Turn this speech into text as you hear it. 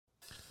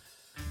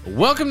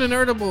Welcome to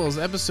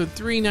Nerdables, episode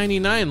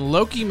 399,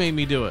 Loki Made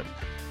Me Do It.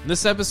 In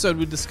this episode,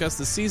 we discuss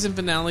the season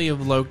finale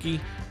of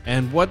Loki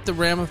and what the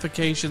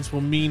ramifications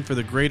will mean for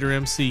the greater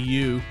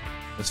MCU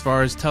as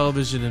far as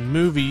television and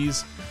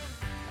movies.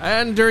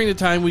 And during the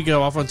time, we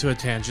go off onto a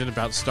tangent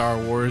about Star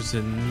Wars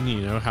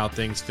and, how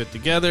things fit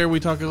together.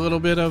 We talk a little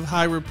bit of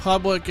High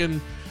Republic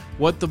and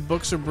what the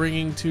books are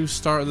bringing to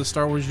the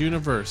Star Wars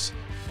universe.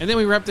 And then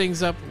we wrap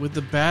things up with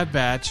the Bad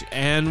Batch,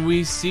 and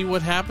we see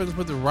what happens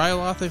with the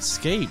Ryloth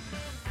escape.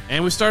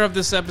 And we start off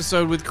this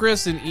episode with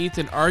Chris and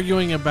Ethan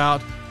arguing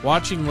about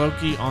watching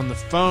Loki on the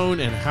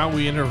phone and how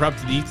we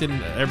interrupted Ethan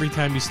every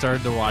time he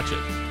started to watch it.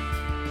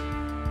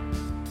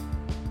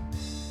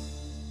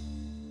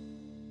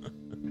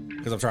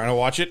 Because I'm trying to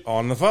watch it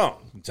on the phone.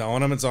 I'm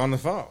telling him it's on the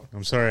phone.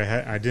 I'm sorry,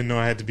 I didn't know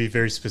I had to be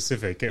very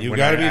specific. You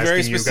got to be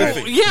very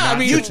specific.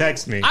 You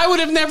text me. I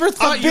would have never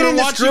thought you were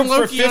watching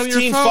Loki for on your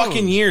 15 phone.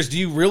 fucking years. Do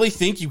you really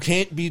think you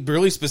can't be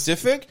really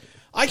specific?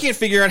 I can't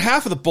figure out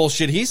half of the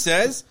bullshit he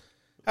says.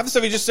 Half the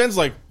stuff he just sends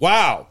like,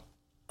 wow,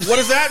 what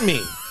does that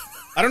mean?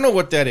 I don't know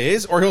what that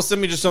is. Or he'll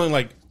send me just something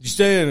like,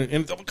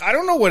 I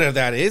don't know what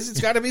that is.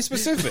 It's got to be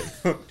specific.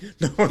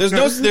 There's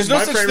no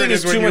such thing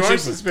as too much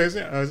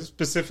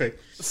specific.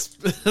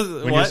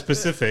 When you're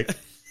specific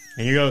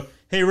and you go,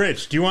 hey,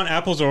 Rich, do you want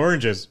apples or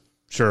oranges?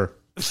 Sure.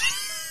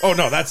 Oh,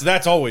 no,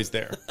 that's always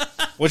there.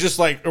 Well, just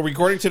like, are we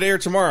recording today or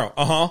tomorrow?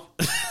 Uh-huh.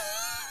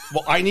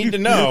 Well, I need to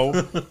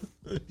know.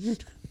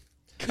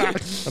 God.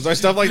 That's why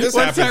stuff like this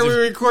happens. What time are we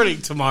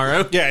recording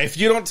tomorrow? Yeah, if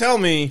you don't tell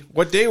me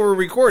what day we're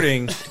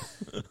recording,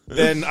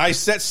 then I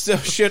set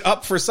shit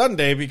up for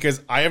Sunday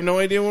because I have no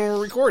idea when we're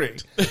recording.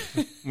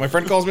 My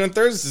friend calls me on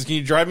Thursday and says, can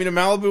you drive me to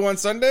Malibu on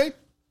Sunday?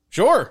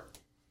 Sure.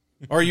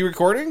 Are you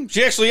recording?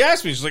 She actually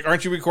asked me. She's like,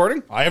 aren't you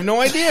recording? I have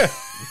no idea.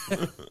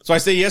 So I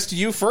say yes to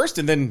you first,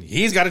 and then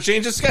he's got to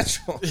change his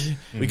schedule.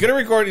 We could have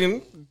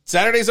recorded.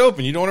 Saturday's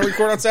open. You don't want to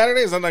record on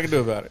Saturdays? Nothing I can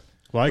do about it.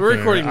 Well, we're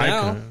recording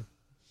now.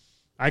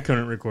 I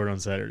couldn't record on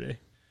Saturday.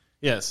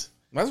 Yes.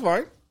 That's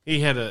fine. He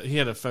had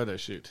a photo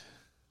shoot.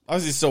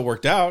 Obviously, still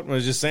worked out. I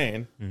was just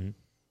saying. Mm-hmm.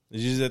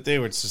 It's just that day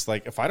where it's just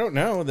like, if I don't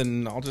know,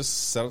 then I'll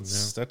just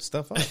set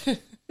stuff up.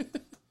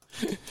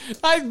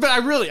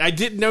 I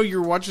didn't know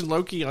you were watching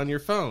Loki on your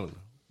phone.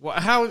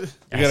 How?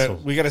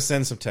 We gotta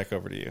send some tech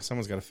over to you.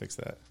 Someone's got to fix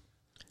that.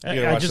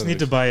 I just need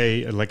to buy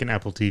an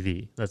Apple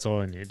TV. That's all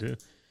I need to.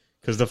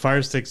 Because the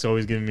Fire Stick's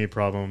always giving me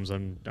problems.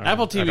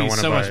 Apple TV is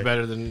so much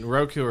better than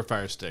Roku or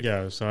Fire Stick.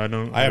 Yeah, so I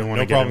don't have want no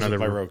to get problems another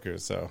with my Roku.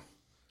 So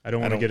I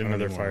don't want to get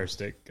another Fire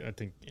Stick. I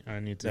think I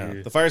need to.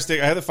 Yeah, the Fire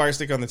Stick. I have the Fire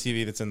Stick on the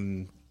TV that's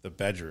in the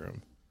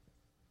bedroom,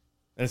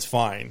 and it's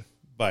fine.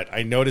 But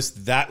I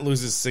noticed that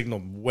loses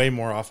signal way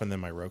more often than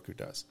my Roku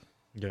does.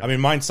 Yeah. I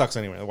mean, mine sucks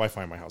anyway. The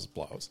Wi-Fi in my house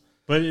blows.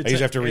 But I usually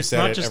have to reset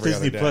it every other day. It's not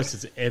just Disney Plus;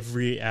 it's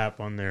every app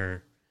on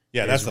there.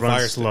 Yeah, that's the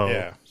Fire slow. Stick.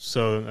 Yeah,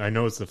 so I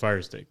know it's the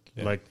Fire Stick.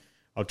 Yeah. Like,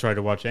 I'll try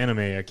to watch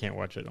anime. I can't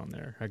watch it on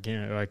there. I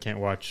can't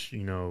watch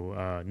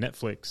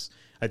Netflix.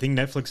 I think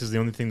Netflix is the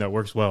only thing that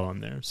works well on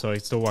there. So I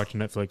still watch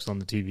Netflix on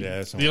the TV.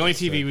 Yeah, the only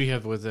TV we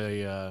have with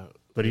a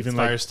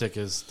Fire Stick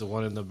is the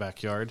one in the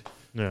backyard.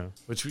 Yeah,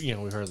 which we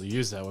hardly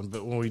use that one,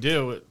 but when we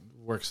do, it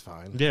works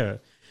fine. Yeah,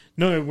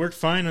 no, it worked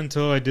fine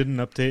until I did an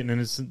update, and then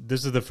this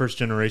is the first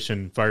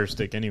generation Fire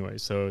Stick anyway.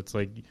 So it's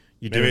like.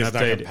 Maybe it's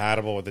not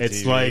compatible with the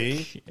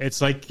TV.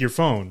 It's like your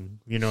phone.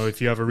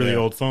 If you have a really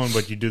old phone,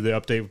 but you do the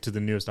update to the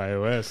newest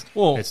iOS,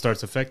 it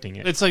starts affecting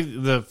it. It's like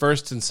the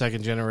first and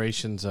second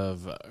generations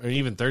of, or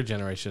even third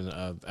generation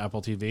of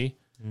Apple TV.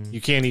 Mm.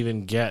 You can't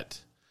even get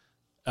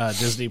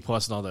Disney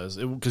Plus and all those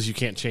because you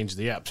can't change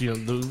the apps.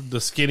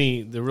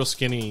 The real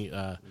skinny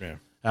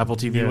Apple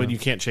TV one, you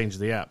can't change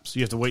the apps.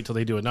 You have to wait till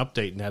they do an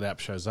update and that app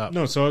shows up.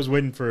 No, so I was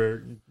waiting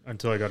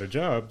until I got a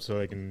job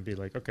so I can be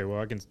like, okay, well,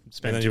 I can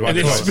spend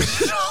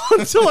toys.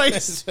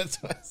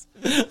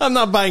 I'm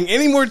not buying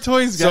any more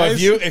toys,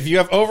 guys. So if you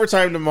have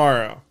overtime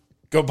tomorrow,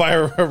 go buy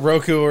a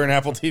Roku or an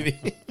Apple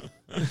TV.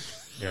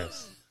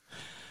 Yes.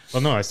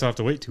 Well, no, I still have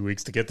to wait 2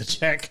 weeks to get the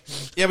check.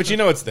 Yeah, but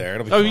it's there.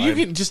 It'll be fine. You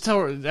can just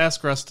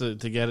ask Russ to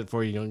get it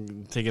for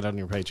you. Take it on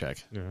your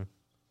paycheck. Yeah.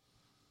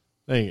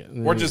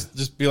 Or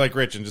just be like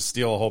Rich and just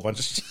steal a whole bunch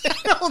of shit.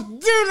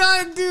 Do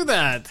not do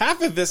that.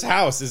 Half of this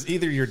house is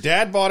either your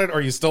dad bought it or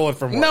you stole it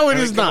from work. No, it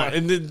is not.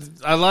 And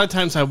a lot of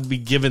times I will be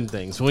given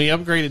things. When we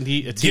upgrade a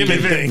TV.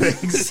 Given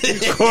things.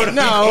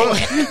 No.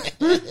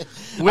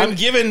 I'm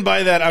given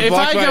by that.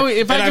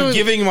 I'm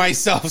giving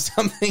myself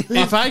something.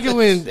 If I go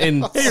in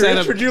and hey,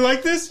 Rich, would you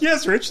like this?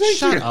 Yes, Rich, thank you.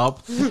 Shut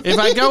up. If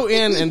I go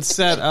in and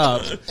set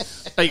up,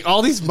 like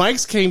all these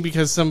mics came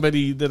because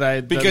somebody that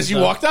I... Because you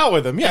walked out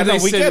with them. Yeah, no,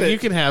 we get it. You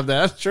can have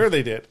that. Sure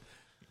they did.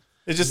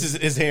 It's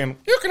just his hand.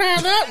 You can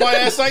have that. Why,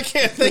 yes, I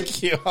can't.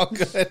 Thank you. I'll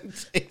go ahead and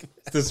take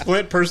that. The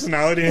split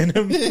personality in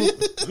him.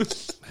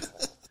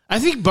 I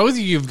think both of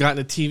you have gotten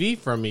a TV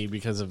from me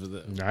because of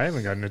the... I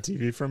haven't gotten a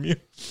TV from you.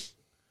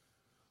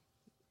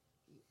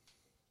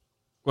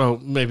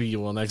 Well, maybe you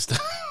will next time.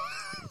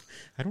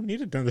 I don't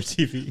need another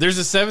TV. There's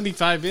a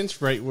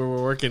 75-inch right where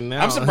we're working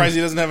now. I'm surprised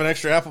he doesn't have an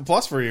extra Apple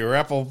Plus for you or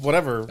Apple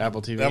whatever.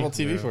 Apple TV. Apple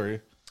TV for you.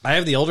 I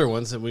have the older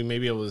ones that we may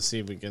be able to see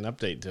if we can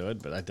update to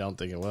it, but I don't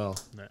think it will.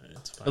 Nah,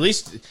 it's fine. At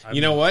least,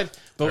 you know what?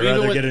 But I'd even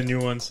rather with, get a new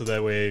one so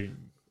that way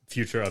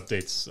future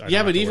updates. I don't yeah,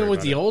 have but to even worry with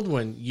about the it. old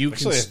one, you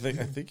Actually, can.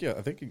 I think I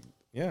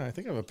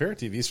have a pair of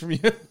TVs from you.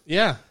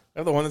 Yeah. I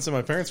have the one that's in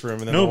my parents' room,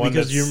 and then the No, one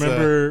because you that's,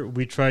 remember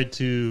we tried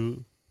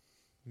to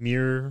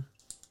mirror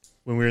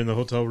when we were in the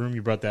hotel room.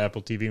 You brought the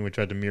Apple TV, and we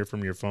tried to mirror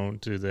from your phone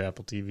to the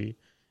Apple TV,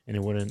 and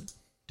it wouldn't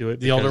do it.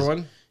 The older because-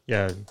 one?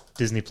 Yeah,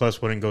 Disney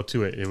Plus wouldn't go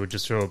to it. It would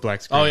just show a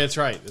black screen. Oh, that's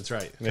right. That's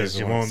right. because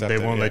Yeah, they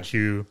won't let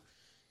you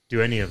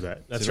do any of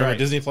that. That's remember right.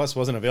 Disney Plus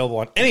wasn't available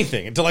on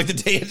anything until like the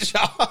day it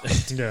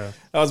dropped. Yeah,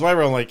 That was my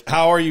problem. Like,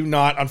 how are you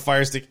not on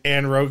Fire Stick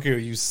and Roku?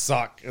 You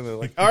suck. And they're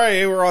like, all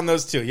right, we're on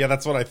those two. Yeah,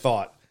 that's what I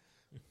thought.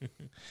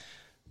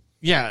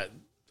 Yeah.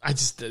 I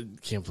just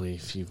can't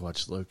believe you've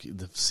watched Loki,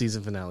 the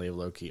season finale of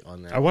Loki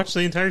on that. I watched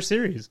the entire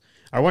series.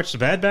 I watched the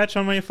Bad Batch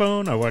on my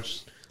phone. I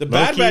watched The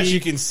Bad Loki. Batch you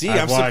can see.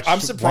 I've watched I'm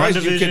surprised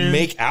you could WandaVision.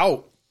 make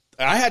out.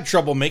 I had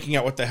trouble making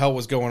out what the hell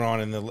was going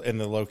on in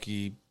the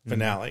Loki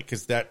finale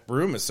because that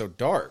room is so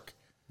dark.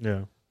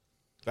 Yeah.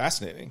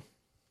 Fascinating.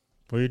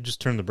 Well, you just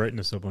turn the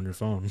brightness up on your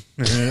phone.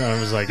 I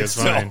was like, it's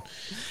Still. fine.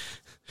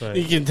 But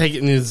You can take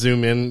it and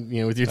zoom in,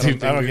 with your two I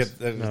fingers. don't get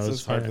that. No, It's it's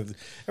just hard fine. to,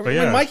 But when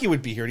yeah. Mikey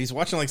would be here and he's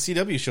watching like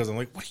CW shows, I'm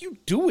like, what are you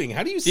doing?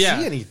 How do you see Yeah.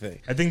 anything?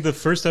 I think the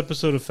first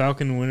episode of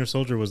Falcon and Winter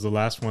Soldier was the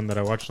last one that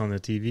I watched on the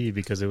TV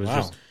because it was Wow.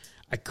 just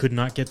I could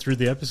not get through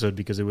the episode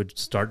because it would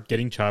start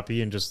getting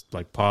choppy and just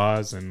like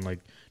pause and like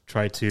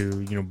try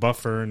to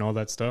buffer and all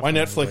that stuff. My And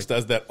I was Netflix like,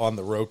 does that on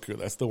the Roku.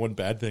 That's the one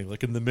bad thing.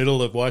 Like in the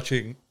middle of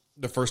watching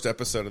the first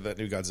episode of that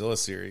new Godzilla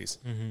series,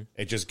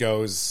 it just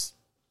goes,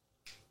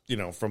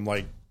 from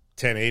like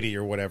 1080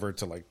 or whatever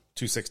to like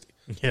 260.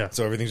 Yeah.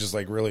 So everything's just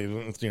like really,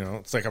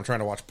 it's like I'm trying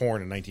to watch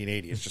porn in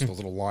 1980. It's just those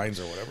little lines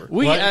or whatever.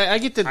 I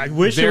get that. I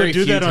wish they very would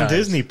do few that on times.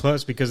 Disney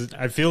Plus because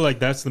I feel like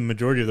that's the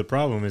majority of the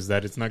problem is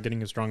that it's not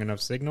getting a strong enough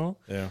signal.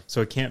 Yeah.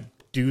 So it can't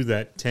do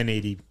that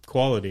 1080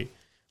 quality.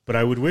 But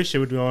I would wish it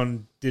would go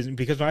on Disney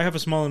because I have a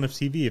small enough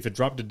TV. If it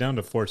dropped it down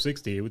to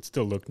 460, it would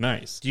still look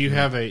nice. Do you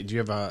have a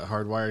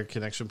hardwired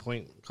connection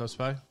point close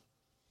by?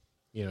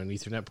 An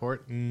Ethernet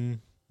port?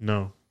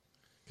 No.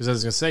 Because I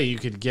was gonna say you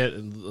could get a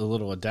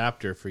little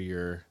adapter for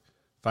your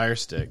Fire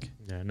Stick.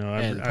 Yeah, no,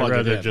 And I'd plug it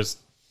rather in. just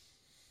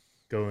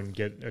go and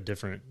get a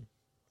different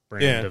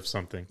brand Yeah. of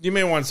something. You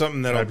may want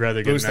something that'll I'd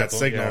rather get boost an that Apple,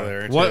 signal yeah.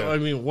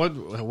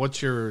 there.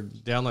 What's your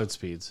download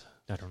speeds?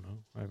 I don't know.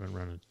 I haven't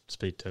run a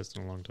speed test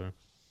in a long time.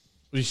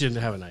 You should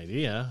have an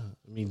idea.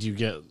 Do you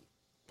get?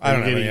 I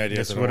don't have getting- any idea.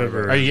 it's so don't worry whatever.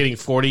 about Are it. you getting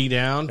 40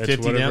 down, It's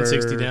 50 down, whatever-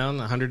 60 down,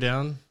 100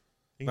 down?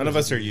 None of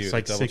us are you It's to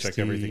like double 60, check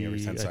everything every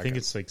 10 I think seconds.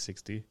 it's like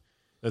 60.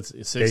 That's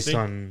 60. Based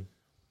on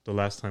the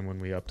last time when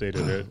we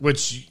updated it.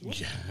 Which,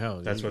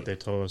 hell, That's what they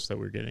told us that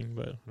we're getting,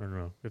 but I don't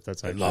know if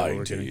that's I actually what we're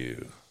lied to getting.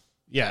 you.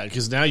 Yeah,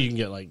 because now you can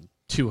get like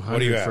 200 What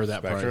do you have? for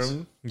that price.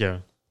 Spectrum? Yeah.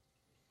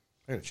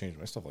 I gotta change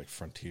my stuff like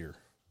Frontier.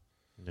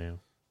 Yeah.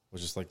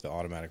 Was just like the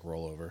automatic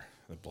rollover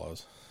that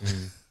blows.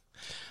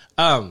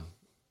 Um,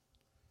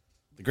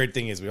 The great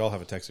thing is we all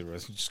have a text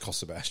address. You just call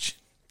Sebastian.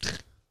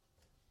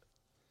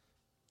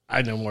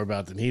 I know more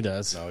about than he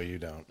does. No, you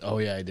don't. Oh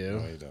yeah, I do.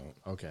 No, you don't.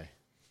 Okay.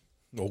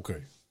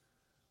 Okay.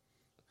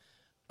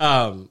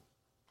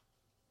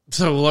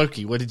 So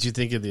Loki, what did you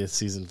think of the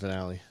season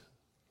finale?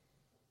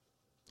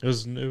 It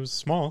was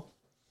small.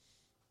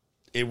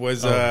 It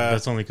was.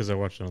 That's only because I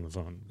watched it on the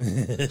phone.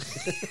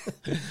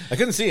 I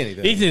couldn't see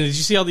anything. Ethan, did you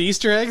see all the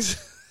Easter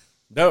eggs?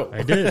 No,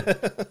 I did.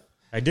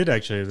 I did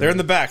actually. They're in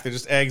the back. They're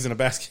just eggs in a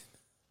basket.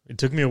 It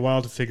took me a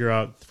while to figure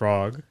out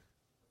Throg.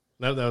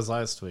 No, that was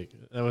last week.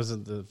 That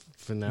wasn't the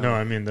finale. No,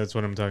 I mean that's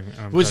what I'm talking.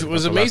 Which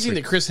was amazing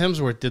that Chris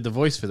Hemsworth did the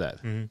voice for that.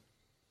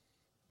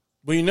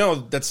 Well,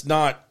 that's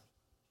not.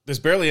 There's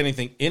barely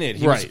anything in it.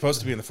 He Right. was supposed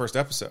to be in the first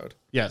episode.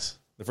 Yes.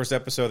 The first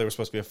episode, there was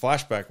supposed to be a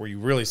flashback where you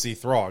really see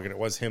Throg, and it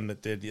was him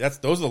that did.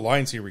 Those are the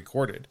lines he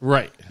recorded.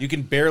 Right. You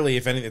can barely,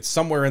 if anything, it's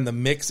somewhere in the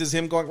mix is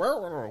him going "Rah,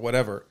 rah, rah,"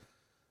 whatever.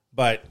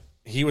 But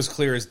he was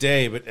clear as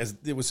day. But as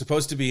it was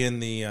supposed to be in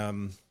the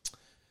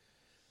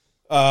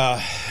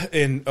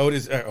in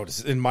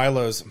Otis in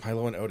Milo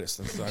and Otis.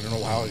 I don't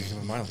know how he's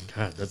in Milo.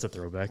 God, that's a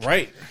throwback.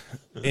 Right.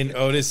 In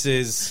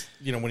Otis's,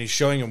 when he's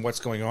showing him what's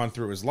going on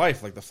through his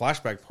life, like the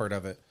flashback part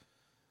of it,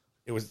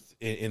 it was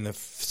in the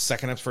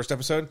first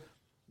episode.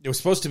 It was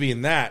supposed to be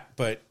in that,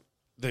 but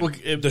the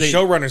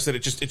showrunner said it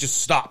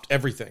just stopped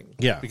everything.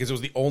 Yeah. Because it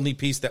was the only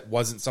piece that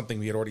wasn't something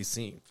we had already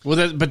seen.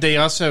 Well, but they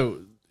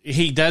also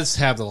he does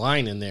have the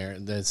line in there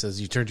that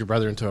says you turned your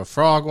brother into a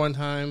frog one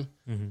time.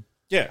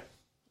 Yeah.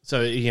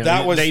 So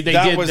That was they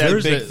that did was that the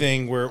was big the-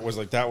 thing where it was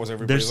like that was There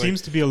everybody.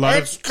 seems to be a lot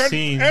of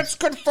scenes. It's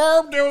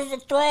confirmed there was a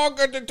frog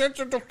and it's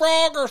a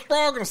frog or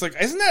frog, and it's like,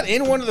 isn't that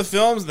in one of the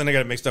films? And then I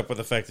got it mixed up with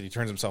the fact that he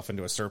turns himself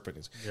into a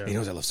serpent. He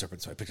knows I love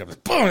serpents, so I picked up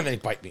and boom, and they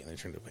bite me and they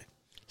turn away,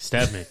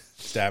 Stab me.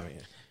 stab me,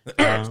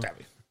 stab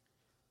me.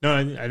 No,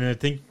 and I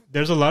think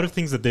there's a lot of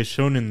things that they've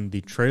shown in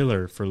the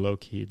trailer for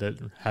Loki that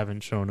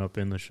haven't shown up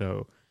in the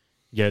show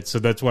yet. So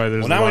that's why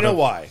there's Well, now a we lot know of,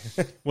 why.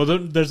 Well,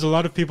 there's a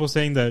lot of people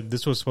saying that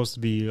this was supposed to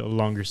be a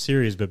longer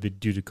series, but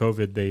due to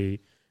COVID, they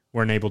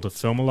weren't able to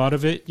film a lot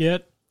of it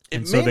yet.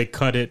 And so may- they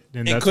cut it,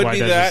 and It that's could why be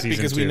there's a that season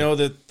because we 2. know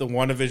that the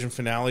WandaVision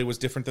finale was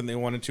different than they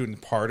wanted to,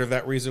 and part of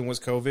that reason was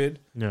COVID.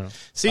 Yeah.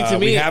 See, to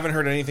We me, haven't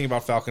heard anything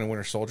about Falcon and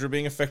Winter Soldier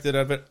being affected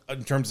of it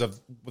in terms of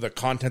the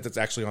content that's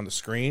actually on the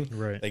screen.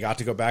 Right. They got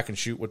to go back and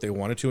shoot what they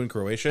wanted to in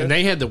Croatia. and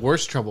they had the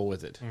worst trouble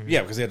with it.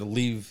 Yeah, because they had to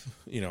leave.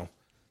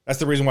 That's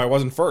the reason why it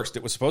wasn't first.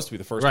 It was supposed to be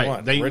the first Right.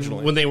 one They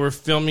originally. when they were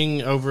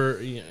filming over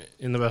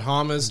in the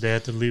Bahamas, They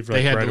had to leave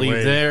they had right to leave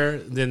away. there.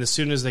 Then as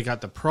soon as they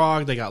got to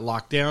Prague, they got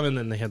locked down, and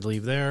then they had to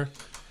leave there.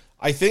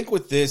 I think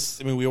with this,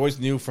 we always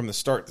knew from the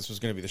start this was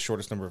going to be the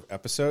shortest number of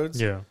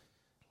episodes. Yeah.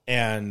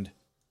 And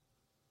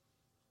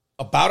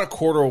about a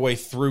quarter away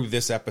through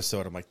this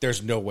episode, I'm like,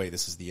 there's no way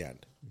this is the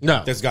end.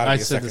 No, There's gotta I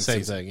be a said second the same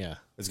season. thing. Yeah,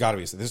 There's got to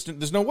be.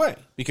 There's no way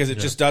because it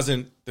just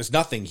doesn't. There's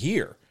nothing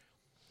here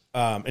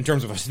in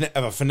terms of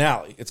a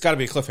finale. It's got to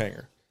be a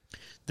cliffhanger.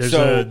 There's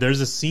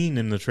a scene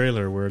in the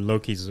trailer where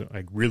Loki's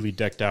like really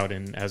decked out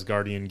in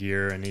Asgardian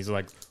gear, and he's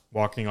like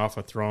walking off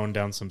a throne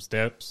down some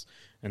steps,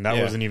 and that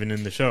Yeah. wasn't even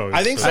in the show.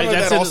 I think some of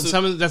that's that in, also.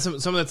 some of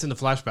that's in the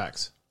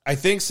flashbacks. I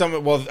think some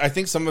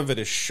of it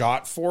is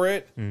shot for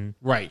it.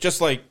 Right.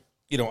 Just like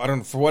I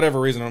don't for whatever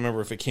reason I don't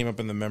remember if it came up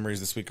in the memories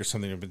this week or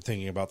something. I've been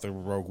thinking about the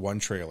Rogue One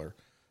trailer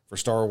for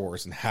Star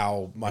Wars and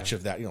how much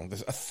of that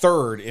there's a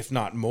third, if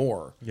not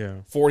more,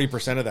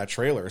 40% of that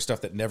trailer is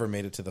stuff that never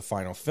made it to the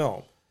final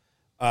film.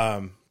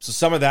 So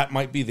some of that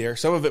might be there.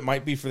 Some of it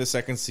might be for the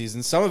second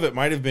season. Some of it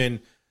might have been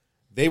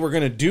they were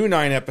going to do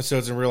 9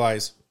 episodes and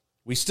realize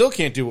we still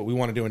can't do what we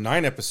want to do in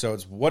 9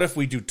 episodes. What if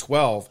we do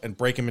 12 and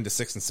break them into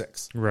 6 and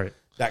 6? right.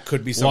 That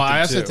could be something. Well, I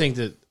also too. think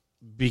that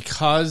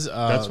because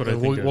That's what I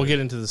think we'll of get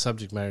into the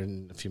subject matter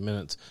in a few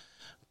minutes,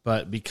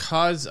 but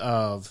because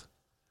of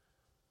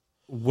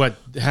what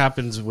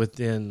happens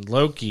within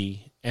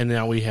Loki, and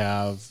now we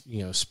have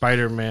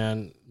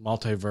Spider-Man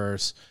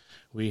multiverse,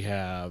 we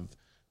have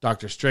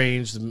Doctor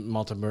Strange, the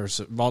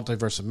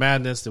multiverse of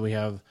madness, then we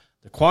have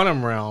the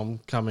Quantum Realm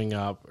coming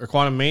up, or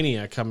Quantum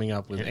Mania coming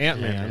up with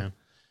Ant-Man. Ant-Man.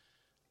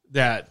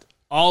 That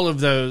all of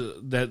those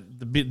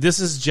this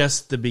is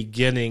just the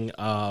beginning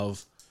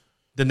of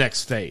the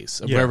next phase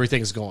of where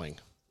everything's going.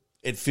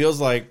 It feels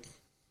like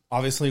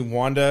obviously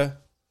Wanda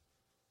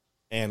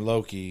and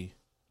Loki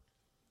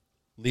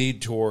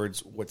lead towards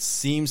what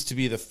seems to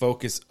be the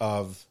focus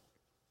of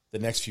the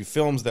next few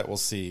films that we'll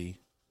see.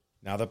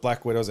 Now that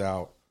Black Widow's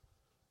out,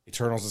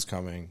 Eternals is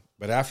coming,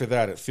 but after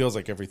that, it feels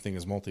like everything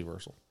is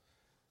multiversal.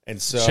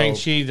 And so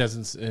Shang-Chi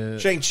doesn't.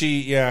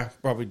 Shang-Chi,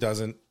 probably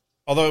doesn't.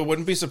 Although it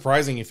wouldn't be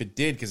surprising if it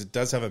did, because it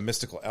does have a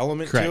mystical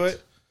element to Correct.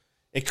 it.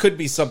 It could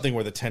be something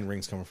where the 10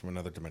 rings coming from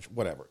another dimension,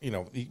 whatever.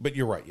 But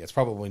you're right. Yeah, it's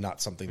probably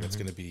not something that's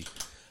going to be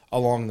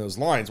along those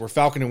lines. Where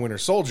Falcon and Winter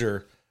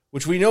Soldier,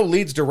 which we know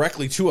leads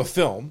directly to a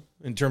film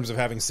in terms of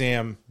having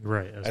Sam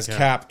Right. as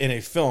Cap in a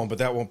film, but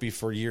that won't be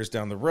for years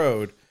down the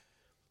road.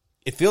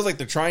 It feels like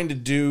they're trying to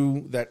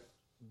do that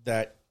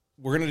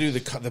we're going to do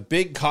the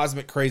big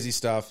cosmic crazy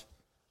stuff,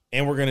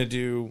 and we're going to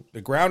do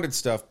the grounded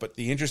stuff. But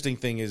the interesting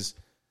thing is,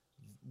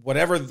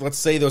 whatever, let's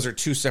say those are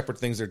 2 separate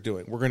things they're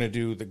doing. We're going to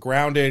do the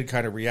grounded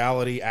kind of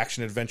reality,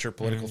 action, adventure,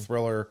 political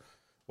thriller,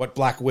 what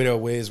Black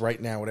Widow is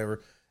right now,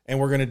 whatever. And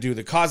we're going to do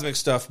the cosmic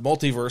stuff,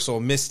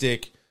 multiversal,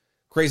 mystic,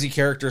 crazy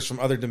characters from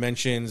other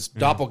dimensions,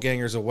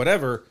 doppelgangers or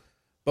whatever.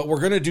 But we're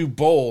going to do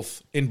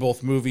both in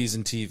both movies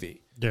and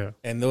TV. Yeah.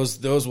 And those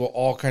will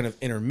all kind of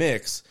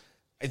intermix.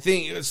 I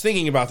was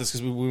thinking about this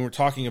because we were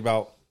talking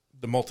about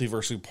the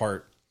multiversal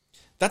part.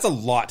 That's a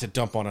lot to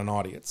dump on an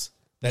audience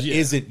that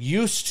isn't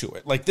used to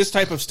it. Like, this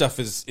type of stuff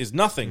is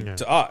nothing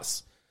to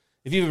us.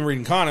 If you've been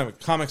reading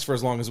comics for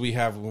as long as we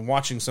have, when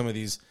watching some of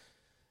these,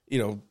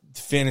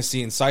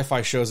 fantasy and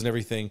sci-fi shows and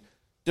everything,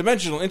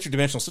 dimensional,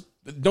 interdimensional,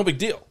 no big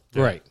deal.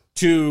 Right.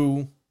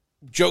 To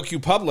Joe Q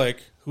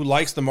Public, who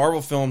likes the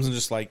Marvel films and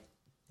just like,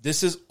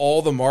 this is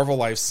all the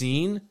Marvel I've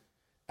seen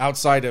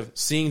outside of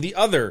seeing the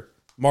other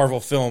Marvel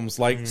films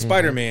like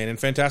Spider-Man and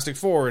Fantastic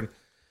Four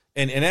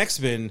and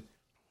X-Men.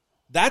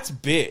 That's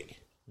big.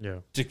 Yeah.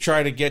 To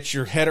try to get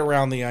your head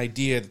around the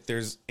idea that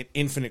there's an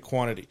infinite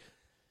quantity.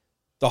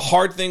 The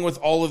hard thing with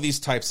all of these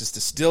types is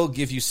to still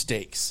give you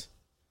stakes.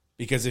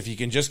 Because if you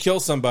can just kill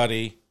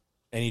somebody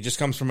and he just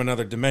comes from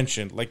another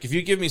dimension, like if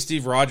you give me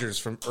Steve Rogers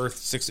from Earth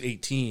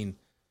 618,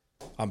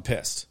 I'm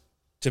pissed.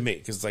 To me,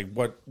 because it's like,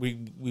 what we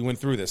went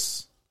through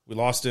this. We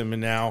lost him,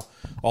 and now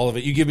all of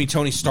it. You give me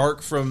Tony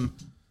Stark from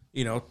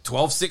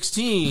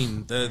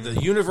 1216, the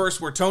universe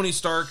where Tony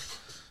Stark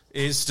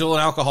is still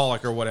an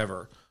alcoholic or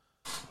whatever.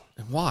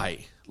 And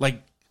why?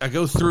 Like, I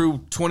go through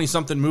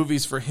 20-something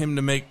movies for him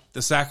to make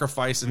the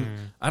sacrifice, and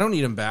I don't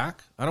need him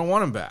back. I don't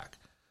want him back.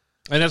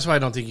 And that's why I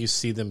don't think you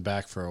see them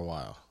back for a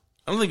while.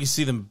 I don't think you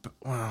see them.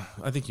 Well,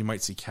 I think you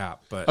might see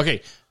Cap, but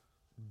Okay.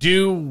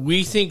 Do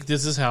we think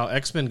this is how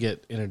X-Men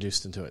get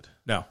introduced into it?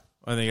 no.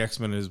 I think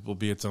X-Men will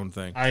be its own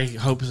thing. I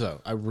hope so.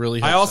 I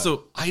really hope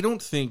so. I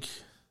don't think,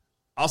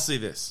 I'll say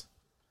this.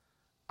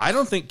 I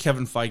don't think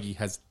Kevin Feige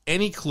has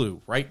any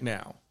clue right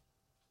now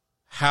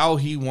how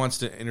he wants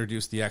to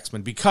introduce the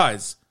X-Men,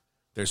 because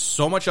there's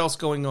so much else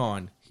going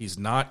on. He's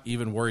not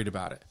even worried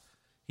about it.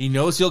 He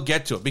knows he'll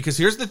get to it. Because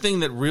here's the thing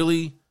that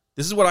really,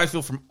 this is what I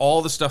feel from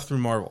all the stuff through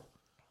Marvel.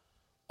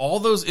 All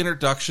those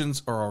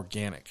introductions are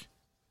organic.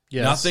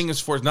 Yes. Nothing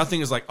is forced.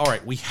 Nothing is like, all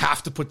right, we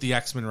have to put the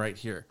X-Men right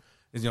here.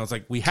 It's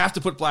like, we have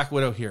to put Black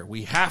Widow here.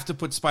 We have to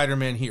put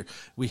Spider-Man here.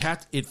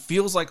 It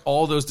feels like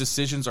all those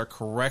decisions are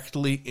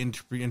correctly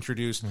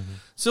introduced. Mm-hmm.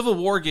 Civil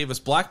War gave us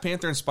Black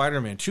Panther and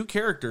Spider-Man, 2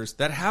 characters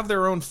that have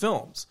their own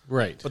films.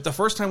 Right. But the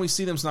first time we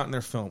see them is not in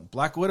their film.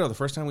 Black Widow, the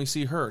first time we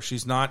see her,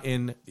 she's not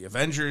in the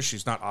Avengers.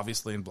 She's not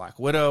obviously in Black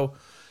Widow.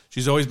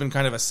 She's always been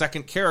kind of a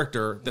second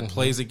character that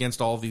plays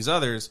against all of these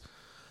others.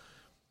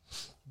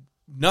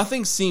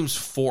 Nothing seems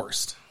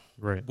forced.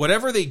 Right.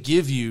 Whatever they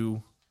give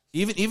you,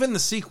 even the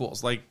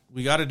sequels, like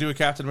we got to do a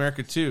Captain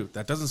America 2.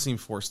 That doesn't seem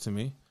forced to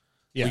me.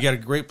 Yeah. We got a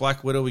great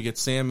Black Widow. We get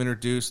Sam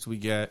introduced. We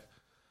get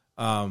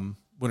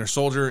Winter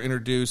Soldier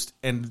introduced.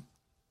 And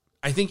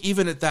I think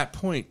even at that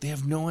point, they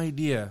have no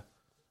idea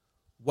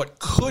what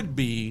could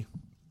be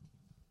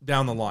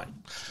down the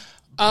line.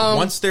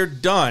 Once they're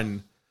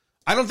done,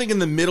 I don't think in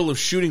the middle of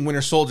shooting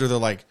Winter Soldier, they're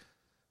like,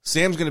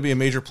 Sam's going to be a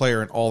major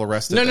player in all the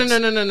rest of this.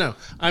 No.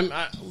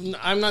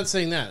 I'm not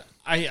saying that.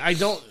 I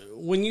don't.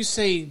 When you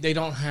say they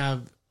don't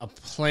have a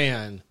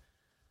plan,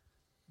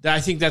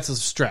 I think that's a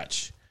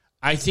stretch.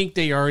 I think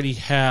they already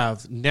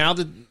have now.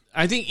 That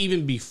I think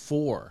even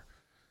before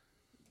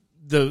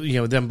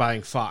them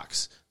buying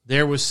Fox,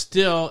 there was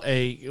still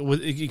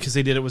because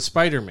they did it with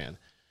Spider-Man.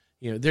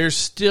 There's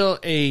still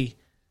a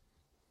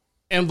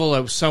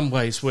envelope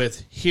someplace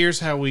with here's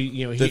how we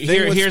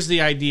here's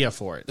the idea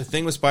for it. The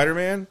thing with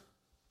Spider-Man,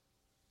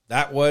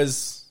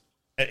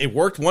 it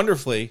worked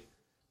wonderfully,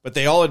 but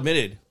they all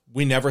admitted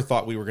we never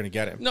thought we were going to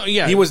get him. No,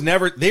 yeah. He was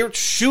never, they were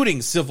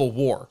shooting Civil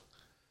War.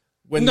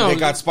 When they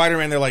got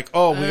Spider-Man, they're like,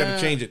 oh, we got to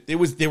change it. They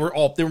were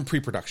in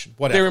pre-production.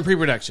 Whatever. They were in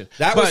pre-production.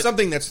 That was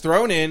something that's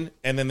thrown in,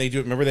 and then they do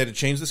it. Remember, they had to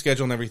change the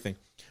schedule and everything.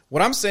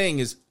 What I'm saying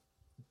is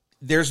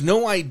there's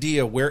no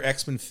idea where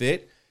X-Men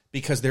fit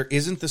because there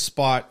isn't the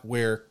spot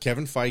where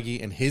Kevin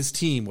Feige and his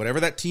team,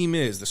 whatever that team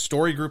is, the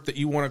story group that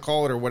you want to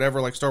call it or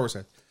whatever, like Star Wars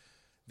said,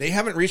 they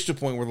haven't reached a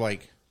point where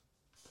like,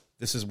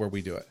 this is where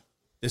we do it.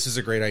 This is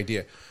a great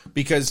idea.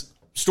 Because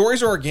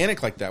stories are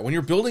organic like that. When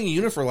you're building a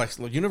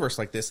universe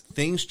like this,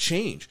 things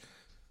change.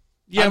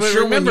 Yeah, but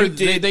remember,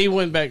 they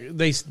went back.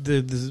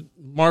 The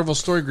Marvel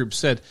Story Group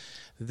said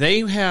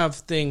they have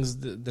things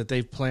that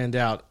they've planned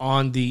out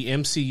on the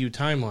MCU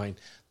timeline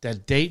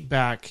that date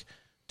back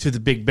to the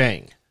Big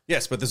Bang.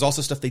 Yes, but there's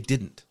also stuff they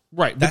didn't.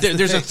 Right, but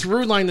there's a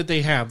through line that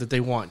they have that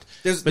they want.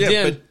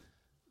 But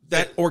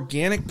that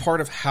organic part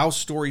of how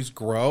stories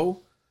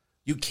grow,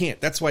 you can't.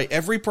 That's why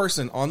every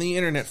person on the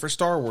internet for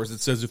Star Wars that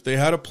says if they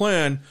had a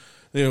plan,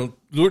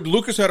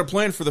 Lucas had a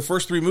plan for the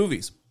first 3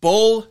 movies.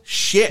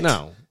 Bullshit.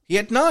 No. He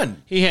had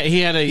none. He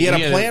had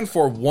a plan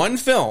for one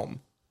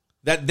film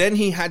that then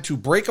he had to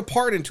break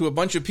apart into a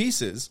bunch of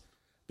pieces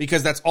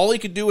because that's all he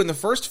could do in the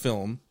first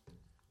film.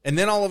 And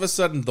then all of a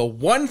sudden, the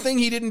one thing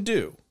he didn't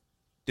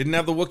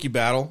have the Wookiee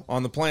battle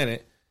on the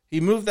planet. He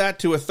moved that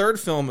to a third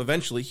film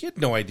eventually. He had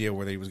no idea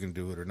whether he was going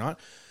to do it or not.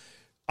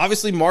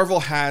 Obviously, Marvel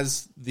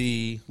has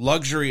the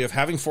luxury of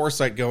having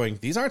foresight going,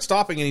 these aren't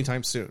stopping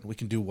anytime soon. We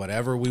can do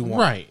whatever we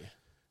want. Right.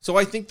 So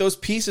I think those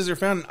pieces are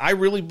found. And I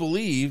really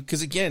believe,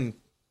 because again,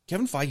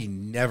 Kevin Feige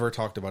never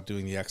talked about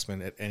doing the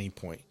X-Men at any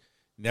point.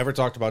 Never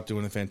talked about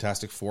doing the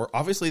Fantastic Four.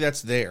 Obviously,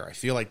 that's there. I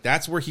feel like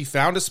that's where he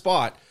found a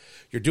spot.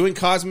 You're doing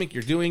cosmic,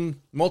 you're doing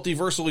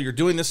multiversal, you're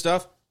doing this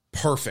stuff.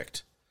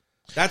 Perfect.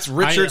 That's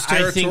Richard's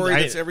territory.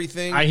 That's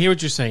everything. I hear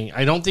what you're saying.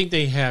 I don't think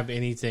they have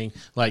anything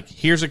like,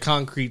 here's a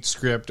concrete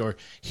script or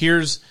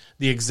here's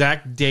the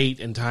exact date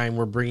and time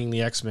we're bringing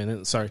the X-Men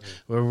in.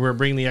 We're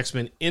bringing the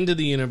X-Men into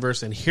the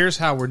universe, and here's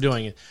how we're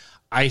doing it.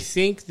 I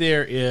think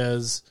there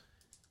is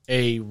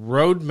a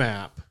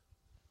roadmap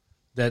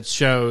that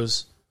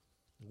shows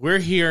we're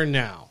here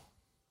now.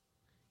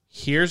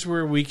 Here's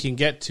where we can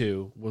get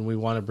to when we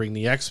want to bring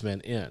the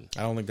X-Men in.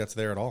 I don't think that's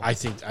there at all. I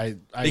think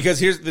because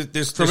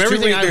there's from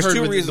everything I've heard,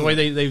 two reasons. The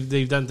way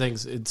they've done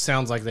things, it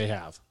sounds like they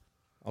have.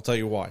 I'll tell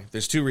you why.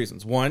 There's 2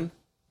 reasons. 1,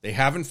 they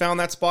haven't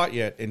found that spot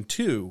yet, and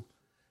 2,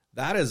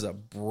 that is a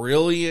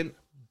brilliant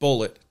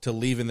bullet to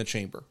leave in the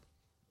chamber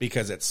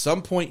because at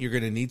some point you're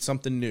going to need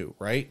something new,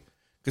 right?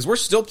 Because we're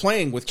still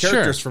playing with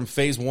characters from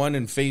Phase 1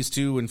 and Phase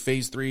 2 and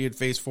Phase 3 and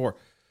Phase 4.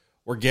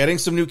 We're getting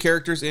some new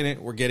characters in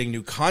it. We're getting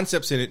new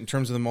concepts in it in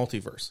terms of the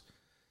multiverse.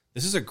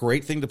 This is a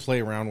great thing to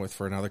play around with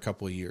for another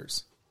couple of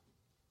years.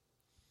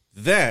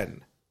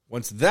 Then,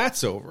 once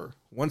that's over,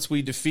 once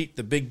we defeat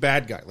the big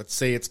bad guy, let's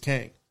say it's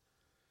Kang.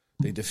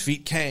 They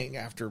defeat Kang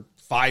after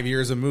 5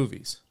 years of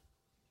movies.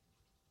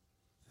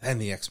 Then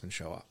the X-Men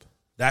show up.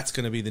 That's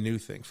going to be the new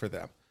thing for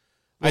them.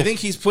 Well, I think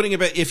he's putting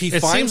it. If he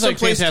finds seems like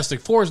place,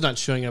 Fantastic Four is not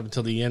showing up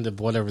until the end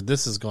of whatever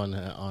this is going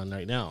on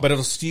right now. But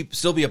it'll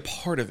still be a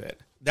part of it.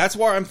 That's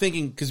why I'm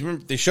thinking, because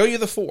remember, they show you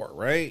the 4,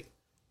 right?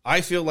 I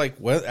feel like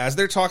as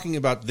they're talking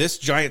about this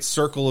giant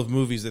circle of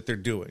movies that they're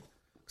doing,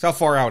 how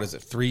far out is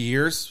it? 3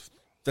 years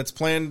that's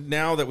planned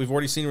now that we've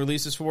already seen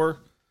releases for?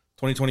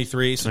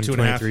 2023, so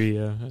 2.5.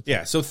 Yeah.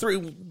 Yeah, so 3.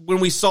 When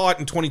we saw it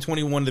in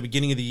 2021, the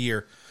beginning of the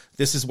year,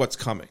 this is what's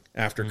coming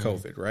after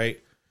COVID, right?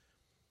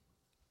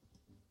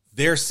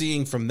 They're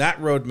seeing from that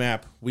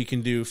roadmap, we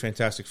can do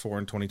Fantastic Four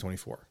in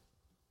 2024.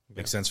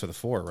 Makes sense for the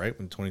 4, right?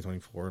 In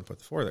 2024 and put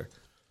the 4 there.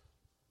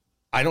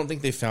 I don't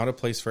think they found a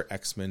place for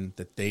X-Men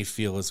that they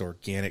feel is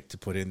organic to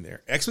put in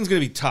there. X-Men's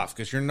going to be tough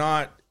because you're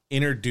not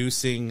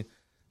introducing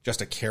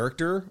just a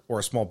character or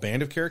a small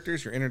band of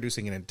characters. You're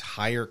introducing an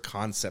entire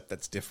concept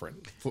that's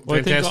different.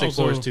 Fantastic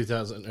Four is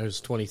 2000. It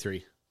was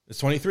 23. It's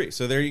 23.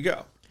 So there you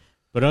go.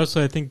 But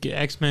also, I think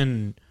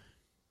X-Men,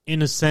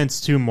 in a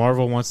sense, too,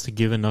 Marvel wants to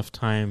give enough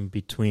time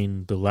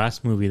between the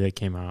last movie that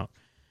came out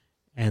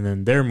and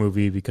then their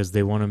movie because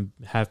they want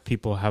to have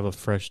people have a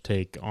fresh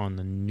take on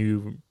the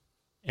new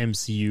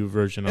MCU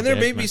version of And there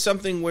may X-Men. be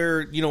something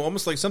where,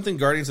 almost like something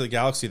Guardians of the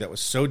Galaxy that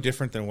was so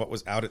different than what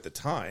was out at the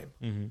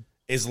time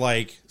is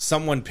like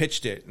someone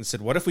pitched it and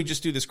said, what if we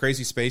just do this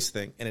crazy space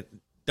thing? And it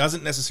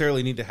doesn't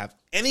necessarily need to have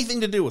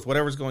anything to do with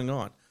whatever's going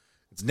on.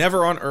 It's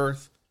never on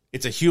Earth.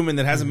 It's a human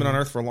that hasn't been on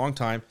Earth for a long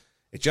time.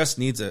 It just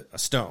needs a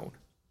stone.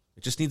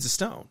 It just needs a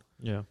stone.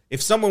 Yeah.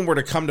 If someone were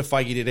to come to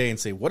Feige today and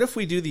say, what if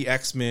we do the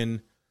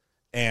X-Men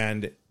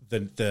and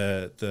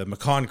the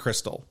Macan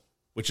crystal,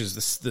 which is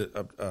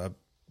the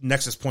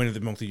nexus point of the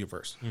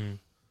multiverse.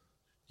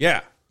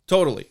 Yeah,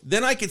 totally.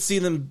 Then I could see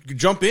them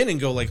jump in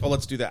and go like, oh,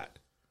 let's do that.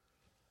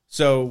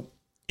 So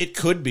it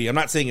could be. I'm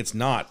not saying it's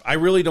not. I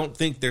really don't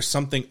think there's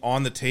something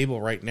on the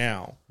table right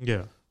now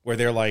where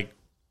they're like,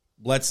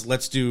 let's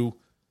do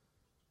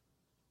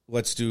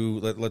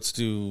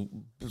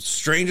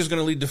Strange is going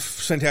to lead to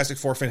Fantastic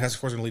Four. Fantastic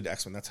Four is going to lead to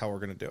X-Men. That's how we're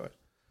going to do it.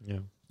 Yeah.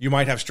 You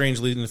might have Strange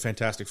leading to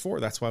Fantastic Four.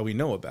 That's why we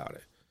know about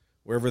it.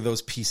 Wherever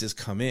those pieces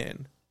come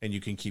in, and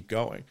you can keep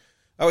going.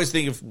 I always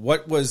think of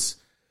it'd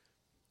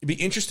be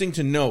interesting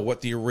to know what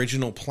the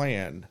original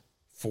plan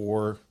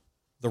for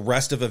the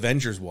rest of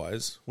Avengers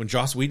was when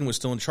Joss Whedon was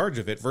still in charge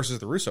of it versus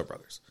the Russo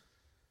brothers.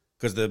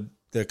 Because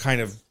the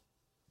kind of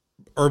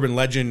urban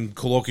legend,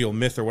 colloquial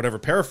myth, or whatever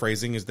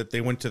paraphrasing is that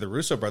they went to the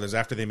Russo brothers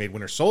after they made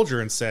Winter Soldier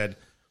and said,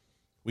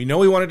 we know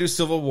we want to do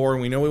Civil War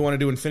and we know we want to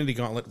do Infinity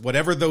Gauntlet,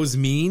 whatever those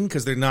mean,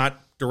 because they're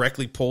not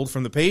directly pulled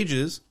from the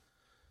pages.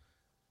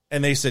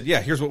 And they said,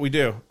 yeah, here's what we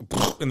do.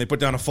 And they put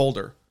down a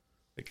folder.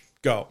 Like,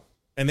 go.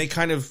 And they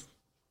kind of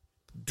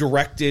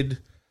directed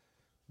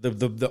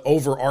the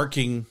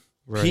overarching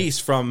piece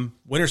from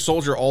Winter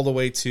Soldier all the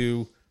way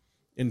to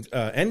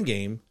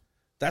Endgame.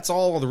 That's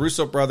all the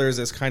Russo brothers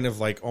as kind of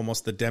like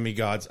almost the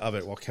demigods of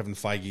it, while Kevin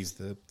Feige's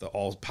the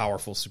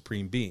all-powerful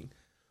supreme being.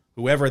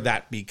 Whoever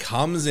that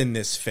becomes in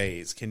this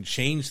phase can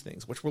change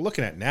things, which we're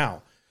looking at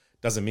now.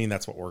 Doesn't mean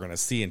that's what we're going to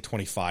see in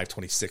 25,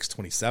 26,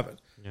 27.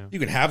 Yeah. You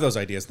can have those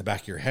ideas in the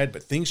back of your head,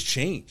 but things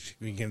change.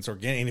 It's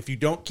organic. And if you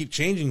don't keep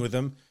changing with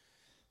them,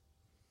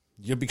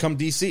 you'll become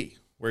DC,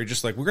 where you're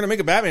just like, we're going to make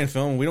a Batman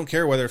film, and we don't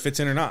care whether it fits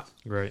in or not.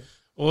 Right.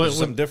 Well, it's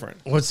something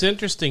different. What's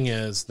interesting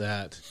is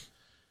that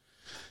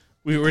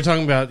we were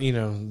talking about,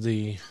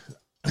 the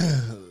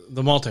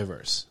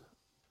multiverse.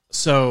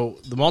 So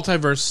the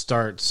multiverse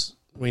starts,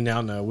 we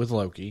now know, with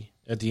Loki,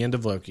 at the end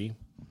of Loki.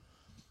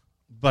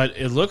 But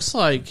it looks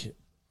like,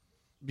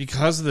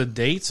 because of the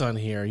dates on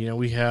here,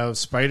 we have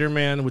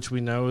Spider-Man, which we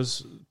know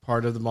is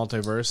part of the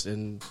multiverse,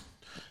 in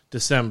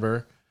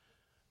December.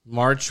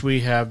 March,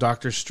 we have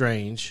Doctor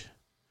Strange.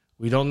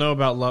 We don't know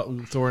about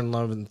Thor and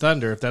Love and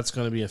Thunder, if that's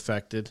going to be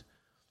affected.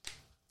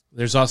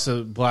 There's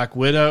also Black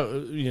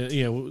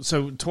Widow.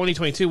 So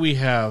 2022, we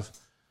have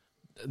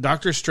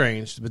Doctor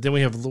Strange, but then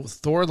we have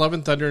Thor, Love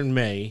and Thunder in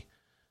May.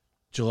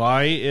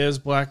 July is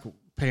Black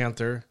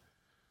Panther.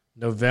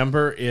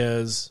 November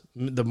is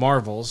the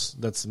Marvels.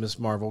 That's the Miss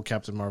Marvel,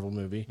 Captain Marvel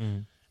movie.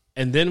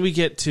 And then we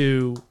get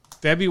to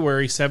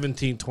February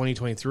 17,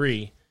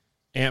 2023,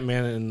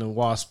 Ant-Man and the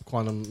Wasp,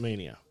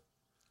 Quantumania.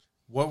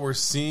 What we're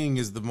seeing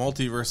is the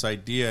multiverse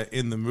idea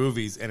in the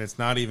movies, and it's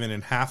not even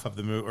in half of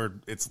the movie, or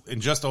it's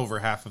in just over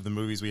half of the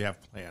movies we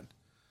have planned.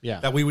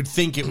 Yeah. That we would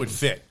think it would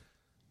fit.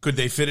 Could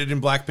they fit it in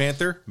Black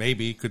Panther?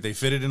 Maybe. Could they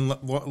fit it in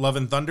Love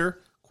and Thunder?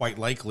 Quite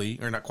likely,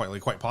 or not quite likely,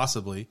 quite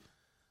possibly.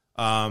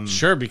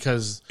 Sure,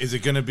 because is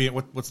it going to be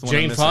what's the one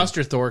Jane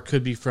Foster Thor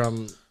could be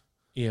from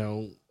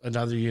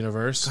another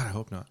universe. God, I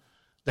hope not.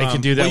 They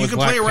could do that. Well, with you can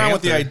Black play around Panther.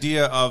 with the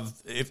idea of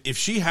if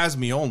she has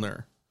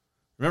Mjolnir.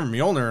 Remember,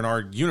 Mjolnir in our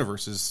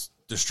universe is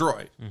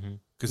destroyed.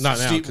 Not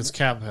now, because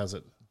Cap has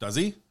it. Does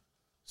he?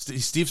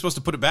 Steve's supposed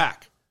to put it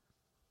back.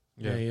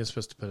 Yeah, he is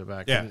supposed to put it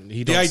back. Yeah,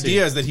 the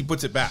idea is that he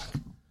puts it back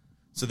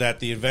so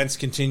that the events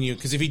continue.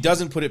 Because if he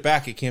doesn't put it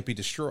back, it can't be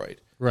destroyed.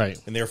 Right.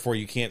 And therefore,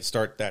 you can't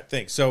start that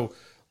thing. So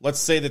let's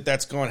say that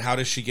that's gone. How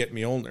does she get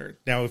Mjolnir?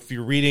 Now, if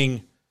you're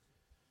reading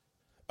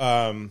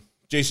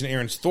Jason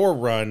Aaron's Thor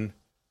run,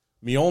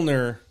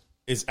 Mjolnir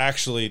is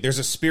actually, there's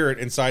a spirit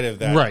inside of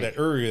that, that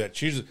Uru that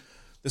chooses.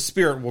 The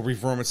spirit will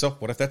reform itself.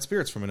 What if that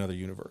spirit's from another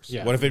universe?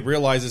 Yeah. What if it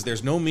realizes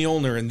there's no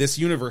Mjolnir in this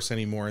universe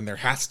anymore, and there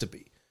has to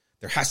be?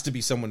 There has to be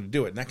someone to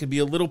do it. And that could be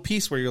a little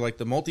piece where you're like,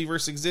 the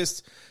multiverse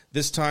exists.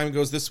 This time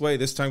goes this way.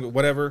 This time,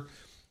 whatever.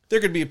 There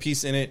could be a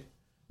piece in it.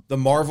 The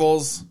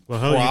Marvels,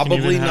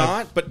 probably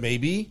not, but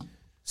maybe.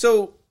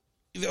 So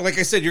like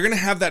I said, you're going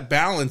to have that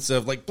balance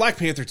of like Black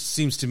Panther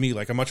seems to me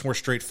like a much more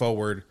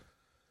straightforward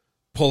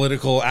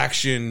political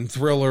action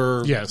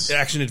thriller,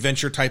 action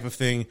adventure type of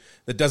thing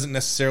that doesn't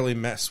necessarily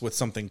mess with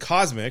something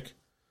cosmic,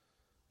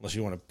 unless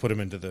you want to put him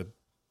into the,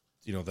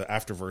 the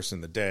Afterverse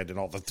and the Dead and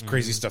all the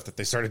crazy stuff that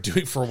they started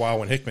doing for a while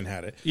when Hickman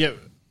had it. Yeah,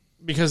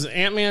 because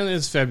Ant-Man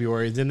is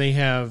February, then they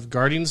have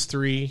Guardians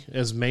 3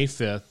 as May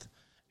 5th,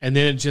 and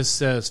then it just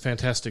says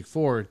Fantastic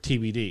Four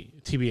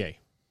TBA.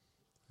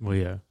 Well,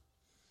 yeah.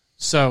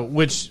 So,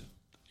 which,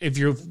 if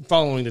you're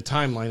following the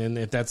timeline, and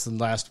if that's the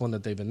last one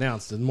that they've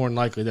announced, then more than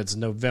likely that's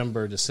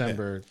November,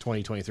 December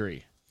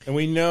 2023. And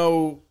we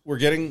know we're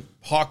getting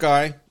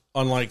Hawkeye,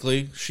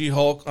 unlikely.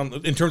 She-Hulk,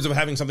 in terms of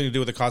having something to do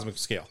with the cosmic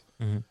scale.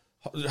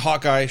 Mm-hmm.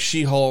 Hawkeye,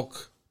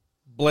 She-Hulk,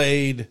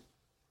 Blade,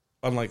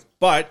 unlikely.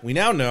 But we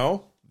now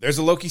know there's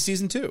a Loki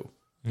season 2.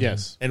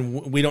 Yes.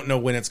 And we don't know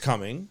when it's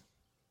coming.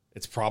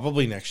 It's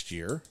probably next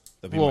year.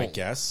 That'd be my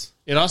guess.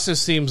 It also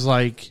seems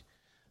like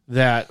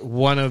that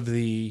one of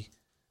the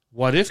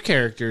What If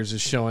characters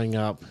is showing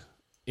up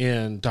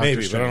in Doctor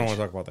Maybe, Strange. but I don't want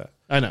to talk about that.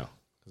 I know.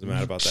 I'm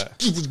mad about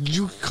that.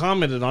 You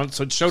commented on it,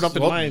 so it showed up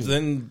in mine.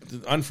 Then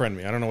unfriend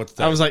me. I don't know what to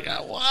say. I was like,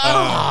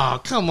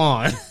 come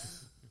on.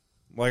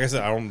 Like I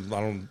said, I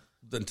don't.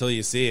 Until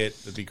you see it,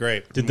 it'd be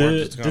great. Did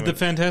the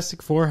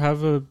Fantastic Four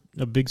have a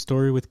big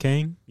story with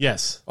Kang?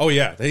 Yes. Oh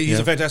yeah, he's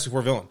a Fantastic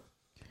Four villain.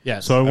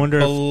 Yes. So I wonder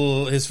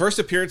if his first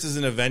appearance is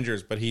in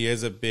Avengers, but he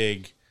is a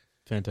big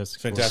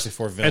Fantastic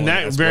Four villain, and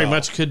that very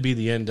much could be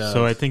the end of.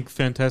 So I think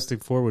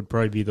Fantastic Four would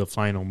probably be the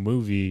final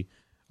movie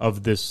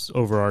of this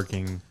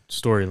overarching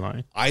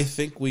storyline. I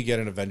think we get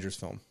an Avengers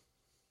film.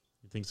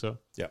 You think so?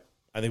 Yeah,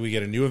 I think we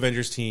get a new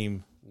Avengers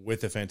team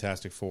with the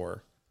Fantastic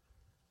Four.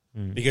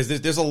 Because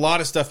there's a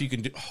lot of stuff you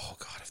can do. Oh,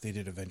 God, if they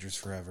did Avengers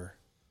Forever.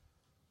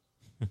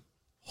 Oh,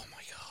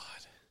 my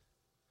God.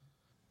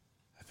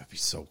 That'd be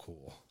so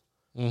cool.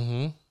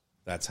 Mm-hmm.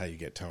 That's how you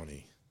get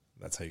Tony.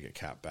 That's how you get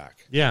Cap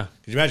back. Yeah.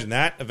 Could you imagine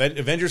that?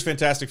 Avengers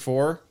Fantastic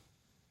Four,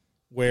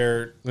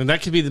 where... And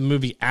that could be the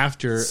movie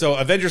after... So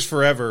Avengers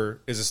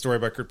Forever is a story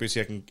by Kurt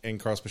Busiek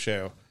and Carlos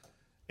Pacheco,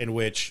 in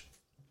which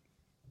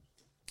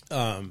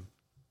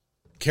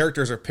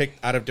characters are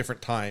picked out of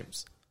different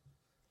times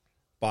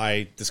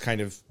by this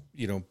kind of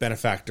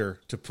benefactor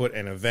to put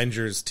an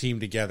Avengers team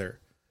together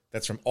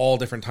that's from all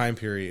different time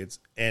periods,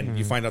 and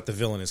you find out the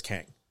villain is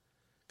Kang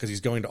because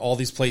he's going to all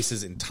these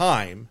places in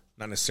time,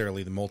 not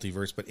necessarily the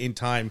multiverse, but in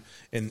time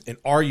in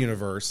our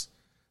universe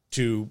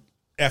to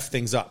F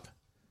things up.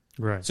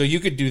 Right. So you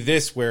could do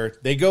this where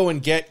they go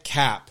and get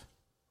Cap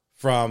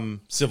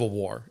from Civil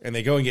War, and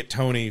they go and get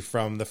Tony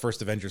from the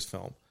first Avengers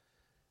film,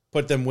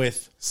 put them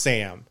with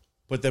Sam,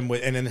 and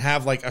then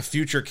have like a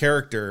future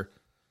character.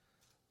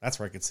 That's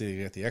where I could see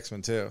you get the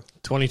X-Men too.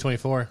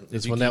 2024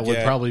 is when that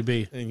would probably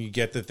be. And you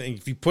get the thing.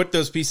 If you put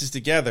those pieces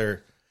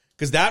together,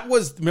 because that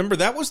was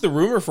the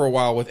rumor for a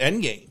while with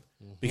Endgame,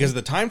 because of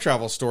the time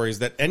travel stories,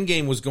 that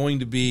Endgame was going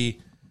to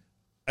be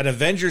an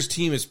Avengers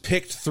team is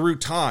picked through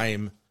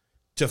time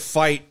to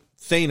fight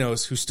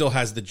Thanos, who still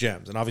has the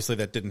gems. And obviously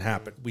that didn't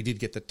happen. We did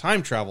get the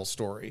time travel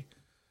story,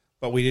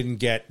 but we didn't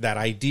get that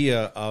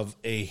idea of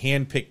a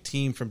hand-picked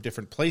team from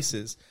different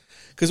places.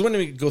 Because when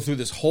we go through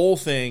this whole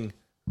thing,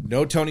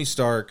 no Tony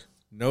Stark,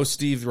 no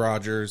Steve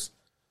Rogers.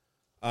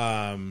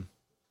 I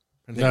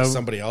think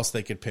somebody else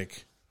they could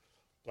pick.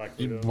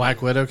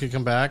 Black Widow could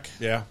come back.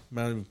 Yeah,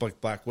 like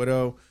Black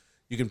Widow.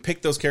 You can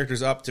pick those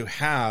characters up to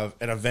have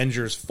an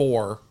Avengers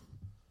 4.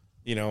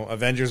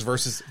 Avengers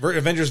versus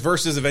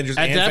Avengers.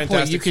 At and that Fantastic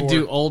point, you could Four.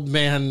 do old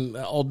man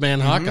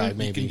Hawkeye.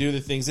 Maybe you can do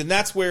the things, and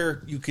that's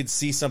where you could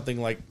see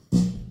something like.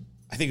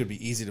 I think it would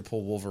be easy to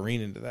pull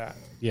Wolverine into that.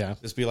 Yeah,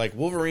 just be like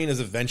Wolverine is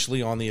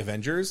eventually on the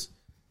Avengers.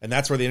 And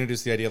that's where they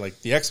introduced the idea,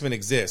 like, the X-Men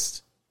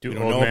exist. We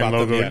don't know about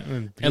them yet.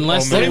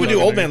 Unless don't even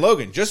do Old Man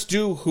Logan. Just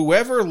do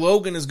whoever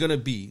Logan is going to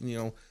be.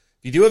 If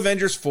you do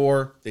Avengers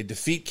 4, they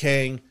defeat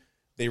Kang.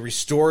 They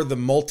restore the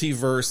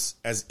multiverse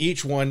as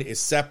each one is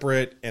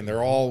separate and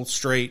they're all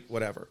straight,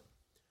 whatever.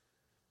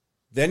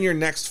 Then your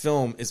next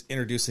film is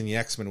introducing the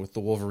X-Men with the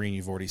Wolverine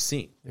you've already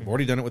seen. They've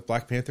already done it with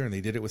Black Panther, and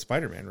they did it with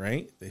Spider-Man,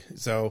 right?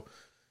 So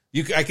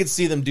I could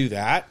see them do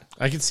that.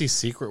 I could see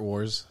Secret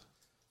Wars.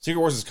 Secret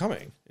Wars is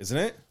coming, isn't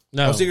it?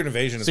 No, Secret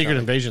Invasion is Secret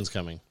coming. Invasion's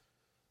coming.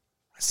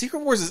 Secret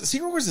Wars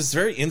is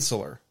very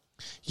insular.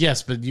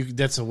 Yes, but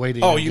that's a way to.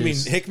 Oh, you mean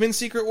Hickman's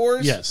Secret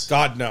Wars? Yes.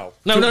 God, no.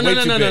 No,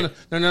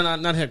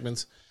 not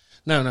Hickman's.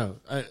 No.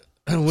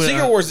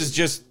 Secret Wars is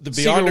just the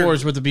Beyonder. Secret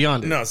Wars with the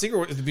Beyonder. No, Secret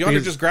Wars. The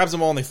Beyonder just grabs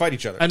them all and they fight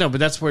each other. I know, but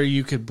that's where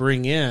you could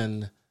bring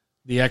in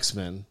the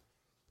X-Men,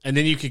 and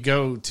then you could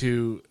go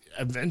to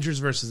Avengers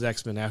versus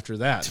X-Men after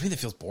that. To me, that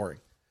feels boring.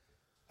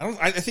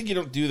 I think you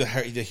don't do the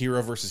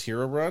hero versus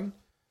hero run.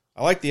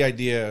 I like the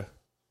idea.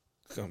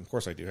 Of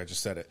course I do. I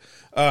just said it.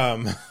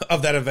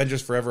 Of that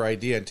Avengers Forever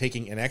idea and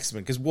taking an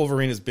X-Men, because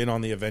Wolverine has been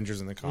on the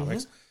Avengers in the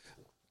comics.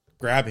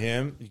 Grab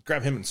him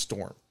and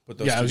Storm. Put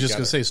those I was just together.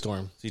 going to say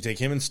Storm. So you take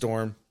him and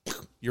Storm.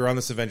 You're on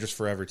this Avengers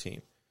Forever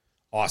team.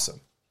 Awesome.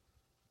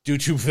 Do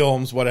 2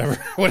 films,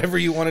 whatever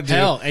you want to do.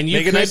 Hell, and you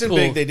make it could nice and pull-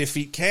 big. They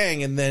defeat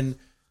Kang, and then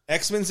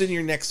X-Men's in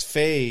your next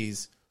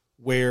phase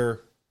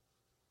where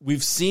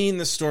we've seen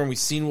the Storm, we've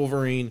seen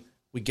Wolverine,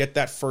 we get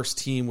that first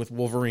team with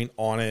Wolverine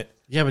on it.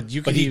 Yeah, but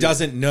he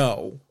doesn't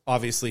know.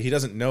 Obviously, he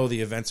doesn't know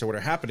the events or what are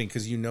happening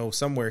because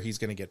somewhere he's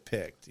going to get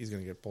picked. He's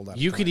going to get pulled out.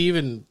 You could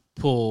even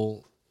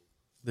pull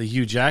the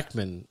Hugh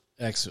Jackman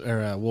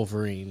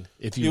Wolverine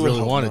if you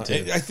really wanted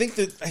to. I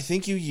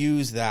think you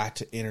use that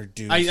to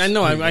introduce. I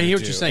know. I hear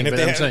what you're saying. And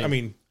But I'm saying, I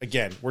mean,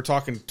 again, we're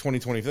talking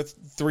 2020. That's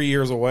 3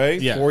 years away.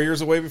 Yeah. 4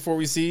 years away before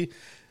we see.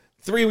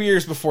 3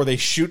 years before they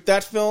shoot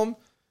that film.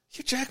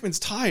 Hugh Jackman's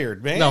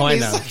tired, man. No, I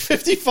He's know. like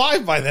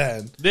 55 by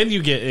then. then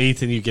you get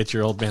Ethan. You get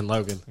your old man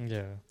Logan.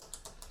 Yeah.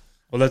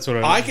 Well, that's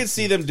what I could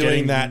see them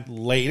doing that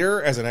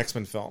later as an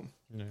X-Men film,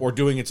 or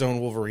doing its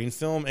own Wolverine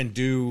film, and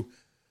do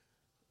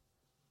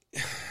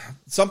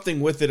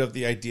something with it of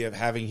the idea of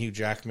having Hugh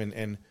Jackman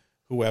and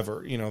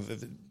whoever,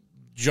 the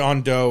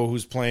John Doe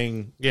who's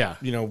playing,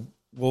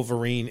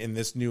 Wolverine in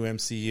this new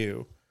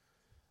MCU.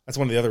 That's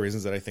one of the other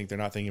reasons that I think they're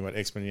not thinking about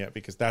X-Men yet,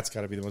 because that's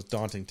got to be the most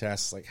daunting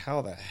test. Like,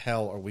 how the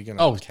hell are we going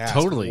to cast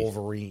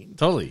Wolverine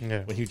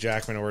when Hugh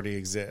Jackman already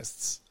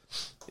exists?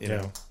 You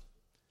know.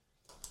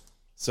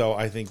 So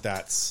I think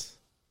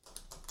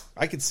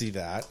I could see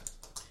that.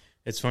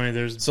 It's funny.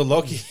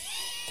 Loki.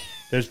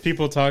 There's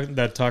people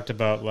that talked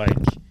about like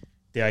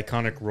the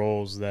iconic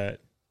roles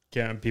that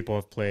people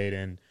have played,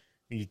 and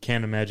you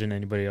can't imagine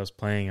anybody else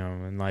playing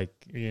them. And like,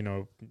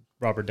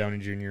 Robert Downey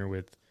Jr.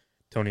 with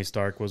Tony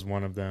Stark was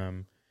one of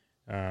them,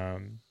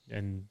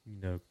 and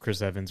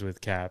Chris Evans with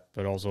Cap,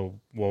 but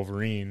also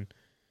Wolverine,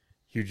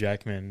 Hugh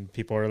Jackman.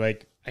 People are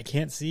like, I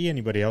can't see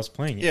anybody else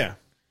playing it. Yeah.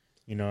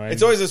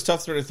 It's always those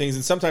tough sort of things,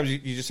 and sometimes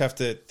you just have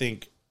to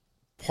think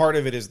part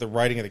of it is the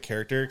writing of the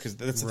character, because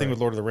that's the thing with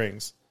Lord of the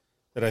Rings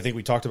that I think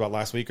we talked about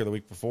last week or the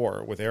week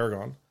before with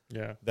Aragorn.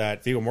 Yeah,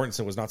 that Viggo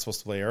Mortensen was not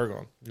supposed to play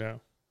Aragorn. Yeah,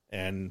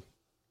 and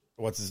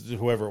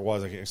whoever it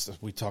was, I guess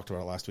we talked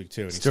about it last week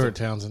too. And Stuart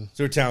Townsend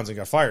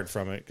got fired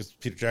from it because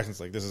Peter Jackson's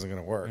like, this isn't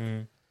going to work.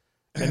 And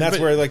that's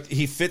where like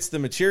he fits the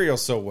material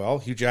so well.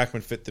 Hugh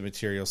Jackman fit the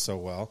material so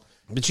well.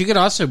 But you could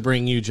also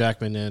bring Hugh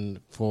Jackman in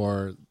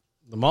for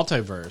the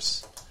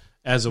multiverse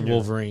as a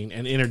Wolverine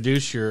and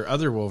introduce your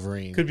other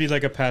Wolverine. Could be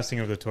like a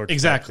passing of the torch.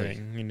 Exactly.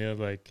 Thing.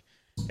 Like,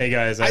 hey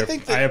guys,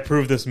 I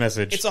approve this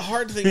message. It's a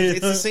hard thing. It's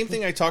the same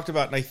thing I talked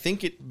about, and I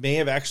think it may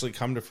have actually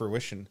come to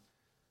fruition.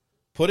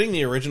 Putting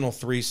the original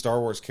 3 Star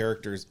Wars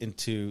characters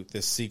into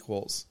the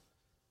sequels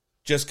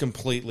just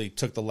completely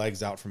took the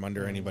legs out from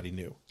under anybody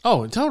new.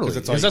 Oh, totally.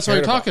 Because that's what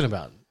you're talking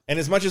about. And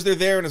as much as they're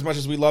there, and as much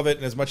as we love it,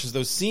 and as much as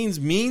those scenes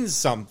mean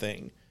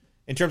something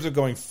in terms of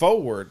going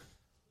forward,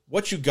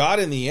 what you got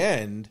in the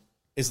end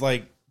is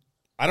like,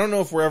 I don't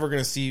know if we're ever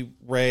going to see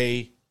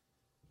Rey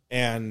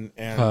and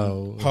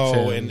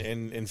Poe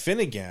and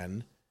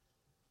Finnegan.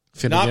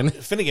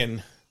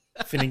 Finnegan.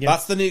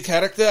 That's the new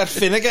character,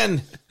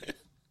 Finnegan.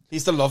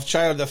 He's the love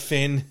child of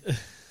Finn.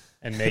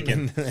 And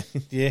Megan.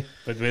 Yeah.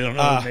 But we don't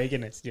know who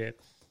Megan is yet.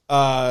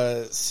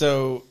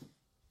 So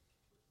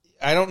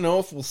I don't know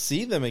if we'll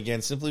see them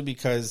again, simply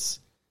because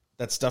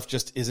that stuff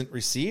just isn't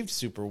received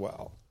super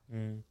well.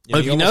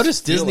 If you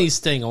notice, Disney's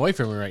staying away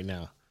from it right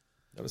now.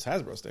 Notice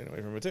Hasbro staying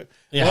away from it too.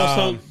 Yeah.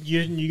 Also,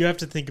 you have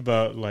to think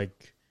about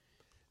like,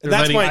 they're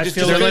letting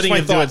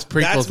it do its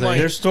prequel thing.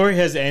 Their story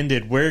has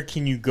ended. Where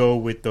can you go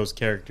with those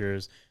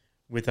characters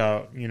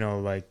without,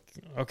 like,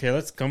 okay,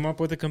 let's come up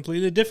with a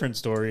completely different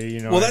story,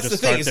 well, that's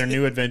just the thing. Start their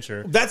new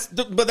adventure. That's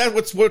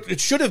what it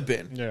should have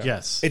been. Yeah.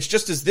 Yes. It's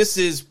just as this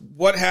is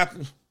what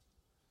happened.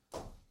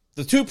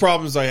 The 2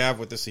 problems I have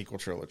with the sequel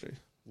trilogy.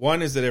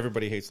 One is that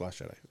everybody hates Last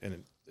Jedi,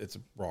 and it's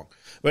wrong.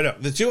 But no,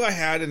 the 2 I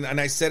had, and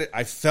I said it,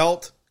 I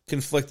felt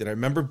conflicted. I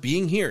remember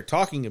being here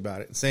talking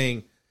about it and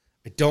saying,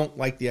 I don't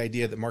like the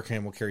idea that Mark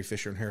Hamill, Carrie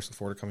Fisher, and Harrison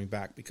Ford are coming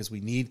back, because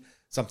we need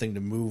something to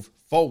move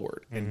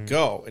forward and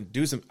go and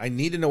do some. I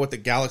need to know what the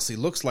galaxy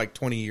looks like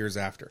 20 years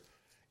after.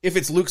 If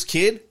it's Luke's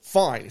kid,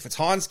 fine. If it's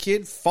Han's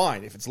kid,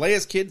 fine. If it's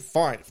Leia's kid,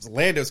 fine. If it's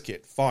Lando's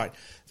kid, fine.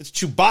 If it's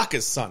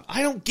Chewbacca's son,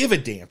 I don't give a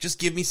damn. Just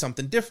give me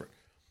something different.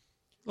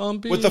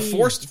 With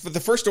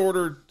the First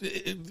Order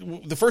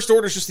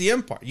is just the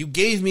Empire. You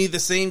gave me the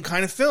same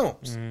kind of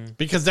films.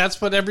 Because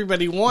that's what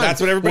everybody wanted. That's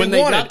what everybody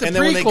wanted. And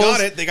then when they got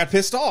it, they got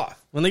pissed off.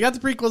 When they got the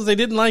prequels, they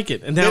didn't like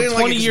it. And now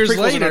 20 years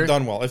later, they're not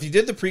done well. If you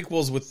did the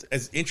prequels with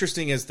as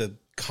interesting as the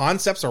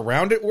concepts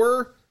around it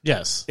were,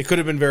 yes, it could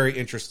have been very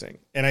interesting.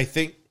 And I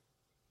think,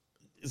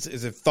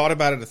 as I've thought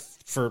about it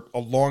for a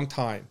long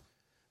time,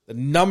 the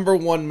number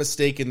one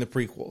mistake in the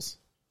prequels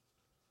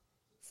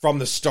from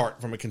the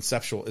start, from a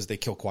conceptual, is they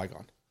kill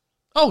Qui-Gon.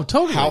 Oh,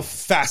 totally. How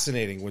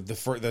fascinating would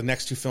the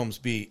next 2 films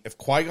be if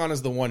Qui-Gon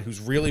is the one who's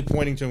really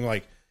pointing to him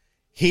like,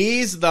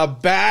 he's the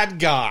bad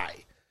guy.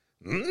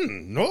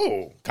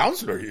 No,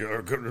 Chancellor he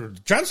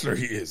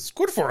is.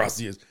 Good for us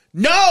he is.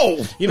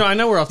 No! I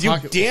know we're off you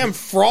talking. Damn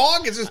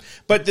frog! It's just,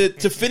 but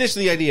to finish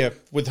the idea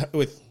with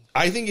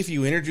I think if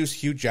you introduce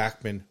Hugh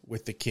Jackman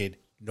with the kid,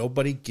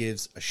 nobody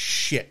gives a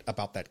shit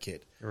about that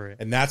kid. Right.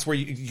 And that's where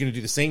you're going to do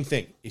the same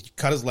thing. If you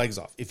cut his legs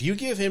off. If you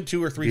give him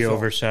 2 or 3 be films,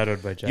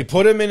 overshadowed by Jackman. you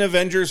put him in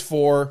Avengers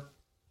 4,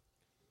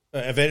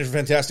 Avengers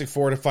Fantastic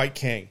Four to fight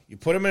Kang. You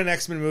put him in an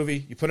X-Men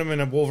movie. You put him in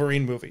a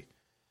Wolverine movie.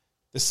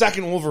 The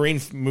second Wolverine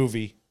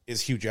movie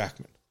is Hugh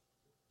Jackman,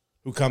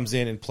 who comes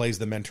in and plays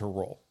the mentor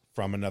role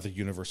from another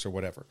universe or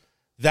whatever.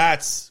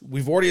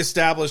 We've already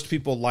established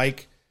people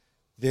like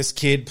this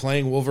kid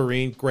playing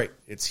Wolverine. Great.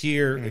 It's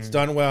here. It's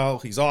done well.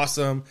 He's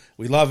awesome.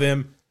 We love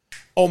him.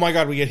 Oh my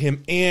God, we get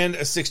him and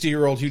a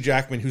 60-year-old Hugh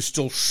Jackman who's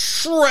still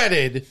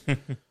shredded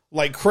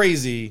like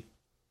crazy.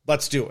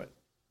 Let's do it.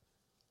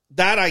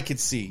 That I could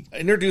see.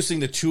 Introducing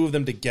the two of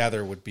them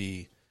together it'd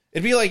be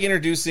like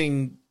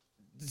introducing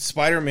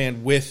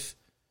Spider-Man with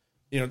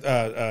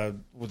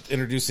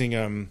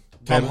introducing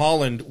Tom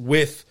Holland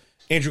with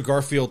Andrew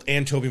Garfield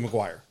and Tobey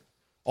Maguire.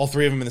 All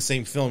three of them in the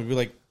same film. You'd be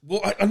like,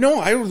 well,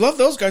 I love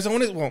those guys.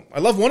 I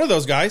love one of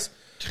those guys.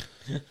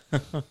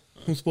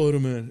 I'm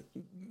Spider-Man.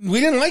 We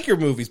didn't like your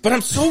movies, but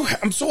I'm so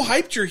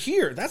hyped you're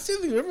here. That's the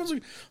other thing. Everyone's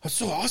like, that's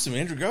so awesome.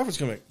 Andrew Garfield's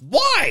coming.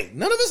 Why?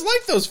 None of us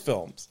like those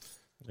films.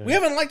 Yeah. We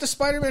haven't liked a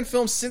Spider-Man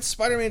film since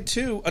Spider-Man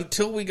 2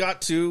 until we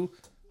got to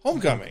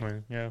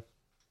Homecoming. Yeah.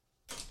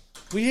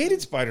 We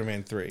hated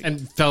Spider-Man 3.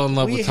 And fell in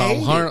love with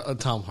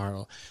Tom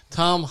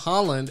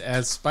Holland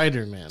as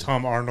Spider-Man.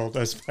 Tom Arnold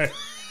as Spider-Man.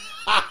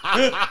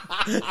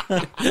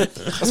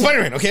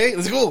 Spider-Man, okay?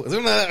 Let's go.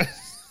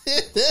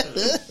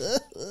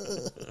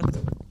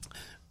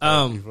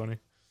 Funny.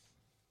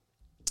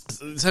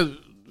 So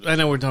I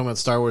know we're talking about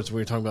Star Wars.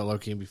 We were talking about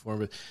Loki before,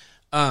 but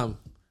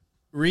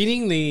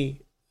reading the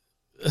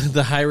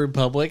High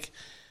Republic,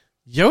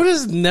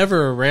 Yoda's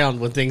never around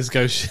when things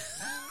go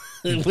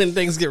when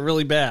things get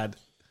really bad.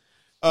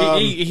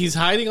 He's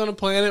hiding on a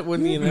planet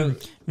when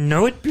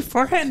know it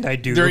beforehand. I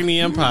do during the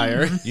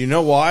Empire. You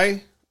know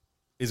why?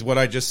 Is what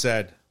I just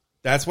said.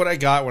 That's what I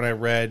got when I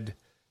read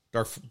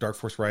Dark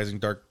Force Rising,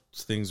 Dark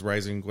Things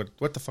Rising.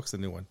 What the fuck's the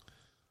new one?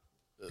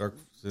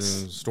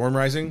 Storm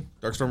Rising?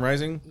 Dark Storm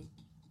Rising?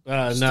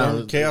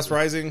 No. Chaos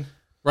Rising?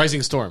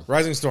 Rising Storm.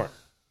 Rising Storm.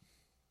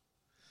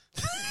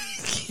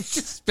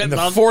 In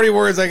the 40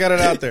 words, I got it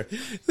out there.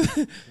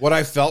 What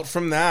I felt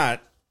from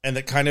that, and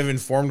that kind of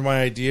informed my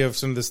idea of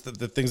some of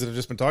the things that I've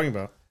just been talking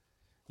about.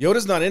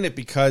 Yoda's not in it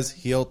because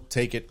he'll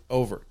take it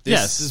over.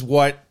 This is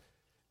what...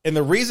 And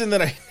the reason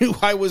that I knew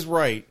I was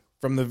right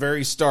from the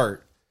very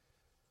start,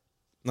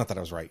 not that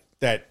I was right,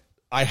 that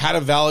I had a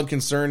valid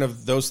concern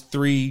of those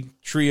three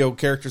trio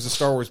characters of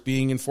Star Wars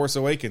being in Force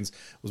Awakens,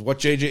 was what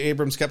J.J.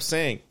 Abrams kept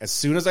saying. As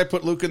soon as I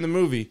put Luke in the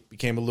movie, it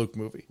became a Luke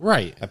movie.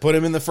 Right. I put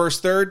him in the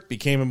first third,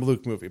 became a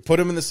Luke movie. Put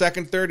him in the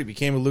second third, it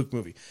became a Luke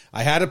movie.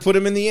 I had to put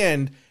him in the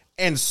end,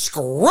 and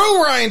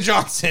screw Rian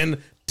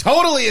Johnson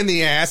totally in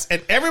the ass,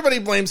 and everybody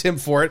blames him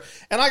for it.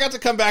 And I got to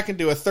come back and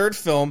do a third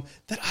film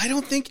that I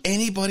don't think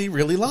anybody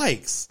really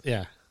likes.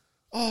 Yeah.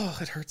 Oh,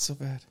 it hurts so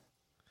bad.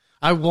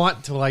 I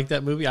want to like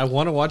that movie. I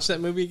want to watch that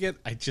movie again.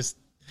 I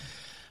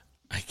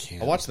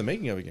can't. I'll watch the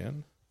making of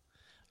again.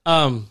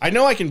 I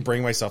know I can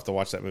bring myself to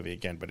watch that movie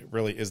again, but it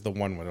really is the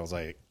one when I was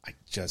like,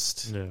 Yeah.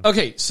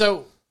 Okay,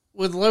 so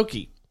with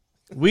Loki,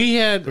 we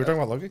had... We're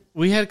talking about Loki?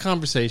 We had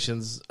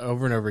conversations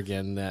over and over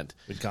again that...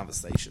 Good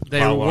conversation. They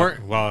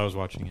While I was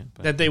watching it.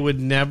 That they would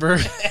never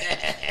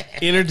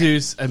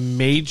introduce a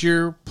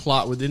major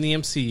plot within the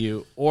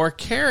MCU or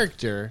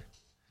character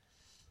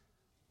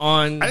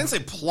on I didn't say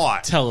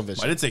plot.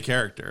 television. I didn't say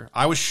character.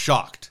 I was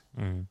shocked.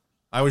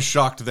 I was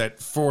shocked that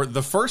for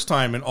the first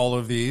time in all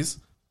of these,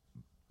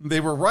 they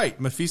were right.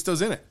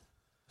 Mephisto's in it.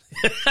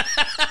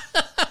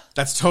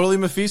 That's totally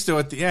Mephisto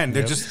at the end.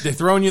 They're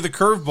throwing you the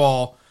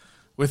curveball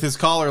with his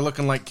collar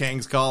looking like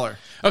Kang's collar.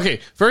 Okay,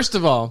 first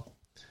of all,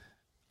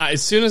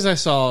 as soon as I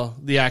saw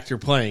the actor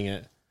playing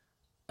it,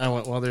 I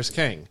went, well, there's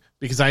Kang.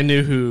 Because I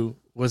knew who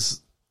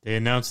was, They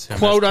announced him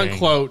quote as Kang.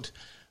 unquote,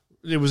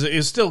 it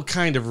was still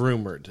kind of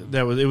rumored.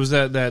 It was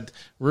that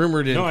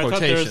rumored in I thought there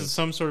quotation. was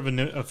some sort of an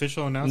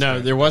official announcement.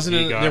 No, there wasn't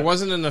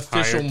an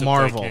official hired to play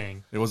Marvel.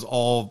 Kang. It was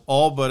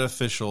all but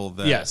official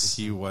that Yes.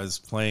 he was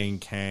playing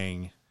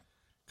Kang.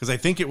 Because I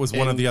think it was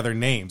one of the other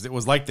names. It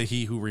was like the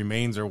He Who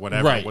Remains or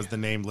whatever Right. was the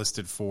name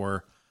listed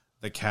for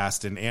the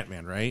cast in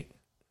Ant-Man, right?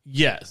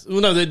 Yes. Well,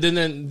 no,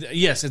 then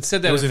yes, it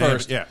said that was at an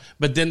first. yeah.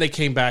 But then they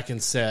came back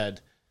and said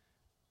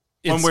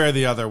One way or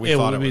the other, we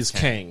thought it was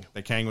Kang.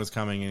 That Kang was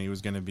coming and he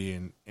was going to be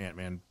in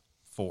Ant-Man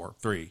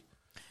 3.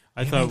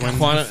 I thought when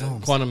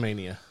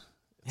Quantumania.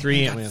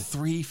 3 Ant-Man.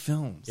 3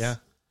 films. Yeah.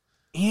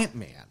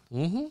 Ant-Man.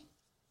 Mm-hmm.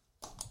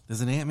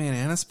 There's an Ant-Man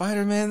and a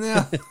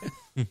Spider-Man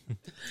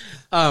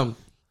now.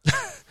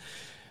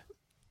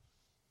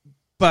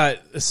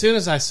 But as soon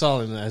as I saw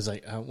him, I was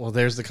like, oh, well,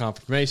 there's the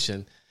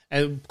confirmation.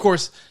 And of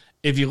course,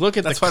 if you look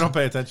at That's why I don't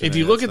pay attention If to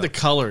you that look at stuff. the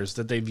colors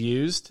that they've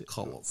used,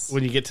 Colors.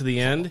 when you get to the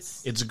end,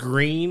 it's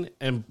green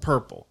and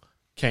purple,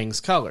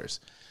 Kang's colors.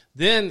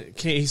 Then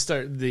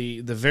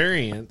the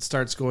variant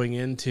starts going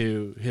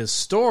into his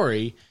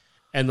story,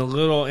 and the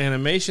little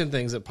animation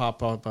things that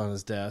pop up on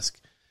his desk,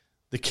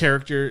 the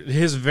character,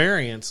 his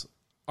variants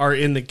are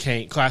in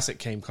the classic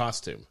Kang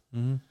costume.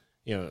 Mm-hmm.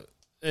 You know,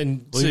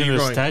 And Well, so even you're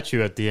the going,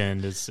 statue at the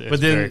end is but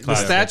very then the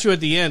classic. statue at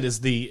the end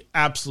is the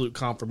absolute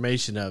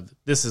confirmation of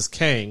this is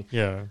Kang.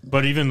 Yeah,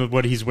 but even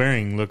what he's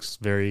wearing looks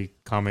very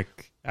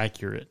comic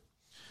accurate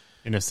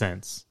in a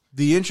sense.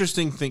 The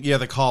interesting thing,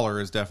 the collar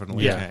is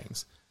definitely Yeah.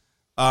 Kang's.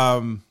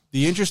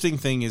 The interesting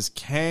thing is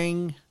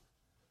Kang,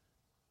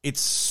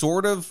 it's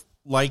sort of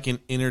like an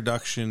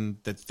introduction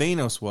that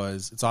Thanos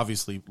was. It's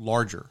obviously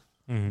larger.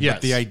 Yes.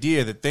 But the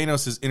idea that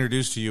Thanos is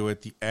introduced to you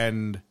at the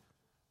end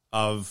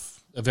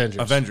of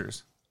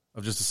Avengers.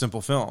 of just a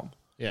simple film.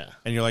 Yeah.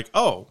 And you're like,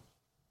 oh,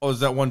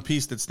 is that one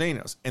piece that's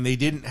Thanos? And they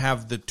didn't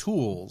have the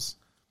tools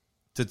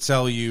to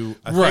tell you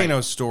a Right.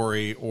 Thanos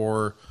story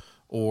or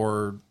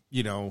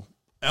you know,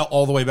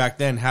 all the way back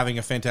then having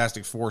a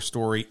Fantastic Four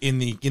story in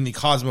the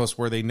cosmos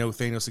where they know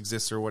Thanos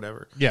exists or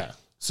whatever. Yeah.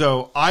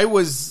 So I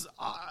was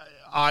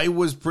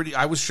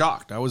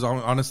shocked. I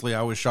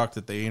was shocked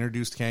that they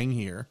introduced Kang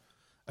here.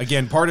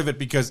 Again, part of it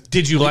because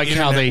Did you the like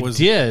how internet they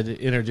did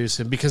introduce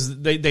him? Because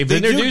they've They do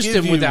introduced give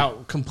him you-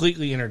 without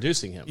completely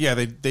introducing him. Yeah,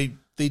 they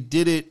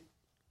did it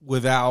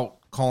without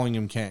calling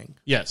him Kang.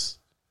 Yes.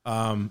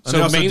 And So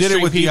they also did it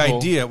mainstream with the people-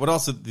 idea. What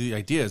also the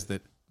idea is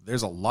that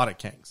there's a lot of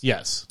Kangs.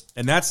 Yes.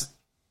 And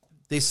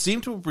they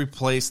seem to have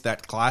replaced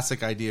that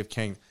classic idea of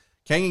Kang.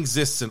 Kang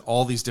exists in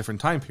all these different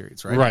time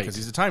periods, right? Right. Because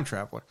he's a time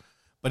traveler.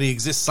 But he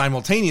exists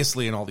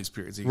simultaneously in all these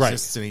periods. He Right.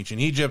 exists in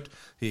ancient Egypt.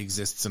 He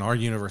exists in our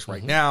universe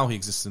right now. He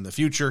exists in the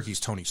future. He's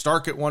Tony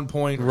Stark at one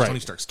point, or Right. Tony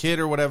Stark's kid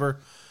or whatever.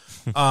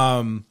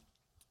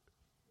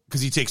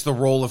 Because he takes the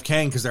role of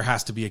Kang because there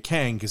has to be a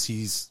Kang because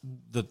he's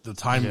the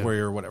time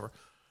warrior or whatever.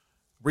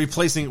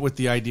 Replacing it with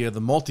the idea of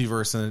the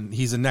multiverse, and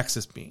he's a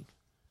Nexus being.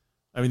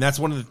 I mean, that's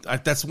one of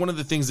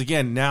the things,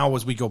 again, now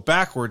as we go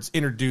backwards,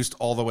 introduced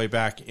all the way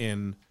back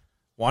in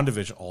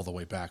WandaVision, all the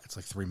way back. It's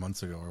like 3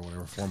 months ago or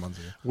whatever, 4 months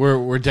ago.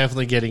 We're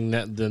definitely getting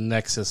the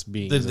Nexus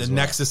beings. The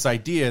Nexus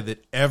idea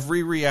that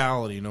every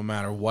reality, no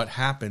matter what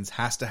happens,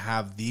 has to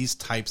have these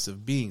types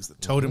of beings. The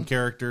totem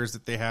characters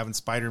that they have in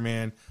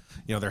Spider-Man,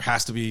 there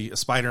has to be a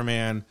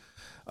Spider-Man.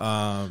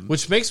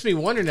 Which makes me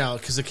wonder now,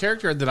 because a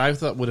character that I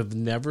thought would have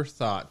never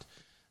thought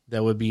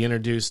that would be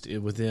introduced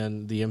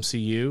within the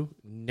MCU,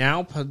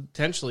 now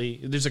potentially,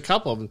 there's a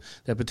couple of them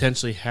that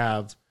potentially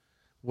have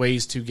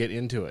ways to get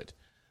into it.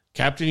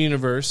 Captain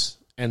Universe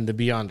and the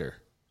Beyonder.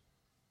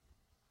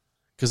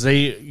 Because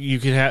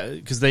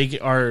they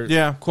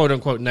are quote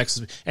unquote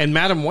Nexus, and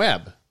Madam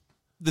Web.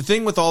 The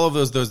thing with all of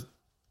those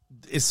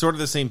is sort of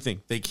the same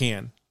thing. They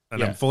can,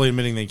 and I'm fully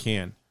admitting they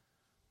can.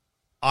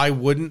 I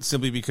wouldn't,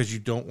 simply because you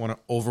don't want to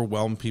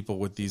overwhelm people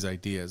with these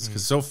ideas.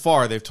 Because so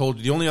far they've told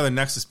you, the only other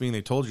Nexus being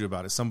they told you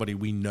about is somebody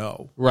we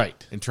know,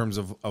 Right. in terms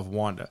of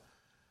Wanda.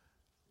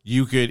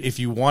 You could, if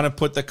you want to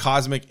put the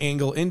cosmic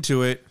angle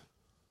into it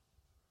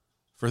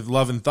for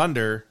Love and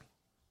Thunder,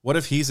 what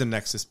if he's a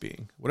Nexus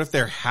being? What if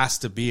there has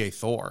to be a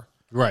Thor?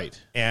 Right.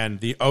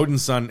 And the Odin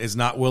son is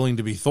not willing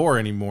to be Thor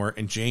anymore,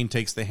 and Jane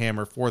takes the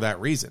hammer for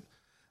that reason.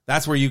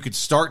 That's where you could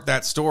start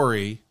that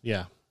story.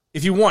 Yeah.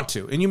 If you want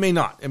to, and you may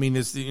not. I mean,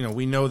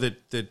 we know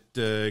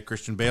that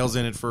Christian Bale's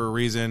in it for a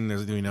reason.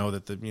 We know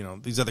that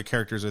these other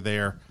characters are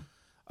there,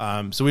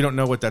 so we don't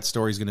know what that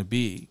story is going to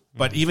be.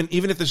 But even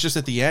if it's just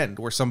at the end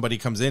where somebody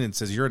comes in and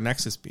says you're a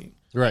Nexus being,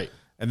 Right.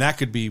 and that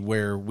could be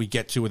where we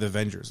get to with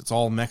Avengers. It's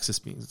all Nexus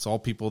beings. It's all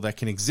people that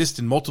can exist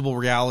in multiple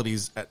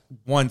realities at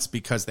once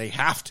because they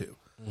have to.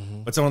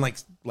 But someone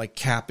like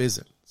Cap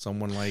isn't.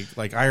 Someone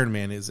like Iron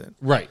Man isn't.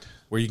 Right.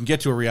 Where you can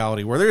get to a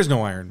reality where there is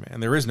no Iron Man,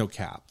 there is no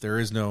Cap, there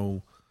is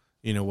no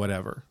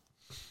whatever.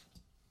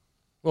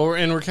 Well,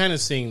 and we're kind of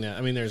seeing that.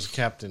 I mean, there's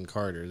Captain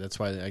Carter. That's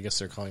why I guess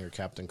they're calling her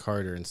Captain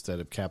Carter instead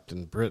of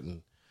Captain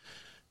Britain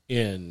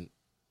in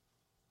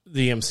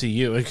the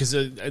MCU. Because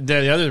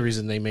the other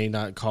reason they may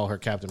not call her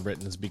Captain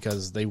Britain is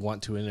because they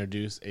want to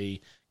introduce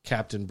a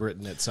Captain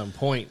Britain at some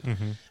point.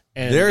 And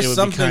There's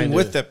something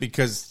with that,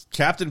 because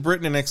Captain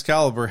Britain and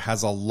Excalibur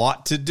has a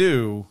lot to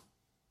do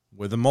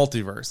with the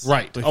multiverse.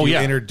 Right. If Oh, you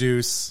yeah.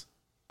 introduce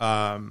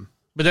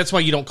But that's why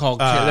you don't call.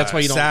 That's why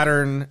you don't.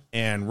 Saturn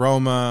and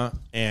Roma,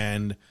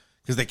 and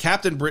because the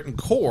Captain Britain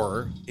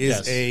core is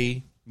Yes.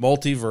 a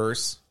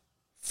multiverse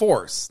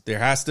force. There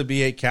has to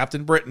be a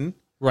Captain Britain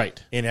Right.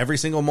 in every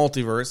single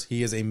multiverse.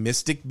 He is a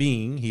mystic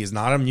being. He is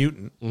not a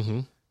mutant.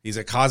 He's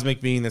a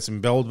cosmic being that's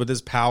embelled with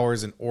his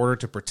powers in order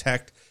to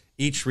protect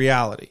each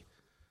reality.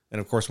 And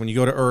of course, when you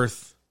go to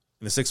Earth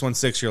in the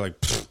 616, you're like,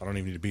 I don't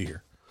even need to be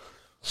here.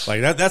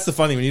 Like that's the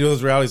funny when you know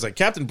those realities. Like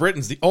Captain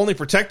Britain's the only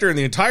protector in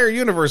the entire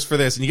universe for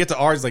this, and you get to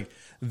ours, like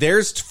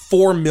there's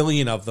 4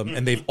 million of them,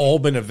 and they've all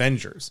been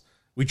Avengers.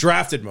 We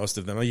drafted most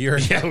of them a year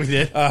ago. Yeah, we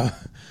did.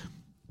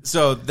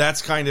 So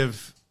that's kind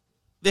of,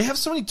 they have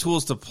so many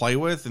tools to play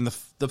with, and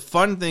the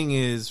fun thing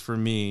is for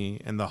me,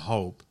 and the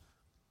hope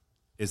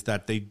is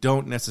that they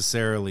don't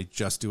necessarily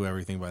just do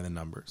everything by the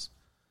numbers.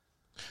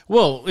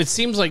 Well, it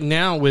seems like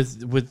now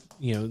with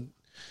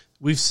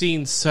we've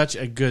seen such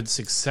a good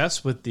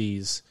success with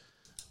these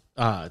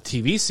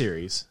TV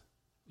series,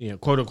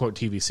 quote unquote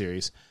TV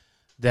series,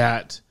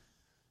 that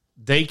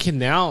they can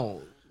now,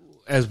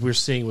 as we're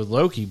seeing with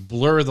Loki,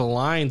 blur the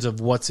lines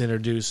of what's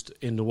introduced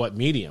into what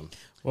medium.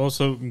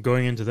 Also,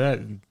 going into that,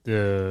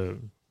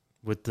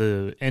 with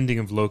the ending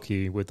of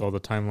Loki, with all the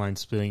timeline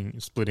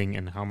splitting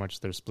and how much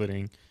they're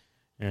splitting,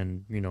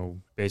 and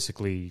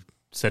basically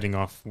setting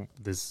off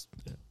this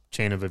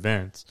chain of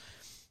events,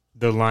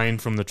 the line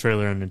from the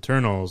trailer in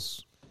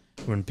Eternals,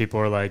 when people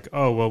are like,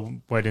 "Oh, well,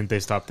 why didn't they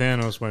stop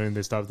Thanos? Why didn't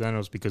they stop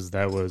Thanos?" Because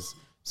that was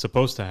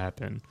supposed to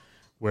happen.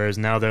 Whereas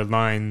now their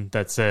line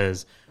that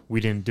says,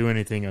 "We didn't do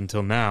anything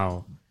until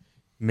now,"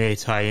 may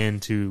tie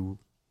into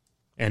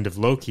end of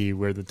Loki,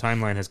 where the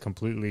timeline has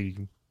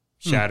completely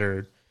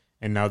shattered,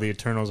 and now the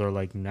Eternals are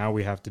like, now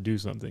we have to do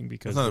something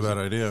because That's not a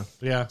bad idea.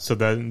 Yeah. So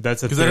that's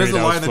a Because that is the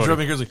theory line that was drove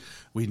me floating. crazy.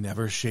 We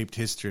never shaped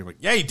history. I'm like,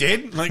 yeah, you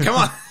did. Like, come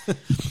on.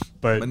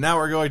 But But now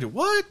we're going to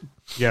what?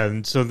 yeah,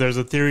 and so there's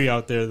a theory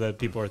out there that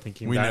people are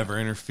thinking We that never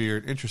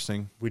interfered.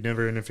 Interesting. we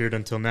never interfered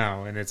until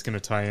now, and it's going to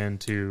tie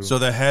into So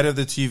the head of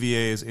the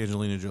TVA is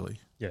Angelina Jolie.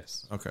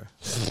 yes. Okay.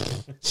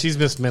 She's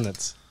missed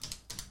minutes.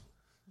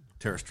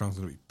 Tara Strong's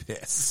gonna be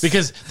pissed.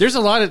 Because there's a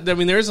lot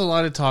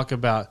of talk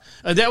about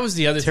that was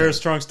the other Tara thing.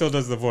 Strong still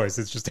does the voice.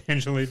 It's just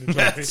Angelina Jolie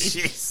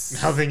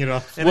Jeez. mouthing it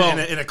off. In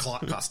a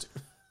costume.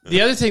 The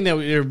other thing that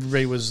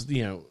everybody was,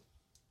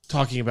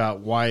 talking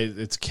about why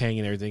it's Kang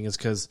and everything is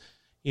because,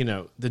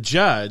 the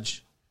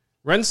judge,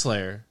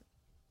 Renslayer,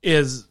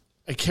 is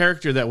a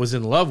character that was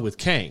in love with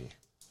Kang.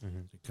 Here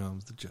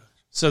comes the judge.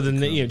 So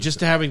then, just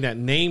having that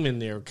name in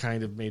there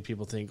kind of made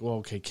people think, well,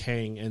 okay,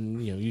 Kang,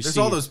 and you There's see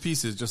all those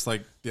pieces, just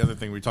like the other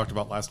thing we talked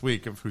about last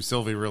week of who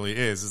Sylvie really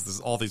is this,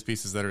 all these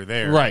pieces that are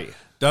there. right.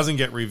 Doesn't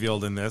get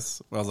revealed in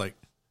this. I was like,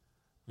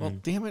 well,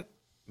 damn it.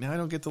 Now I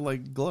don't get to,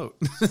 like, gloat.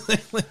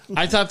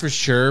 I thought for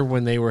sure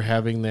when they were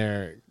having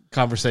their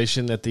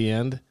conversation at the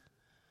end,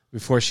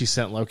 before she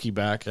sent Loki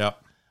back, Yeah.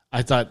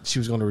 I thought she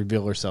was going to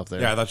reveal herself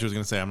there. Yeah, I thought she was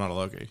going to say, I'm not a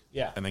Loki.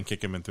 Yeah. And then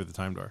kick him in through the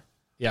time door.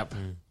 Yep.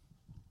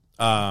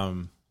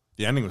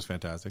 The ending was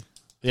fantastic.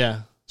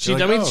 Yeah. You're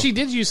like, oh. She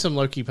did use some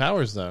Loki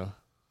powers though.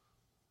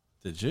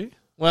 Did she?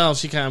 Well,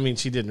 she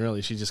didn't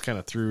really. She just kind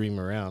of threw him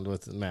around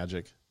with the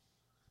magic.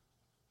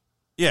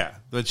 Yeah,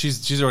 but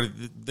she's already.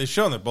 They've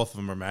shown that both of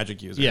them are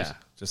magic users. Yeah.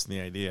 just in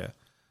the idea.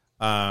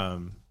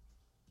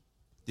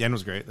 The end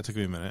was great. That took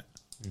me a minute.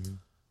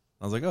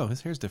 I was like, oh,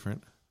 his hair's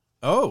different.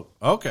 Oh,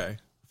 okay,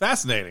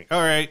 fascinating.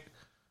 All right,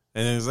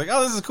 and then it's like,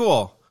 oh, this is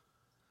cool.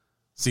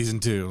 Season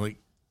 2, like,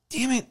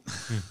 damn it.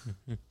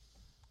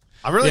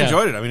 I really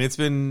enjoyed it. I mean, it's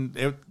been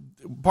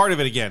part of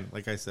it again.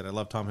 Like I said, I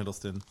love Tom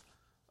Hiddleston.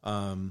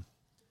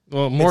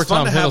 Well, more It's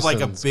fun Tom to have like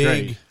a Hiddleston's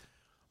big. great.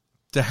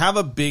 To have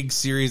a big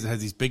series that has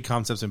these big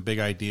concepts and big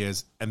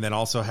ideas, and then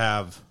also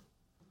have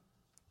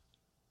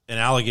an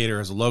alligator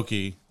as a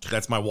Loki,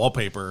 that's my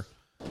wallpaper.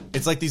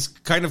 It's like these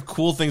kind of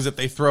cool things that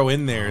they throw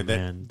in there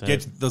man, that-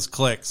 get those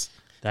clicks.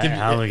 That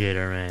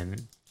alligator, man.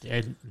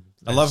 I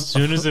love. As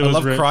soon as it I was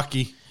love writ-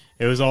 Crocky.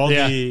 It was all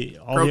Yeah. the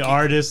Croaky.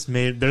 artists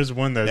made. There's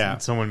one that Yeah.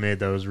 someone made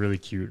that was really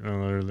cute. I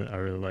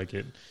really like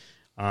it.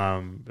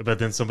 But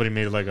then somebody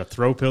made like a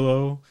throw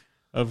pillow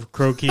of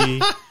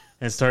Croaky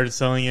and started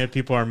selling it.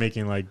 People are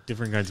making like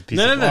different kinds of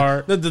pieces of No.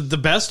 art. The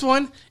best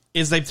one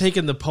is they've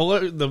taken the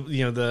polo, the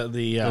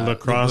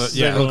lacrosse,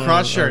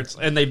 lacrosse shirts,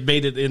 and they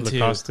made it into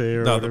Lacoste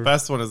or No, whatever. the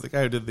best one is the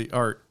guy who did the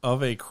art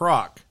of a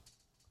Croc,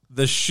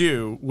 the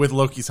shoe with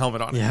Loki's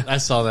helmet on it. I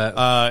saw that.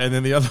 And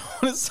then the other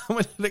one is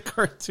someone in a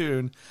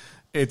cartoon.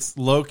 It's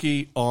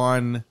Loki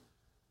on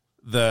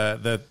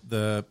the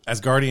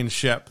Asgardian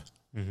ship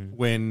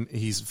when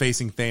he's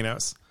facing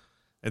Thanos.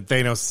 And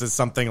Thanos says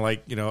something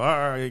like,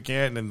 oh, you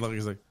can't. And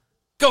Loki's like,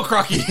 go,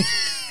 Crocky.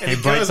 And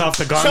He bites off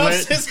the gauntlet.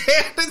 Shoves his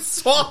hand and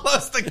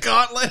swallows the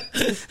gauntlet.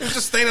 It's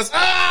just Thanos.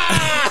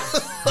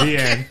 Ah! The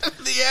end.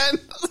 The end.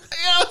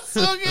 Yeah, it's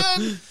so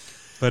good.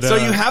 But So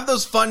you have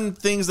those fun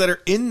things that are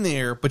in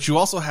there, but you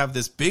also have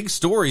this big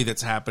story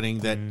that's happening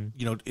that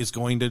is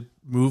going to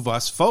move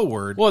us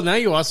forward. Well, now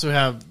you also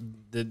have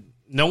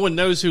no one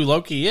knows who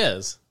Loki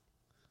is.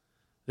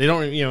 They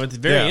don't, at the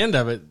very Yeah. end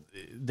of it,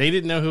 they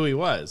didn't know who he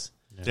was.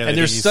 Yeah, they And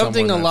there's need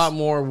something someone a lot that's-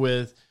 more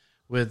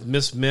with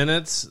Miss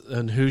Minutes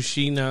and who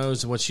she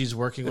knows and what she's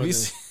working Have you, with.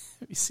 seen,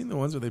 have you seen the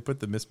ones where they put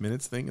the Miss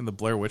Minutes thing in the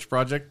Blair Witch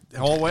Project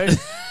hallway?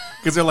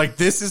 Because they're like,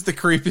 this is the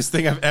creepiest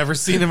thing I've ever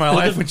seen in my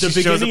life. When the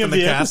she shows up beginning in of the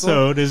the castle.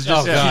 episode is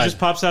just Oh, God. she just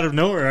pops out of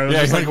nowhere. I was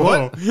Yeah, just you're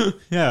like, like, whoa,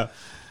 yeah.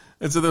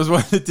 And so there was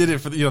one that did it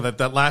for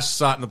that last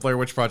shot in the Blair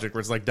Witch Project where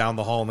it's like down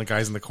the hall and the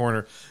guy's in the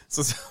corner.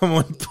 So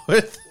someone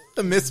put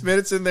the Miss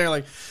Minutes in there,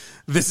 like,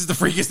 this is the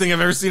freakiest thing I've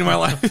ever seen in my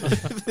life.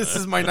 This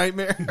is my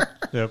nightmare.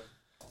 Yep.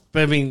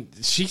 But I mean,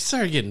 she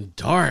started getting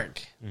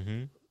dark.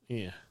 Mm-hmm.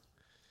 Yeah.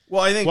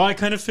 Well, I think Well, I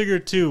kind of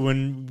figured too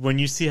when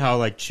you see how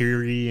like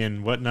cheery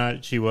and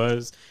whatnot she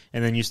was,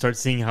 and then you start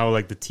seeing how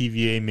like the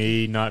TVA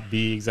may not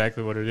be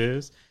exactly what it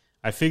is.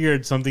 I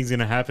figured something's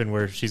gonna happen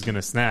where she's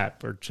gonna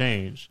snap or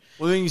change.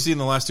 Well, the thing you see in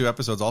the last 2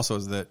 episodes also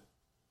is that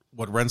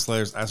what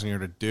Renslayer's asking her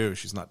to do,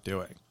 she's not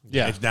doing.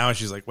 Yeah. And now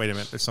she's like, wait a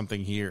minute, there's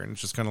something here. And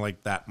it's just kind of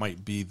like that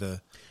might be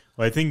the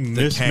Well, I think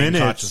the Miss Kang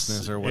Minutes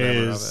consciousness or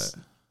whatever of it.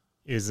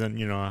 isn't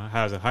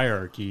has a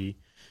hierarchy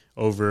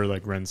over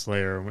like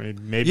Renslayer.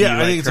 Maybe Yeah,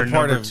 like I think it's her a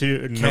part number of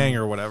two, Kang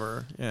or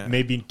whatever. Yeah.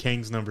 maybe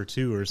Kang's number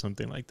 2 or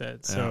something like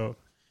that. So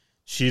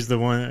she's the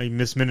one.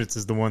 Miss Minutes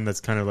is the one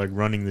that's kind of like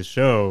running the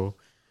show,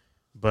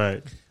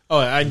 but. Oh,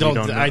 I don't.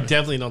 don't know. I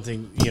definitely don't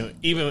think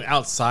even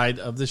outside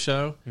of the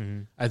show,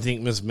 I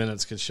think Miss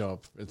Minutes could show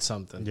up at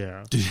something.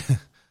 Yeah. Did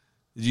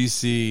you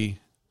see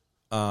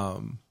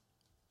one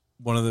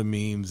of the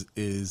memes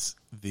is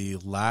the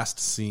last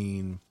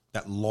scene,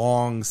 that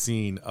long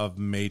scene of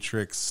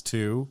Matrix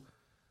 2,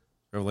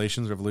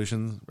 Revolutions,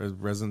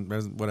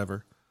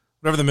 whatever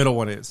the middle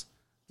one is,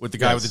 with the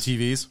guy with the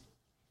TVs.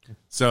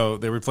 So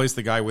they replaced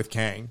the guy with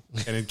Kang,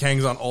 and then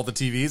Kang's on all the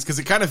TVs, because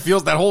it kind of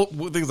feels, that whole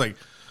thing's like,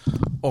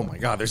 oh my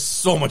God, there's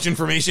so much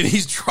information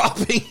he's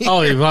dropping here.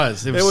 Oh, he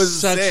was. It was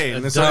such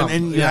insane. a So- dump.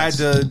 and you had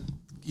to,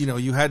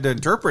 you had to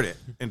interpret it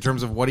in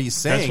terms of what he's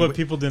saying. That's what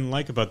people didn't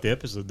like about the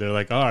episode. They're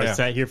like, I Yeah.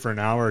 sat here for an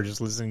hour just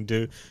listening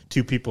to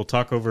 2 people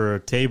talk over a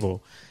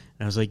table.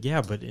 And I was like,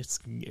 yeah, but it's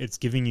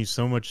giving you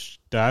so much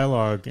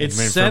dialogue and It's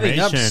information. setting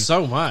up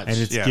so much. And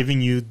it's Yeah.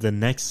 giving you the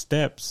next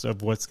steps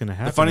of what's going to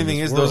happen. The funny in thing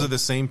this is, world. those are the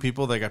same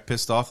people that got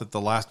pissed off that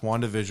the last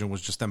WandaVision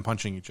was just them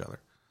punching each other.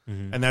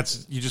 And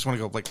that's, you just want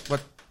to go, like,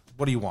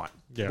 what do you want?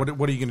 Yeah.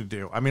 What are you going to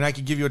do? I mean, I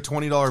could give you a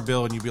 $20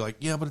 bill and you'd be like,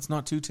 yeah, but it's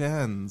not 2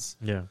 10s.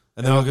 Yeah.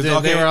 And then I'll go, They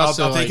okay, were I'll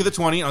also take like- you the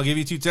 20 and I'll give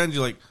you 2 10s.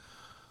 You're like,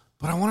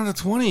 but I wanted a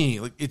 20.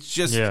 Like, it's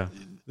just, Yeah.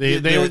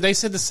 They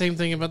said the same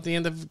thing about the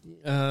end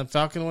of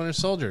Falcon and Winter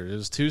Soldier. It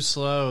was too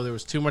slow. There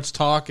was too much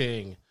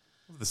talking.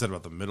 they said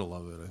about the middle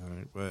of it, I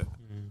think. But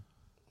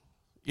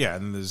yeah,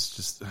 and there's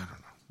just, I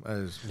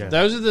don't know. Yeah.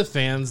 Those are the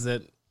fans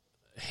that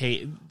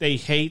hate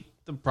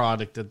the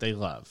product that they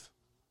love.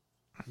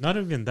 Not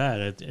even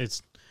that.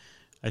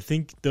 I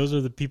think those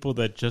are the people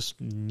that just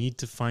need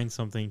to find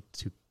something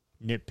to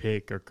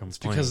nitpick or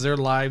complain. Because their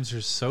lives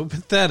are so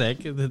pathetic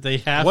that they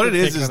have What to it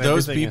is pick on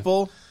those everything.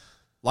 people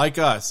like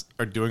us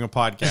are doing a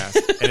podcast,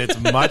 and it's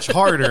much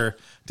harder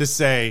to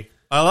say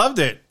I loved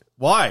it.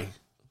 Why?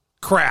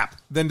 Crap.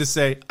 Than to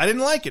say I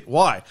didn't like it.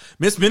 Why?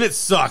 Miss Minute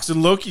sucks,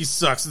 and Loki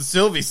sucks, and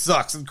Sylvie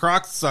sucks, and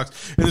Croc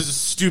sucks, and there's a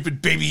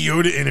stupid Baby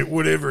Yoda in it.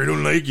 Whatever. I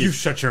don't like it. you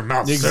shut your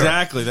mouth.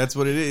 Exactly. That's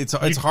what it is.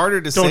 It's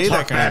harder to Don't say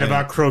talk that kind bad of thing.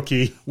 about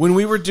Croaky.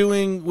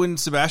 When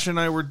Sebastian and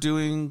I were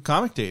doing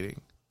comic dating,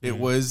 it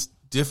was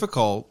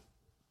difficult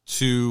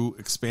to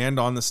expand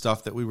on the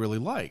stuff that we really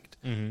liked.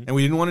 And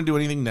we didn't want to do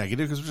anything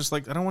negative because we're just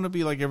like, I don't want to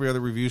be like every other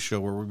review show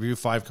where we review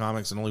 5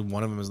 comics and only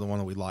one of them is the one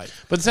that we like.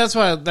 But that's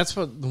what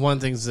one of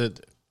the things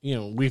that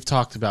we've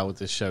talked about with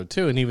this show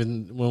too, and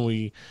even when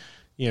we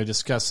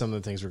discuss some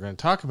of the things we're going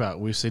to talk about,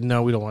 we say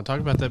no, we don't want to talk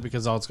about that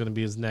because all it's going to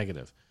be is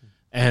negative.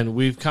 And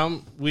we've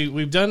done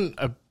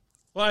a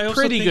Well, I also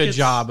pretty think good it's-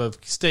 job of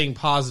staying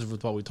positive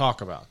with what we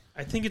talk about.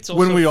 I think it's also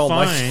When we all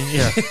fine. like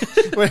Yeah.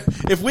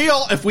 If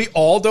we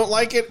all don't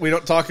like it, we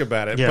don't talk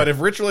about it. Yeah. But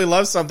if Rich really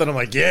loves something, I'm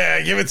like,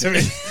 yeah, give it to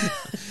me.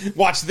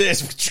 Watch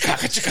this. Chop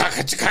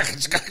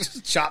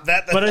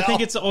that. But I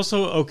think it's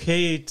also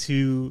okay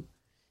to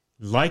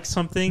like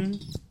something,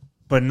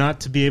 but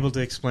not to be able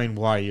to explain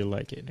why you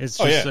like it. It's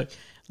just yeah.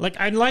 like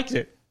I liked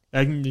it.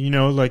 Like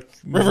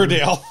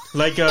Riverdale.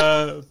 like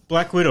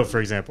Black Widow, for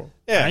example.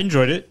 Yeah. I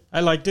enjoyed it.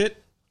 I liked it.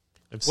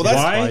 Well, that's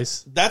Why?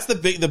 Twice. That's the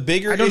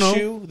bigger I don't know.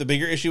 issue. The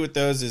bigger issue with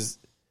those is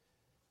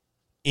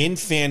in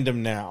fandom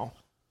now,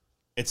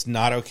 it's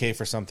not okay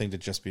for something to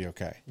just be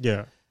okay.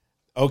 Yeah.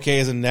 Okay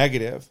is a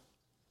negative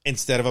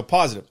instead of a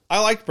positive. I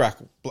liked Black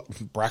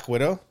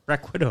Widow.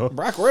 Black Widow.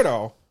 Black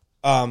Widow.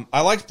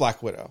 I liked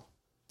Black Widow.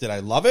 Did I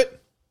love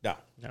it? No.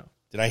 No.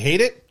 Did I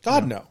hate it?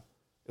 God, no.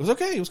 It was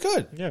okay. It was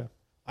good. Yeah.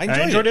 I I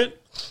enjoyed, enjoyed it.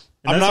 it.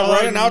 And I'm that's not all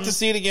running out to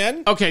see it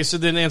again. Okay, so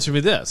then answer me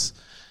this: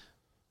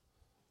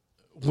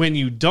 when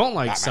you don't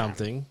like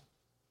something,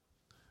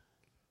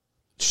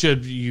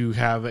 should you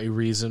have a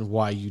reason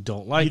why you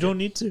don't like You it? don't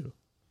need to.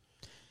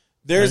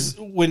 There's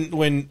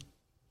when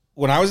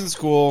I was in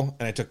school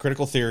and I took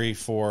critical theory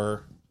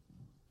for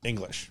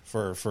English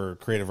for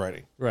creative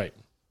writing. Right.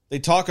 They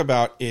talk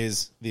about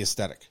is the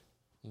aesthetic.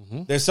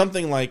 There's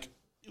something like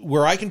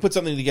where I can put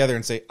something together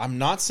and say, I'm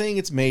not saying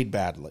it's made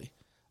badly.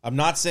 I'm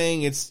not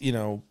saying it's,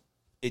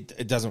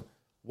 it doesn't.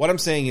 What I'm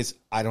saying is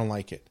I don't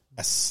like it.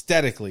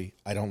 Aesthetically,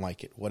 I don't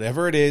like it.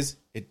 Whatever it is,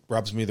 it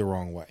rubs me the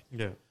wrong way.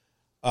 Yeah.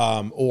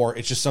 Or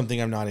it's just something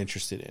I'm not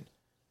interested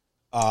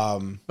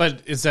in.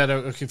 But is that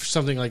okay for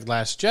something like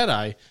Last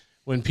Jedi?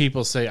 When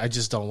people say, "I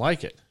just don't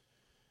like it,"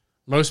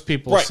 most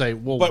people say,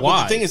 "Well, but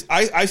why?" the thing is,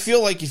 I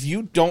feel like if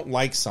you don't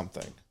like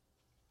something,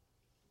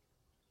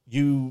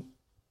 you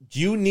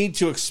need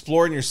to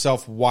explore in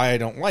yourself why I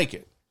don't like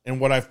it. And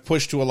what I've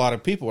pushed to a lot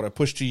of people, what I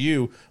pushed to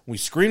you, when we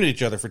screamed at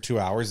each other for 2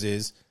 hours,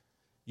 is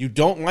you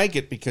don't like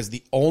it because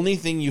the only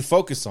thing you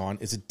focus on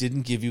is it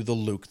didn't give you the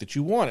Luke that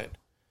you wanted.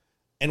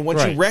 And once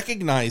Right. you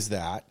recognize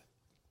that,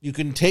 you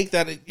can take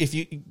that. If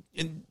you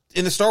in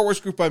the Star Wars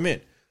group I'm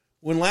in,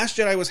 when Last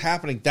Jedi was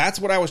happening, that's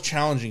what I was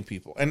challenging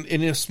people. And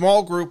in a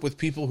small group with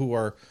people who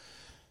are,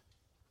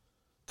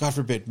 God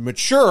forbid,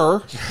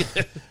 mature,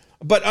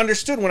 but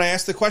understood when I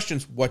asked the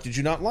questions, what did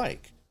you not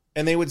like?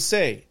 And they would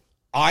say,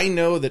 I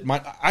know that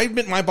I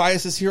admit my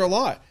biases here a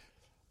lot.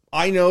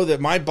 I know that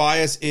my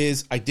bias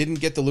is I didn't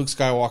get the Luke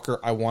Skywalker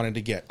I wanted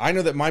to get. I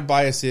know that my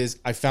bias is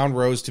I found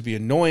Rose to be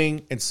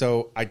annoying, and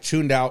so I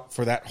tuned out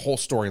for that whole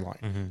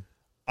storyline.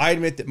 I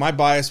admit that my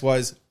bias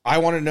was I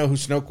wanted to know who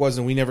Snoke was,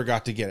 and we never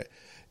got to get it.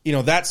 You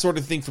know, that sort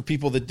of thing for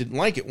people that didn't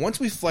like it. Once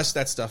we flesh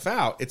that stuff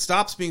out, it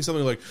stops being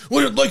something like,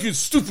 well, I didn't like it, it's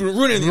stupid,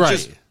 ruining it. Right.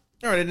 Just,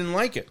 all right, I didn't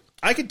like it.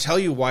 I could tell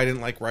you why I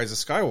didn't like Rise of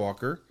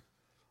Skywalker,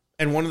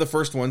 and one of the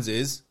first ones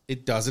is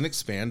it doesn't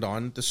expand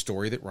on the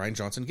story that Rian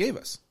Johnson gave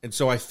us. And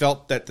so I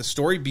felt that the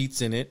story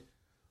beats in it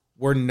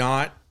were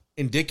not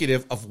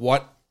indicative of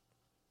what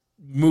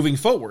moving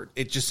forward.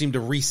 It just seemed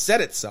to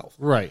reset itself.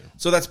 Right.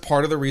 So that's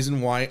part of the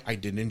reason why I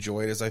didn't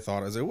enjoy it as I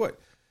thought as I would.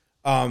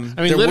 I mean,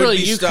 there literally, would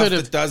be you stuff could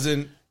have. that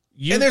doesn't.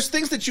 And there's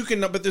things that you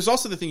can, but there's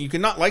also the thing you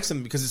cannot like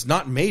something because it's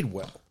not made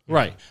well.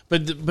 Right.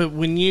 But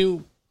when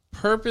you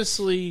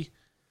purposely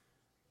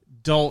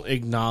don't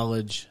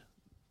acknowledge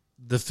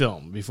the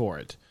film before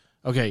it.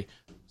 Okay.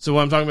 So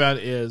what I'm talking about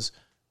is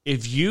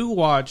if you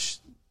watch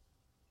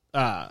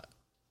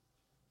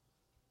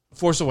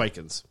Force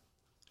Awakens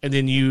and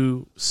then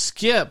you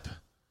skip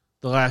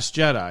The Last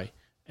Jedi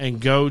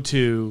and go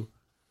to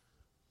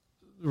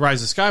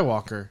Rise of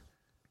Skywalker,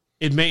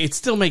 it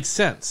still makes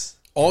sense.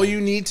 All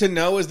you need to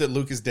know is that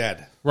Luke is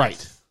dead.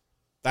 Right.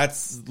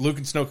 That's Luke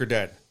and Snoke are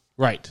dead.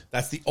 Right.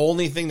 That's the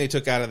only thing they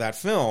took out of that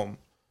film.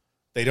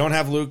 They don't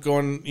have Luke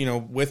going,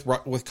 with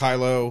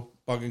Kylo,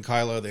 bugging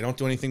Kylo. They don't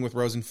do anything with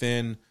Rose and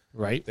Finn.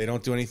 Right. They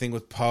don't do anything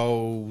with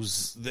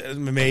Poe's.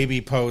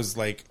 Maybe Poe's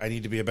like, I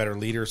need to be a better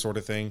leader sort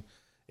of thing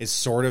is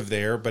sort of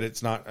there, but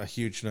it's not a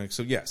huge thing.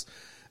 So yes.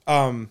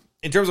 In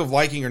terms of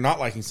liking or not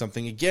liking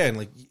something, again,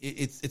 like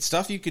it's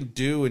stuff you can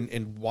do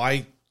and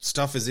why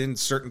stuff is in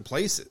certain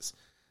places.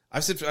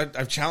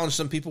 I've challenged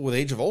some people with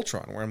Age of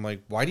Ultron where I'm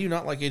like, why do you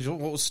not like Age of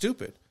Ultron? What was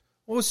stupid?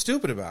 What was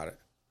stupid about it?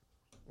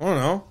 I don't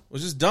know. It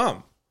was just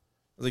dumb.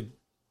 Like,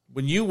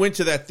 when you went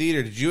to that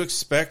theater, did you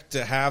expect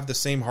to have the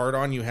same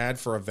hard-on you had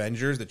for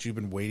Avengers that you've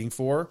been waiting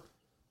for?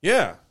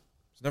 Yeah.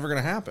 It's never going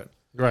to happen.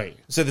 Right.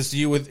 I said this to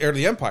you with Heir to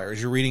the Empire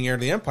as you're reading Heir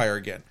to the Empire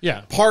again.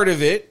 Yeah. Part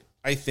of it,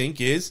 I think,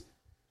 is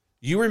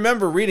you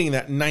remember reading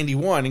that in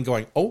 91 and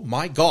going, oh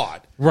my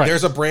God. Right.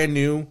 There's a brand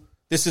new,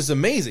 this is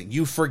amazing.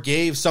 You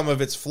forgave some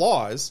of its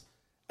flaws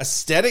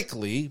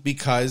aesthetically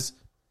because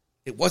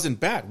it wasn't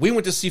bad. We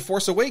went to see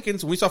Force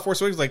Awakens and we saw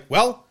Force Awakens like,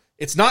 well,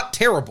 it's not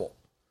terrible.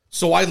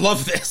 So I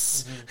love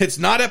this. Mm-hmm. It's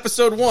not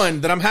episode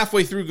 1 that I'm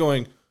halfway through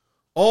going,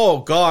 oh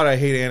God, I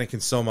hate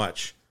Anakin so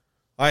much.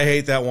 I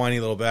hate that whiny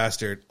little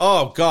bastard.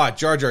 Oh God,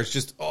 Jar Jar's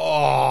just,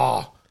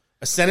 a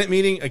Senate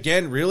meeting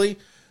again, really?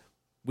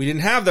 We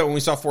didn't have that when we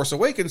saw Force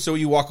Awakens, so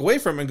you walk away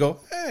from it and go,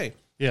 hey.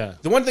 Yeah.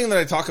 The one thing that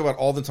I talk about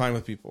all the time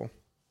with people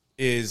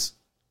is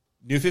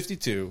New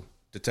 52,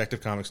 Detective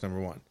Comics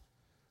 #1.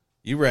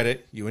 You read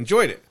it, you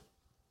enjoyed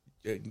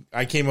it.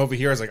 I came over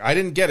here, I was like, I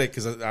didn't get it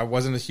because I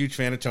wasn't a huge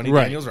fan of Tony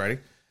Daniels' writing.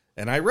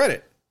 And I read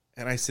it.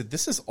 And I said,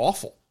 this is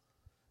awful.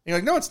 And you're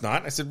like, no, it's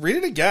not. I said, read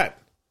it again.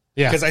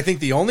 Yeah. Because I think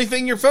the only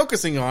thing you're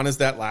focusing on is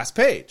that last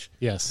page.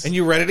 Yes. And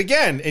you read it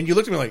again. And you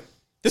looked at me like,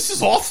 this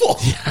is awful.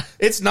 Yeah.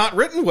 It's not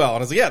written well. And I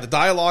was like, yeah, the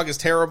dialogue is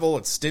terrible.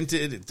 It's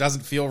stinted. It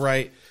doesn't feel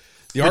right.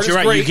 The art But you're is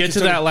right. great. You get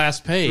to that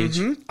last page.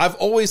 Mm-hmm. I've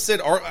always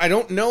said, I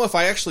don't know if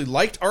I actually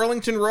liked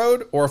Arlington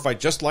Road or if I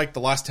just liked the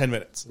last 10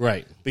 minutes.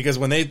 Right. Because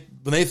when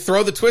they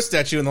throw the twist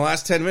at you in the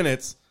last 10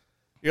 minutes,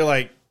 you're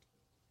like,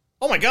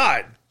 oh my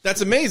God,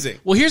 that's amazing.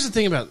 Well, here's the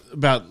thing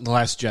about The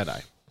Last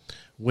Jedi.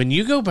 When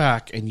you go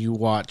back and you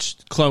watch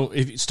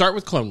if you start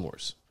with Clone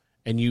Wars,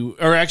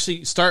 or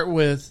actually start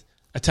with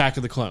Attack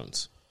of the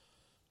Clones.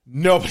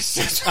 Nobody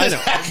says I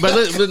know,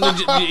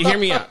 but hear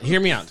me out. Hear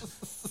me out.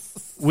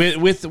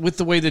 With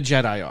the way the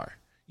Jedi are,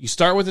 you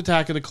start with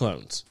Attack of the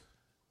Clones,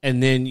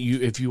 and then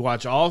if you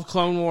watch all of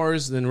Clone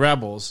Wars, then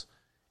Rebels,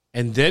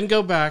 and then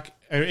go back,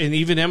 and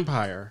even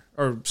Empire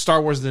or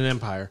Star Wars, then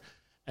Empire,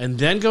 and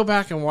then go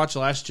back and watch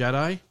Last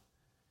Jedi.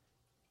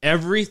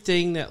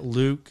 Everything that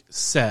Luke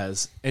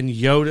says and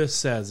Yoda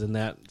says in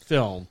that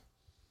film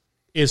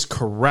is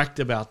correct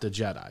about the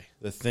Jedi.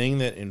 The thing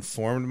that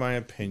informed my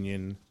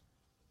opinion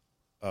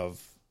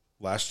of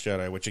Last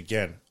Jedi, which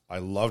again, I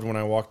loved when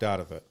I walked out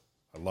of it.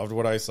 I loved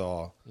what I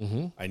saw.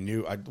 Mm-hmm. I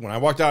knew when I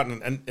walked out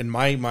and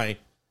my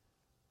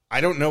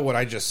I don't know what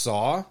I just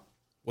saw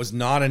was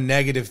not a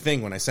negative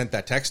thing when I sent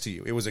that text to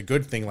you. It was a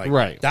good thing. Like,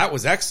 right. That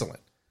was excellent.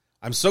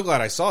 I'm so glad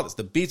I saw this.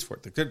 The beats for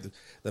it,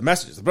 the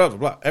messages, the blah, blah,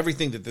 blah,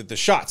 everything, the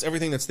shots,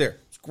 everything that's there.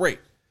 It's great.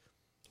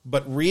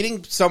 But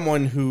reading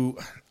someone who,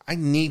 I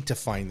need to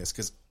find this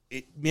because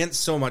it meant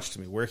so much to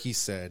me, where he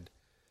said,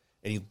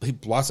 and he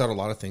blots out a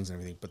lot of things and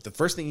everything, but the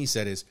first thing he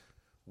said is,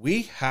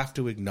 we have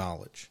to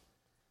acknowledge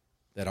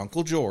that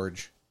Uncle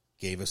George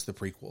gave us the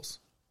prequels.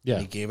 Yeah.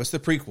 And he gave us the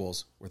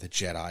prequels where the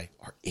Jedi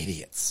are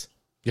idiots.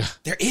 Yeah.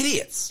 They're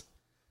idiots.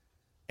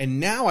 And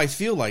now I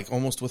feel like,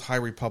 almost with High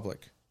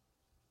Republic,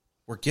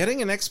 we're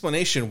getting an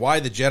explanation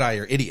why the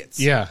Jedi are idiots.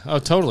 Yeah. Oh,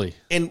 totally.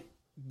 And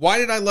why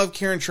did I love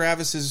Karen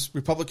Travis's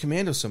Republic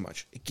Commando so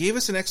much? It gave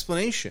us an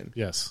explanation.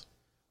 Yes.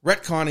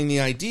 Retconning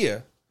the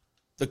idea.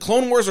 The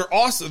Clone Wars are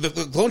awesome. The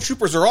Clone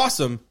Troopers are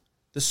awesome,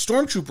 the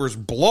stormtroopers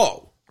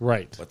blow.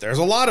 Right. But there's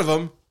a lot of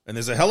them, and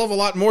there's a hell of a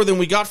lot more than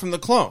we got from the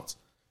clones.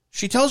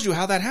 She tells you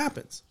how that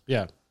happens.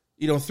 Yeah.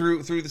 You know,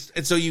 through this,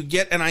 and so you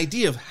get an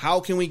idea of how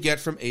can we get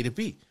from A to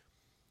B.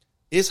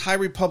 Is High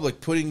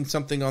Republic putting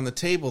something on the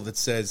table that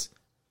says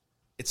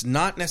it's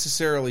not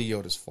necessarily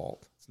Yoda's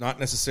fault, it's not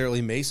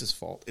necessarily Mace's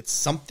fault, it's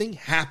something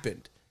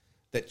happened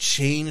that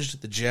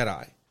changed the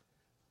Jedi?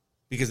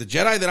 Because the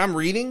Jedi that I'm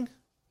reading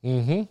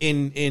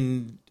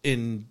in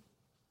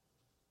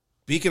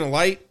Beacon of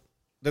Light,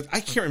 I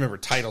can't remember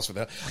titles for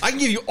that. I can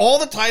give you all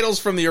the titles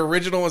from the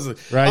original ones.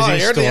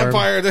 Rising Heir to the Storm.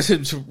 Empire.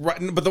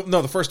 But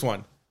the first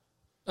one.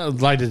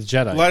 Light of the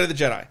Jedi. Light of the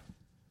Jedi.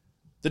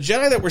 The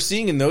Jedi that we're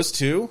seeing in those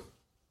two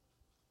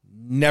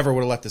never would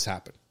have let this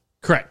happen.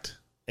 Correct.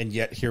 And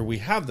yet here we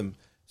have them.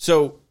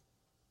 So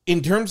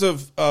in terms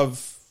of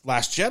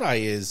Last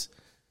Jedi is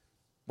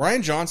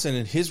Rian Johnson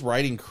and his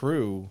writing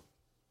crew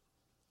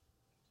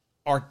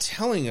are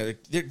telling us,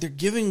 they're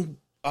giving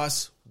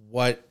us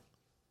what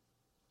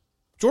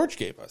George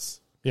gave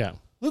us. Yeah.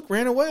 Luke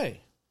ran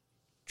away.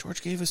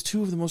 George gave us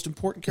two of the most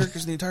important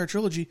characters in the entire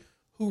trilogy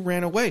who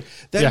ran away.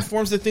 That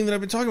informs the thing that I've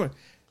been talking about.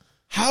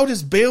 How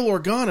does Bail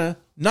Organa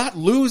not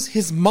lose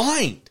his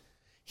mind?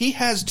 He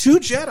has two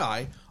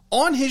Jedi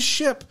on his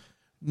ship,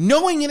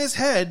 knowing in his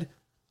head,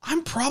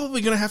 I'm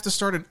probably going to have to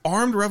start an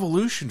armed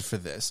revolution for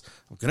this.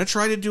 I'm going to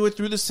try to do it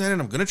through the Senate.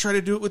 I'm going to try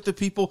to do it with the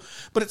people.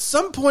 But at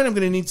some point, I'm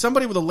going to need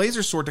somebody with a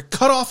laser sword to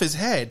cut off his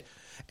head.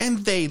 And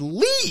they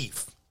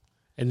leave.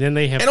 And then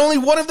they have... And only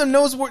one of them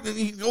knows where...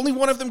 Only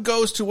one of them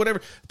goes to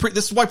whatever...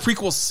 This is why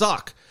prequels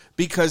suck.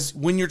 Because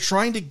when you're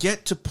trying to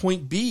get to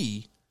point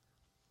B,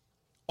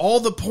 all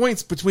the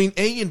points between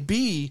A and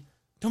B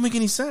don't make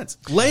any sense.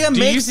 Leia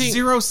makes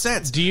zero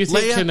sense. Do you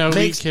think Leia Kenobi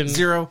makes can...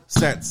 zero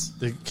sense.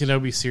 The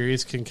Kenobi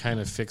series can kind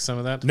of fix some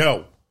of that?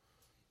 No.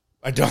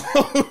 I don't.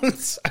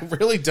 I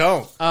really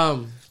don't.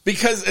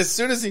 Because as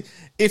soon as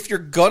if you're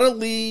going to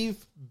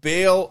leave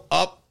Bail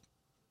up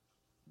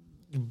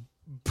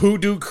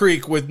Poodoo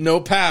Creek with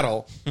no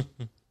paddle,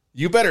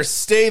 you better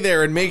stay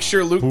there and make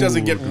sure Luke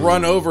doesn't get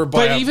run over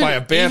by a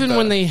bantha. Even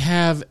when they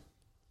have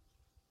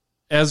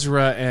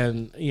Ezra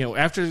and,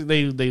 after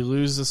they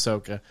lose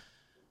Ahsoka,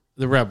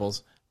 the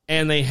rebels,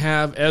 and they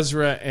have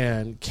Ezra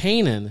and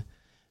Kanan,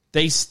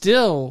 they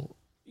still,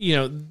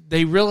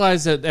 they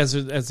realize that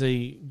as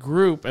a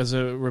group, as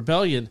a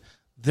rebellion,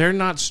 they're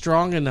not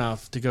strong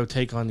enough to go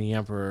take on the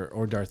Emperor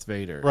or Darth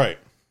Vader. Right.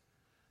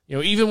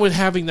 Even with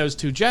having those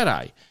two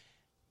Jedi.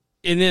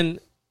 And then,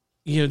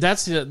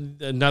 that's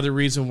another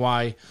reason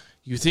why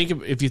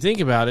if you think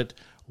about it,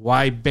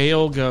 why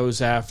Bail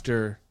decides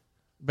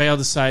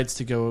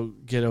to go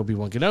get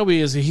Obi-Wan Kenobi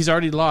is he's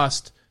already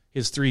lost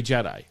his three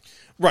Jedi.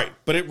 Right.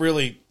 But it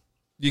really,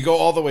 you go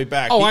all the way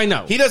back. Oh, I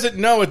know. He doesn't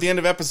know at the end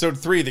of episode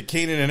 3 that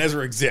Kanan and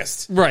Ezra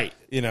exist. Right.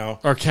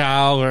 Or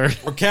Cal or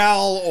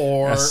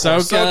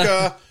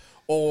Ahsoka.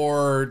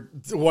 Or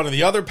one of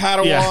the other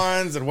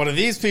Padawans, and one of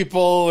these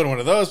people, and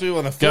one of those people,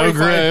 and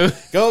the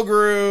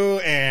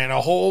Gogru, and a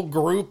whole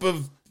group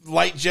of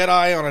light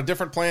Jedi on a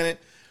different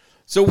planet.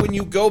 So when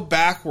you go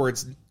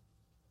backwards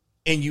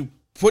and you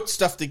put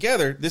stuff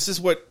together, this is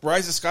what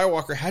Rise of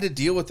Skywalker had to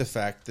deal with, the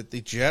fact that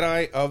the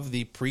Jedi of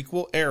the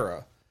prequel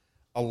era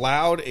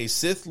allowed a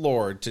Sith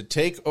Lord to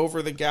take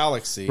over the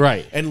galaxy,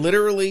 right, and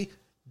literally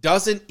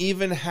doesn't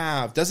even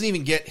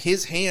get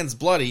his hands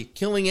bloody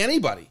killing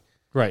anybody,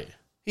 right.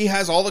 He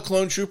has all the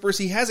clone troopers.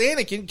 He has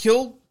Anakin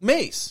kill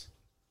Mace.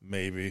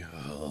 Maybe.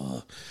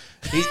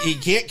 He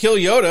can't kill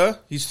Yoda.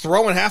 He's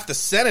throwing half the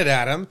Senate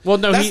at him. Well,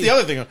 no, that's the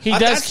other thing. He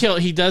does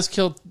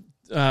kill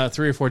 3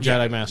 or 4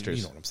 Jedi Masters.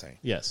 You know what I'm saying.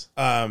 Yes.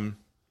 I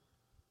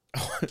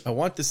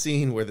want the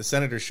scene where the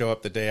senators show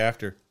up the day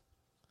after.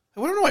 I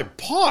want to know why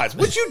pause.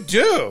 What'd you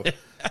do?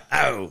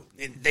 Oh,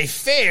 they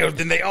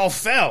failed and they all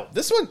fell.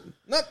 This one,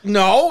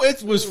 no,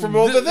 it was from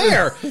over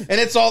there. And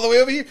it's all the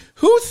way over here.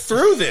 Who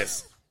threw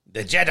this?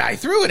 The Jedi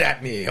threw it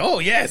at me. Oh,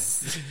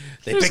 yes.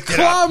 There's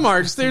claw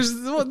marks. There's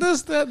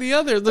this, that, and the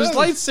other. There's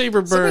lightsaber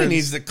burns. Somebody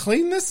needs to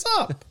clean this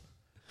up.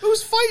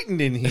 Who's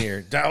fighting in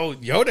here? Oh,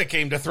 Yoda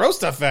came to throw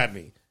stuff at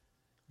me.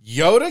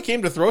 Yoda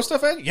came to throw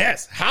stuff at you?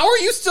 Yes. How are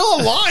you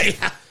still alive?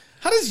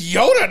 How does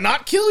Yoda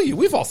not kill you?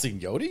 We've all seen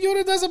Yoda.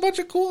 Yoda does a bunch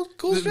of cool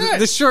shit.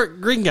 The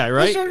short green guy,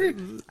 right?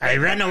 I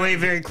ran away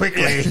very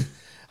quickly.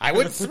 I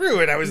went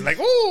through it. I was like,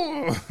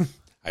 oh...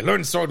 I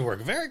learned sword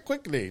work very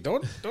quickly.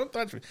 Don't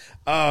touch me.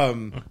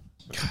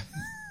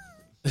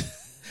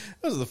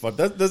 Those are the fun.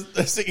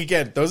 That's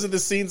again. Those are the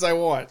scenes I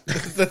want.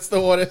 That's the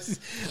one.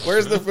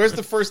 Where's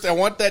the first? I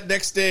want that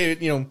next day.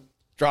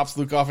 Drops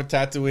Luke off at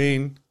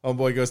Tatooine.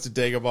 Homeboy goes to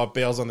Dagobah,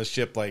 bails on the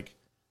ship. Like,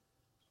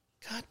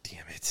 God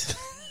damn it!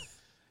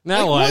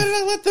 Now why did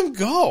I let them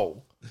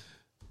go?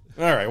 All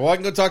right. Well, I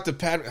can go talk to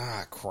Pat.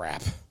 Ah,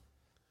 crap.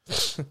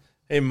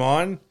 Hey,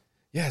 Mon.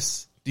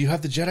 Yes. Do you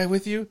have the Jedi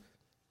with you?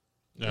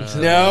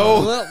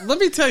 No. Well, let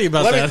me tell you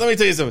about that. Let me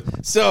tell you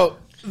something. So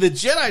the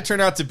Jedi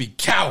turn out to be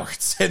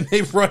cowards, and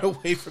they run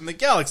away from the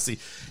galaxy.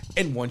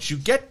 And once you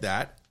get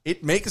that,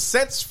 it makes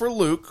sense for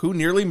Luke, who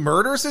nearly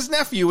murders his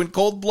nephew in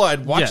cold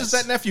blood, watches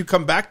Yes. that nephew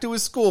come back to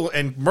his school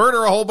and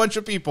murder a whole bunch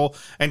of people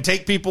and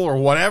take people or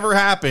whatever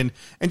happened,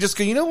 and just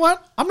go, you know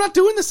what? I'm not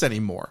doing this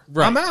anymore.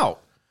 Right. I'm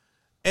out.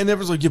 And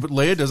everyone's like, yeah, but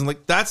Leia doesn't.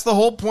 Like, that's the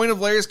whole point of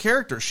Leia's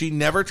character. She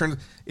never turns.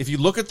 If you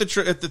look at the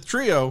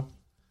trio,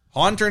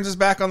 Han turns his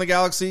back on the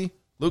galaxy.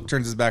 Luke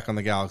turns his back on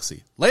the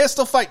galaxy. Leia's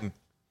still fighting.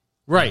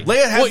 Right.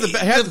 Leia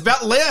has Well,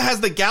 Leia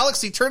has the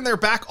galaxy turn their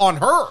back on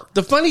her.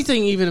 the funny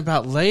thing even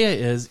about Leia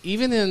is,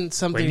 even in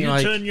something When you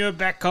like, turn your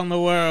back on the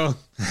world.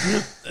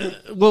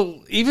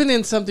 well, even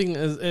in something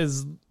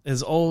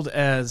as old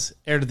as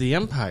Heir to the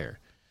Empire,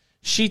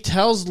 she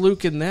tells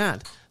Luke in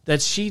that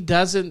she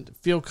doesn't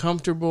feel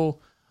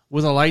comfortable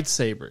with a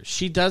lightsaber.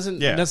 She doesn't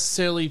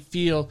necessarily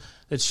feel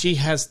that she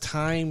has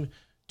time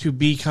to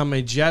become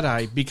a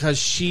Jedi because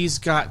she's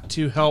got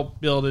to help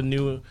build a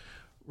new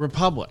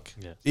republic.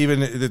 Yeah.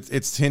 Even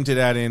it's hinted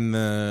at in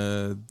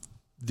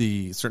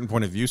the certain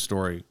point of view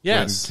story.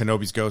 Yes. When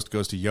Kenobi's ghost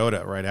goes to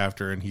Yoda right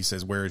after, and he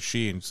says, "Where is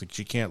she?" And it's like,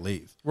 she can't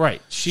leave.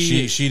 Right.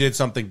 She did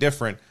something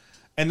different,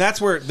 and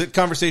that's where the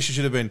conversation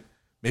should have been.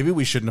 Maybe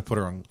we shouldn't have put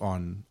her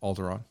on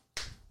Alderaan.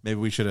 Maybe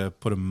we should have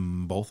put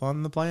them both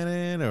on the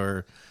planet,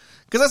 or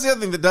because that's the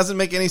other thing that doesn't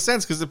make any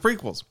sense. Because the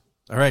prequels.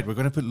 All right, we're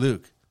going to put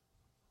Luke.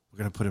 We're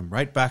going to put him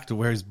right back to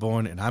where he's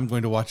born, and I'm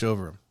going to watch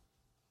over him.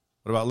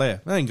 What about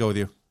Leia? I can go with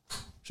you.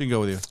 She can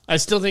go with you. I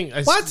still think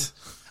What?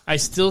 I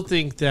still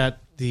think that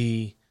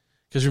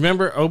because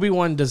remember,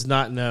 Obi-Wan does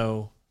not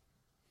know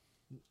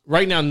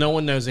right now. No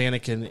one knows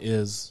Anakin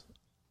is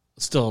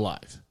still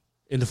alive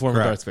in the form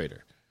Correct. of Darth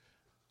Vader,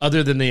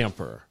 other than the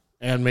Emperor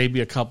and maybe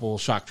a couple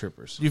shock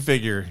troopers. You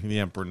figure the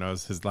Emperor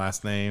knows his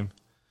last name.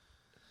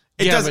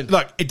 It Yeah, doesn't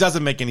look. It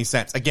doesn't make any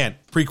sense. Again,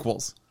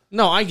 prequels.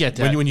 No, I get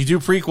that. When you do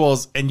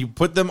prequels and you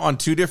put them on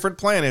two different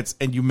planets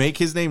and you make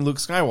his name Luke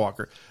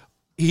Skywalker,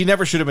 he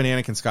never should have been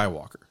Anakin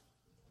Skywalker.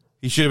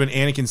 He should have been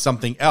Anakin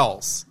something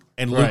else,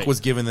 and Luke Right. was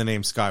given the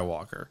name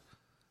Skywalker.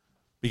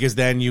 Because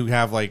then you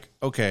have like,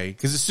 okay,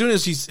 because as soon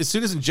as in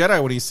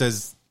Jedi when he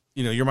says,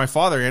 you know, you're my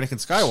father, Anakin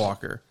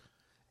Skywalker,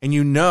 and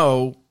you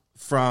know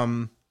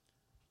from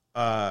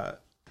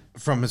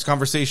his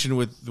conversation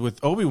with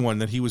Obi-Wan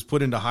that he was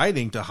put into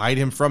hiding to hide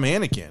him from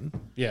Anakin.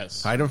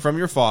 yes, Hide him from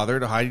your father,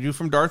 to hide you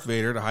from Darth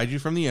Vader, to hide you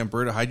from the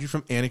Emperor, to hide you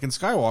from Anakin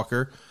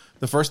Skywalker.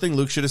 The first thing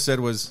Luke should have said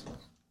was,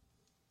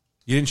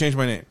 you didn't change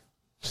my name.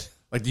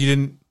 Like,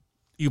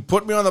 you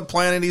put me on the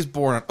planet he's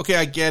born on. Okay,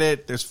 I get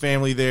it. There's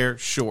family there.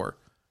 Sure.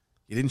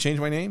 You didn't change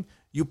my name.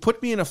 You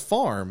put me in a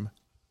farm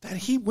that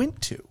he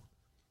went to.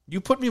 You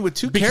put me with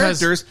two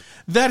characters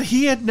that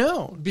he had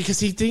known. because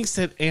he thinks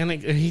that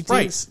Anakin. He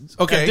Right. thinks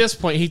Okay. at this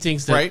point he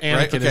thinks that Right,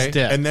 Anakin okay. is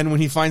dead. And then when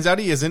he finds out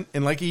he isn't,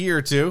 in like a year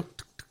or two,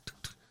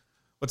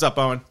 what's up,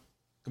 Owen?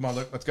 Come on,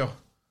 Luke, let's go.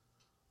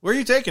 Where are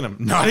you taking him?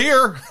 Not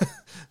here.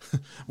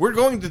 We're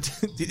going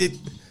to.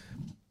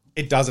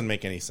 It doesn't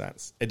make any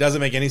sense. It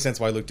doesn't make any sense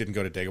why Luke didn't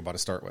go to Dagobah to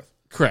start with.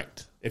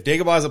 Correct. If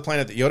Dagobah is a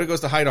planet that Yoda goes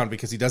to hide on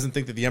because he doesn't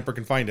think that the Emperor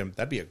can find him,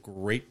 that'd be a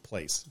great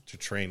place to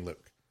train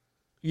Luke.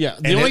 Yeah.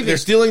 The And only if they're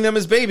stealing them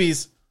as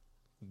babies,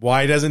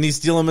 why doesn't he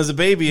steal them as a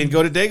baby and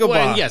go to Dagobah?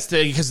 Well, yes,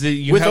 because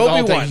you With have all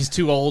Obi-Wan. that he's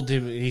too old.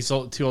 He's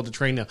too old to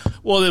train now.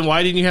 Well, then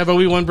why didn't you have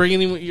Obi-Wan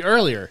bringing him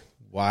earlier?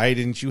 Why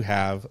didn't you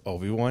have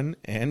Obi-Wan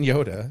and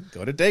Yoda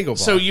go to Dagobah?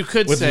 So you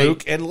could with say-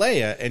 Luke and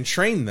Leia and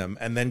train them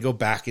and then go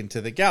back into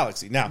the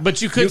galaxy. Now,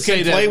 But you could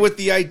say play that- with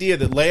the idea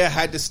that Leia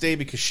had to stay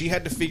because she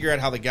had to figure out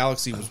how the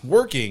galaxy was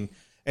working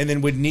and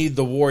then would need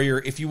the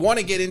warrior. If you want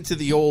to get into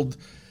the old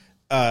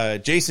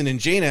Jason and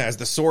Jaina as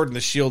the sword and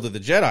the shield of the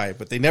Jedi,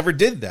 but they never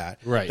did that.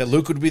 Right. That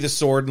Luke would be the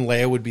sword and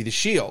Leia would be the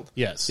shield.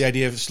 Yes. The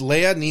idea of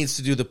Leia needs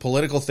to do the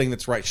political thing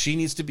that's right. She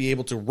needs to be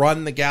able to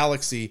run the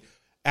galaxy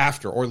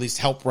after, or at least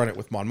help run it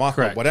with Mon Mothma,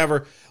 Correct.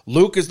 whatever.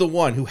 Luke is the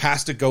one who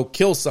has to go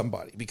kill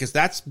somebody because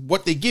that's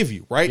what they give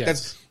you, right? Yes.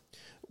 That's,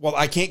 well,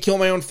 I can't kill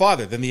my own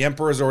father. Then the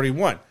Emperor's already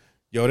won.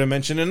 Yoda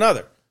mentioned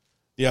another.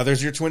 The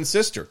other's your twin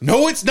sister.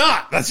 No, it's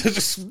not. That's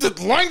just, the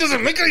line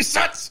doesn't make any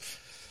sense.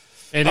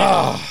 And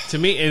to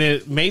me, and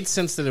it made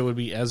sense that it would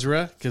be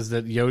Ezra because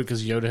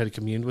Yoda had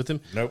communed with him.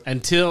 Nope.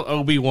 Until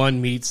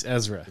Obi-Wan meets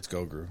Ezra, It's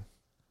Gogru.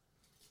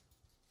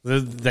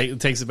 it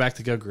takes it back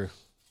to Gogru.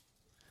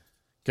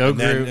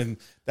 And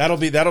that'll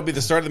be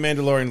the start of the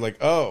Mandalorian.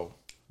 Like, oh,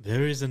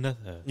 There is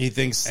another. he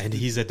thinks, And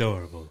he's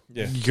adorable.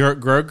 yeah.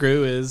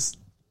 Grogu is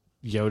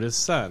Yoda's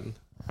son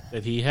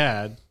that he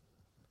had.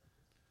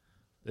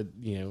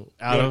 That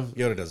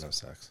Yoda doesn't have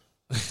sex.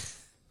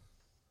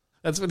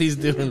 that's what he's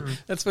doing.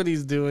 That's what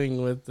he's doing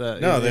with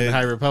in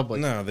High Republic.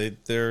 No,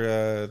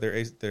 they're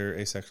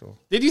asexual.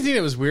 Did you think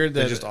it was weird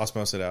They that just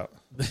osmose it out.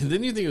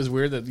 Didn't you think it was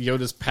weird that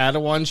Yoda's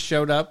Padawan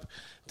showed up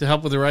to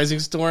help with the Rising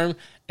Storm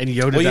and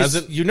Yoda Well,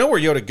 doesn't? you know where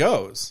Yoda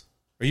goes.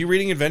 Are you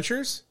reading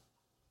Adventures?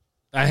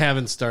 I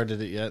haven't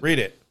started it yet. Read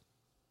it.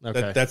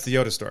 Okay. That's the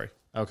Yoda story.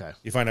 Okay.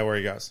 You find out where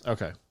he goes.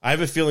 Okay. I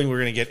have a feeling we're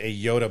going to get a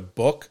Yoda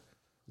book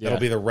that'll Yeah.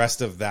 be the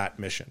rest of that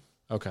mission.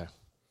 Okay.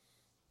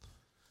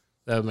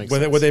 That makes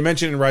What sense. they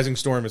mentioned in Rising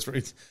Storm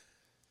is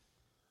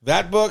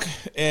that book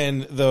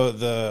and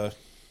the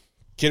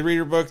kid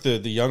reader book, the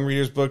young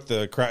reader's book,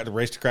 the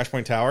Race to Crash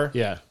Point Tower.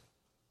 Yeah.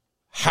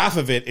 Half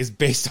of it is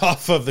based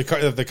off of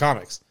the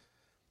comics.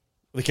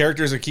 The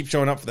characters that keep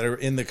showing up that are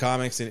in the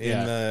comics and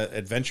in the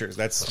adventures.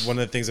 That's one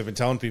of the things I've been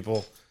telling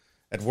people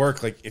at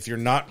work. Like, if you're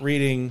not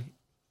reading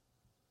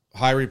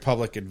High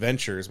Republic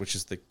Adventures, which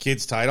is the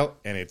kids' title,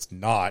 and it's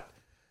not.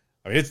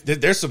 I mean,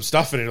 there's some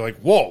stuff in it like,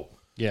 whoa.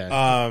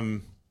 Yeah.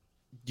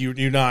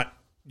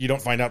 You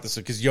don't find out this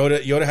because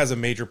Yoda has a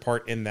major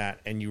part in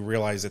that, and you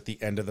realize at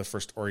the end of the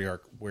first story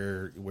arc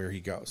where he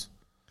goes.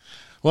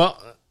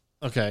 Well,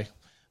 okay.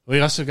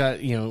 We also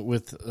got,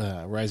 with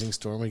Rising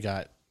Storm, we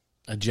got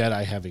a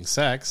Jedi having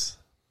sex.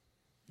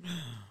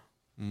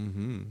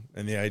 Mm-hmm.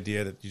 And the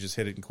idea that you just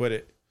hit it and quit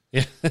it.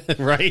 Yeah,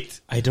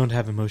 right. I don't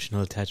have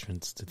emotional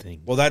attachments to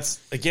things. Well,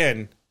 that's,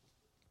 again,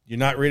 you're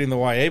not reading the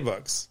YA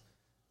books.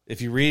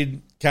 If you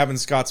read Kevin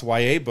Scott's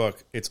YA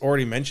book, it's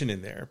already mentioned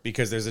in there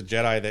because there's a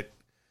Jedi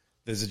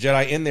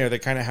in there that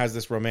kind of has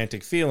this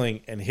romantic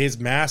feeling, and his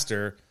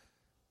master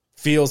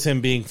feels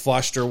him being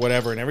flushed or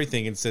whatever and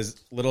everything, and says,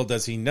 little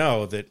does he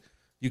know that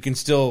you can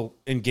still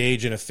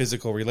engage in a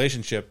physical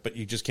relationship, but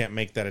you just can't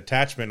make that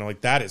attachment. And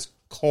like, that is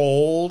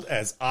cold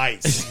as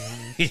ice.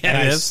 And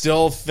I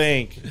still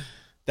think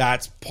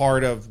that's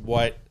part of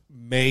what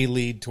may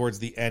lead towards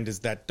the end,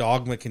 is that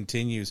dogma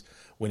continues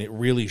when it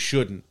really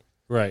shouldn't.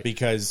 Right.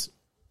 Because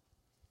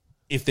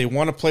if they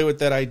want to play with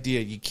that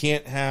idea, you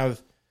can't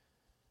have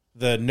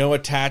the no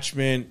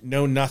attachment,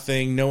 no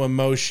nothing, no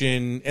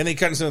emotion. And they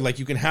kind of say, like,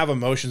 you can have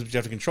emotions, but you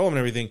have to control them and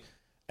everything.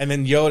 And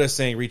then Yoda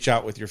saying, reach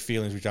out with your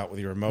feelings, reach out with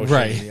your emotions.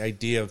 Right. And the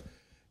idea of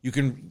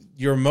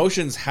your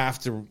emotions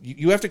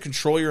you have to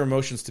control your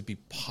emotions to be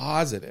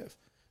positive,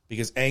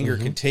 because anger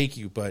can take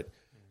you. But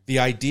the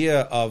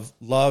idea of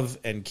love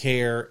and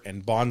care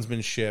and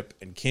bondsmanship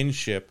and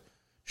kinship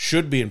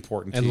should be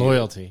important to And you.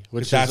 loyalty,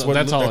 which That's what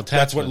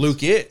attachments.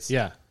 Luke is.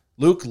 Yeah.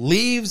 Luke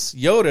leaves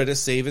Yoda to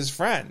save his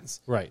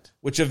friends, Right.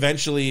 which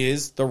eventually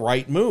is the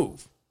right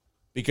move,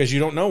 because you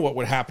don't know what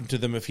would happen to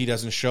them if he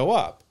doesn't show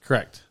up.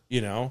 Correct.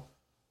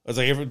 It's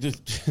like,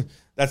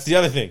 that's the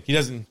other thing. He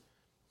doesn't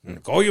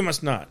go. You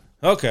must not.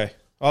 Okay,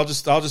 I'll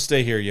just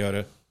stay here,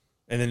 Yoda,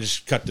 and then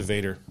just cut to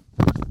Vader.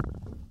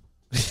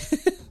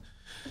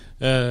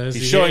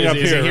 He's showing up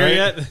here, right?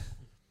 yet?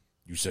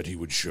 You said he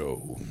would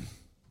show.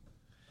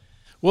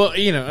 Well,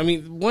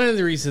 one of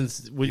the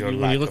reasons when you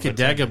look at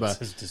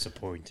Dagobah is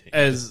disappointing.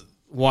 as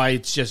why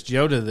it's just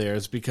Yoda there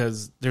is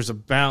because there's a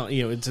balance.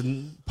 It's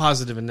a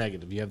positive and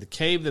negative. You have the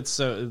cave that's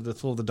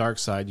full of the dark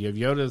side. You have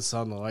Yoda that's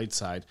on the light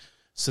side,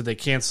 so they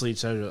cancel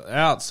each other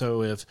out.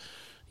 So if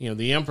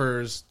the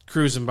Emperor's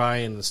cruising by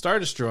in the Star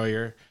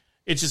Destroyer,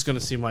 it's just going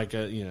to seem like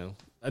a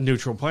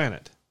neutral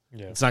planet.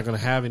 Yeah. It's not going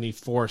to have any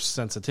force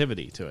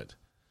sensitivity to it.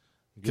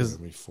 Because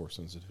force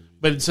sensitivity.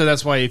 But so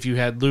that's why if you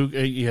had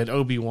you had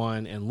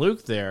Obi-Wan and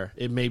Luke there,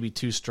 it may be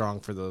too strong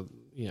for the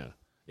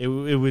it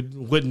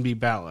wouldn't be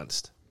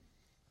balanced,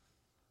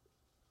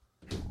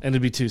 and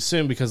it'd be too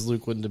soon because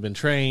Luke wouldn't have been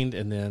trained,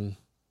 and then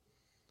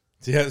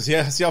See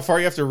how far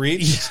you have to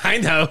reach. I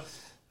know.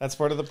 That's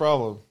part of the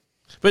problem.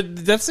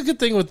 But that's the good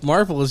thing with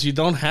Marvel is you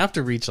don't have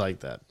to reach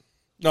like that.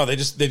 No, they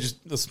just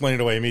explain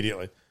it away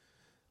immediately.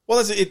 Well,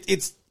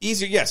 it's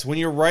easier, yes, when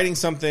you're writing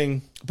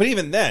something, but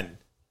even then,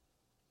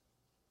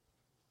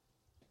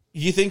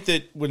 you think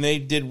that when they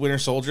did Winter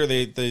Soldier,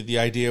 the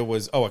idea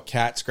was, a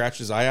cat scratched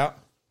his eye out?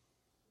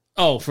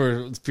 Oh,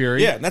 for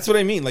Fury? Yeah, and that's what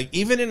I mean. Like,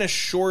 even in a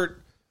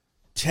short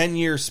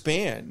 10-year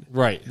span,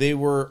 Right. they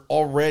were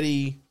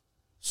already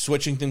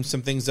switching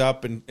some things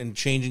up and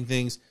changing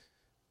things.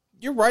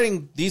 You're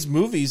writing these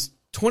movies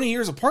 20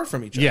 years apart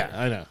from each other. Yeah,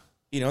 I know.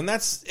 And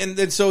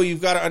then so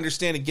you've got to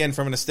understand, again,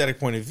 from an aesthetic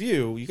point of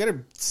view, you got to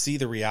see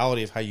the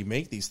reality of how you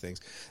make these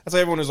things. That's why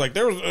everyone is like,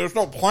 there's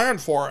no plan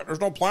for it. There's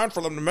no plan for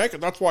them to make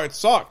it. That's why it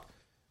sucked.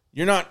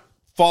 You're not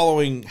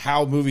following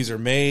how movies are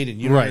made, and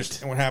you don't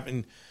understand what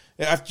happened.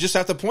 I just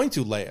have to point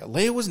to Leia.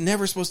 Leia was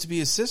never supposed to be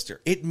his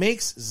sister. It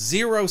makes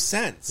zero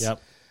sense.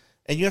 Yep.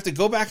 And you have to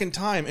go back in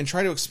time and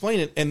try to explain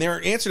it. And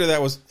their answer to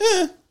that was,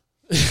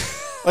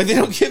 like, they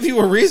don't give you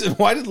a reason.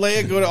 Why did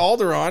Leia go to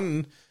Alderaan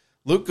and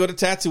Luke go to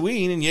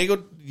Tatooine and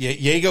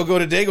Yago go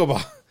to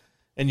Dagobah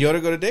and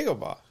Yoda go to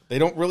Dagobah? They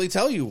don't really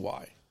tell you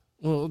why.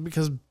 Well,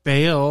 because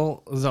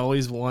Bail has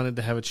always wanted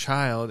to have a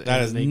child.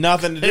 That has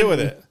nothing to do with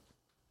it.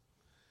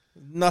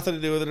 Nothing to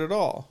do with it at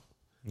all.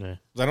 Yeah.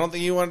 I don't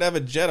think you wanted to have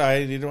a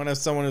Jedi. You don't want to have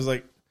someone who's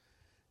like,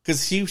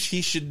 because he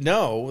should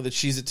know that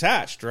she's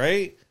attached,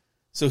 right?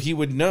 So he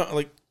would know.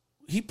 Like,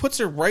 he puts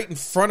her right in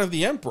front of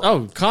the Emperor.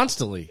 Oh,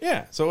 constantly.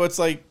 Yeah. So it's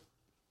like,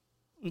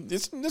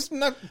 this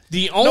not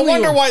The no only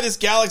wonder why this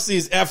galaxy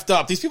is effed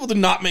up. These people do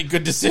not make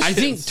good decisions. I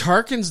think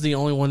Tarkin's the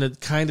only one that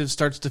kind of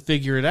starts to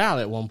figure it out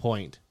at one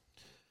point.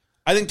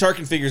 I think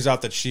Tarkin figures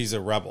out that she's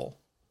a rebel,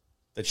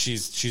 that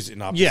she's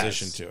in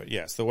opposition Yes. to it.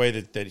 Yes, the way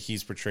that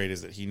he's portrayed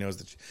is that he knows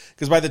that,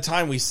 because by the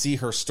time we see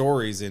her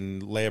stories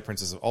in Leia,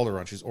 Princess of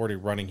Alderaan, she's already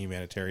running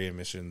humanitarian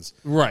missions,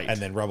 Right. and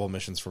then rebel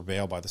missions for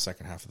Bail by the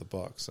second half of the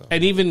book. So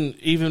And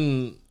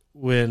even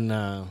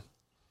when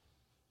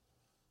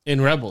in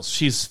Rebels,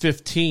 she's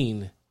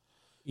 15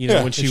 You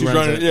know, when she's runs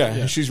running.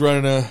 it. She's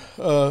running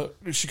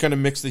she kind of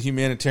mixed the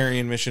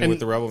humanitarian mission with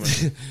the rebel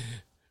mission.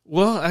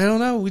 Well, I don't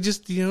know. We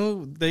just,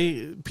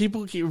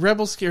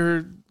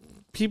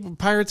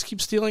 pirates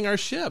keep stealing our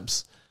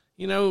ships.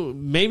 You know,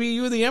 maybe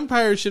you, the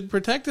Empire, should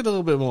protect it a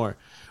little bit more.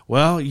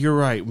 Well, you're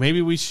right.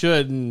 Maybe we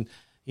should, and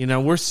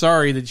we're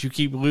sorry that you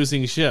keep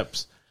losing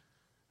ships.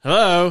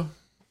 Hello,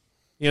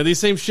 these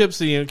same ships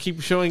that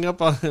keep showing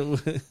up on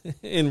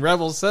in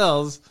rebel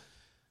cells.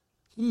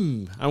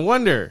 I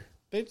wonder.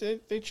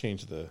 They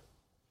changed the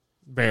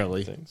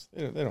Barely. things.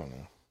 They don't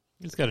know.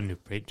 He's got a new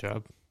paint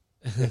job.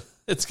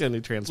 It's got a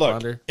new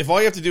transponder. Look, if all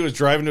you have to do is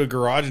drive into a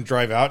garage and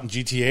drive out in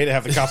GTA to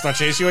have the cops not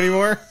chase you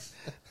anymore,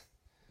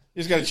 you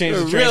just got to change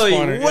the Really,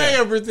 transponder. way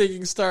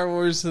overthinking Star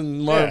Wars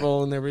and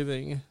Marvel and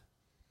everything.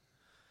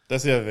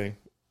 That's the other thing.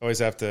 Always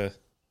have to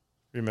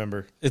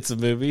remember It's a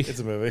movie. it's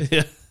a movie.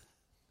 Yeah.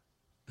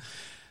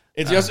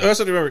 It's you also have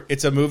to remember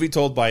it's a movie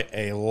told by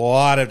a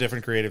lot of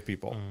different creative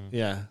people.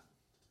 Yeah.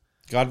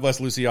 God bless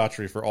Lucy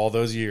Autry for all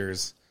those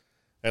years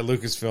at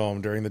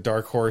Lucasfilm during the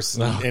Dark Horse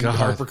and, Oh, and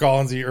God.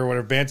 HarperCollins or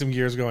whatever Bantam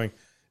years going.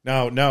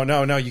 No,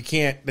 you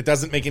can't. That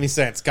doesn't make any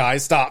sense,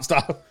 guys. Stop.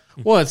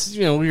 Well, it's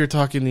we were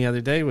talking the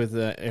other day with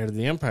Heir to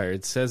the Empire.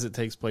 It says it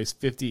takes place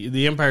 50.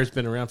 The Empire's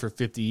been around for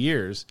 50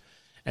 years,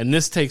 and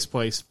this takes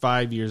place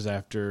 5 years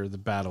after the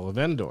Battle of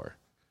Endor.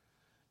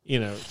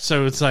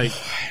 So it's like,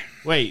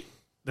 wait,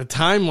 the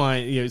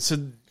timeline. So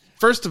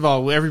first of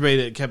all, everybody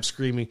that kept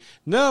screaming,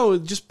 "No,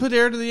 just put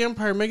Heir to the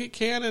Empire, make it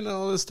canon, and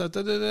all this stuff."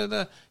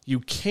 You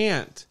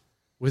can't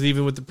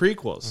even with the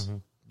prequels.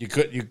 You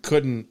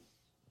couldn't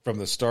from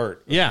the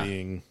start. of Yeah.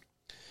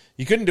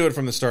 You couldn't do it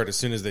from the start as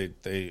soon as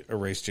they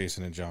erased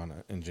Jason and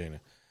Jaina.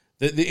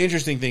 The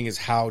interesting thing is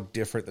how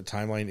different the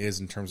timeline is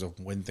in terms of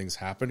when things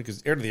happen.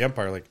 Because Heir to the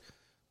Empire, like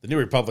the New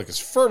Republic, is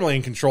firmly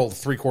in control of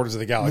 3/4 of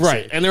the galaxy,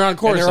 Right, and they're on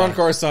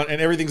Coruscant.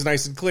 and everything's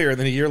nice and clear. And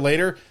then a year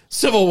later,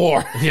 Civil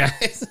War. Yeah.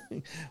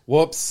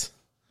 Whoops.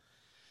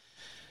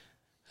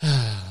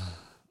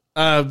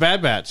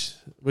 Bad Batch.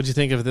 What'd you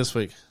think of it this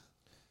week?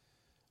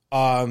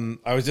 I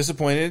was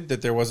disappointed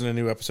that there wasn't a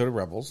new episode of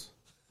Rebels.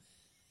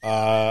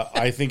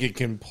 I think it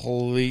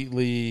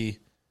completely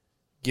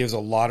gives a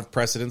lot of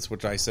precedence,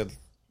 which I said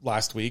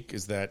last week,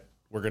 is that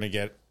we're going to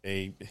get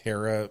a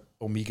Hera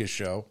Omega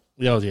show.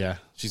 Oh yeah,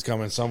 She's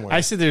coming somewhere.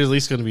 I said there's at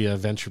least going to be an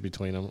adventure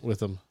with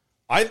them.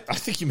 I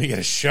think you may get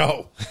a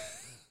show.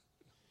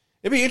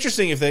 It'd be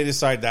interesting if they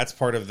decide that's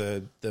part of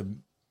the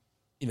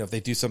if they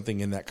do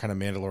something in that kind of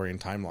Mandalorian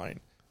timeline.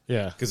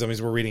 Yeah, Because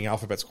we're reading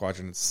Alphabet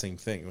Squadron, it's the same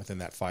thing within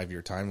that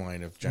 5-year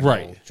timeline of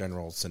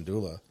General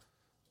Syndulla.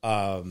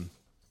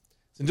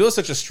 Syndulla's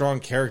such a strong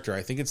character.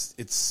 I think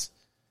it's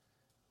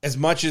as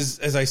much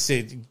as I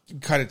say,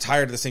 kind of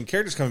tired of the same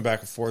characters coming back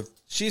and forth.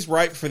 She's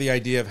ripe for the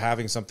idea of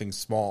having something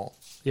small,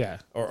 yeah.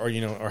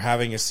 or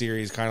having a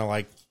series kind of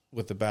like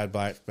with the Bad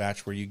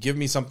Batch, where you give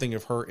me something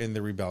of her in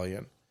the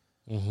rebellion.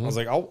 I was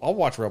like, I'll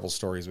watch Rebel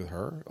stories with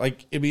her.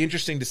 Like, it'd be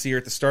interesting to see her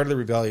at the start of the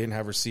rebellion,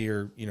 have her see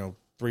her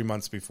 3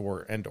 months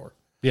before Endor.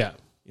 Yeah.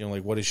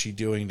 Like, what is she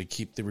doing to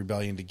keep the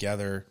rebellion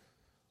together,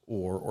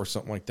 or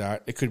something like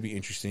that. It could be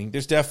interesting.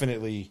 There's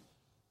definitely,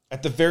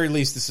 at the very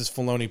least, this is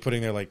Filoni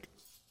putting there, like,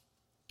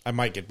 I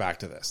might get back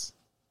to this.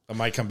 I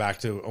might come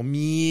back to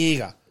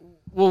Omega.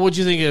 Well, what'd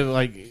you think of,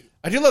 like...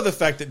 I do love the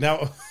fact that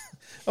now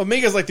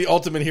Omega's like the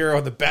ultimate hero,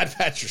 and the Bad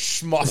Batch are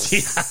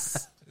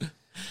schmucks.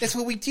 That's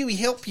what we do. We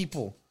help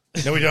people.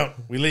 No, we don't.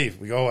 We leave.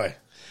 We go away.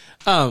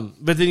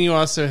 But then you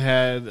also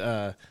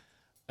had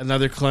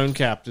another clone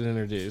captain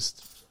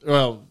introduced.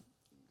 Well,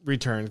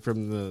 returned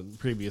from the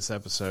previous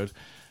episode,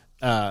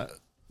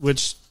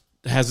 which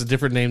has a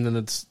different name than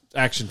its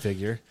action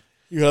figure.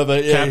 You have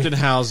a Captain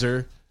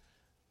Hauser.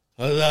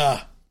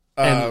 Allah.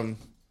 And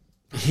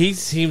he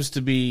seems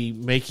to be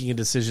making a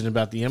decision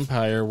about the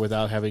Empire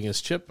without having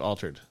his chip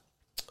altered.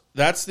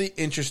 That's the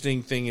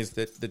interesting thing, is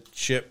that the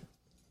chip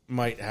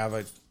might have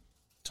a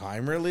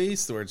time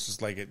release where it's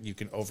just like you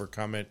can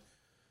overcome it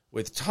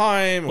with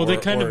time. Well, they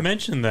kind of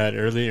mentioned that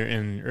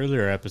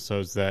earlier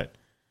episodes that,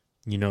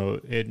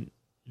 it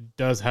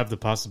does have the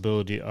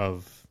possibility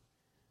of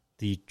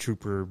the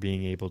trooper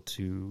being able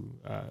to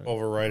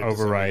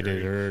override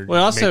it. Or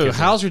Well, also, make it-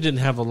 Hauser didn't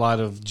have a lot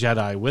of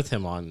Jedi with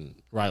him on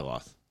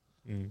Ryloth.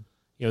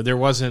 There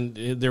wasn't.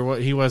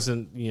 He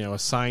wasn't.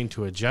 Assigned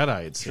to a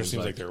Jedi. It Sure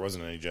seems like there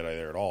wasn't any Jedi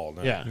there at all.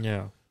 No. Yeah.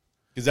 Yeah.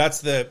 Because that's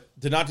to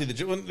not do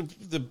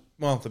the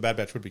Bad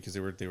Batch would be, because they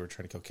were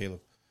trying to kill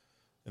Caleb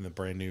in the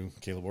brand new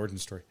Caleb origin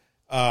story.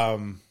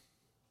 Well,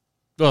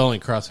 only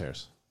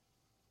crosshairs.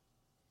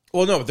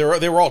 Well, no,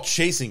 they were all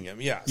chasing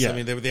him. Yes. Yeah. I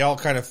mean, they all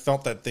kind of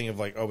felt that thing of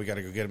like, oh, we got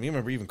to go get him. You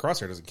remember, even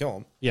Crosshair doesn't kill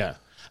him. Yeah.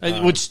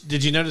 Which,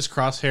 did you notice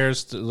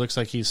Crosshairs? It looks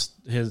like his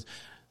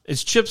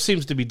chip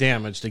seems to be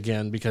damaged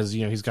again because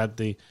he's got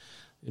the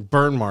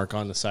burn mark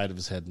on the side of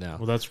his head now.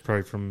 Well, that's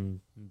probably from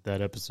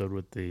that episode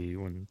with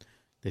when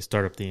they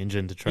start up the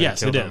engine to try Yes,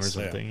 to kill it them or is.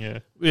 something. Yeah.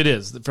 It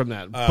is from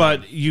that,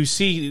 but you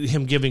see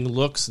him giving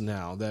looks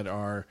now that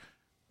are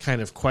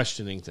kind of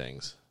questioning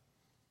things.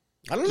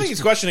 I don't think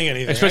he's questioning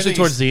anything. I especially think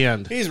towards the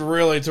end. He's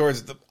really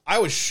towards the. I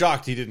was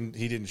shocked he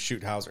didn't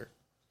shoot Hauser.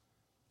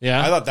 Yeah,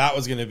 I thought that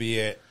was going to be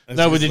it.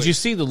 no, but did you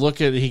see the look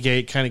that he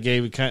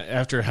gave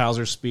after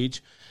Hauser's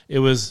speech? It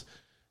was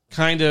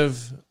kind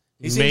of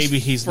maybe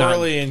he's not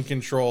thoroughly in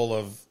control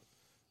of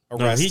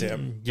arrest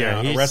him.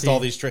 yeah, arrest all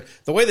these traitors.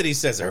 The way that he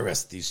says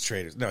arrest these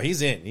traitors. No,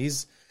 he's in.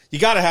 You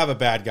got to have a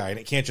bad guy, and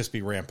it can't just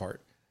be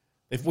Rampart.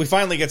 If we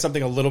finally get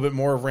something a little bit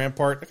more of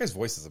Rampart, that guy's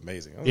voice is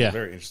amazing. That was a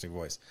very interesting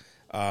voice.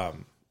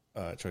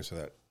 Choice for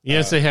that.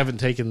 Yes, they haven't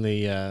taken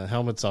the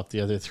helmets off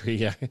the other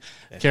three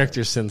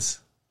characters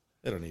since.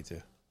 They don't need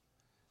to.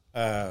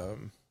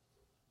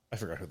 I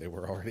forgot who they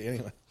were already.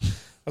 Anyway, I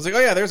was like, oh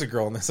yeah, there's a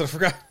girl in this. I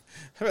forgot.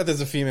 How about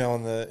there's a female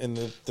in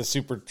the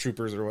Super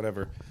Troopers or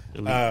whatever.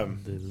 The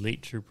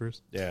elite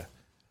troopers. Yeah.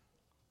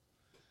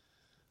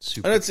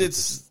 Super And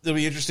it'll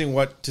be interesting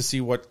to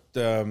see what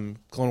Clone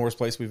Wars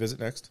place we visit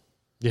next.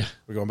 Yeah,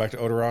 We're going back to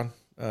Odoron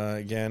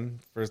again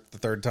for the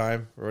third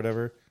time or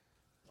whatever.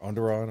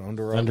 Onderon,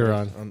 Under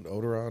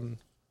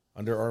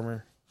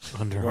Armour.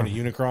 Under We're going to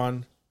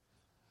Unicron.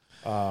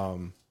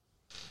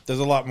 There's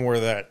a lot more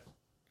that,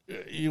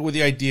 with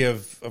the idea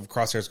of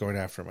Crosshairs going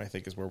after him, I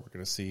think is where we're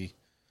going to see.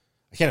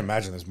 I can't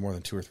imagine there's more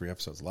than 2 or 3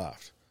 episodes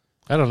left.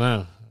 I don't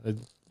know. It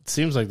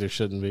seems like there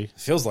shouldn't be. It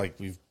feels like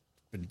we've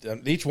been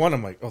done. Each one,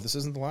 I'm like, oh, this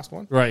isn't the last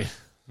one? Right.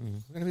 We're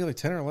going to be like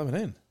 10 or 11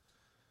 in.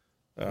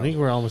 I think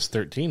we're almost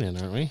 13 in,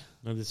 aren't we?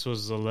 No, this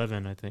was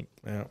 11, I think.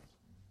 Yeah.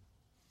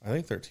 I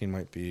think 13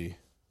 might be.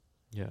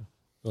 Yeah.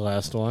 The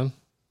last one.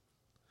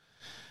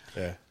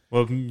 Yeah.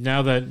 Well,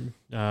 now that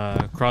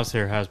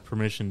Crosshair has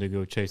permission to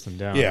go chase them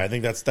down, Yeah, I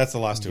think that's the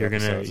last 2 you're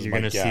episodes.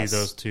 gonna see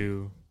those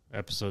 2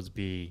 episodes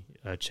be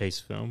a chase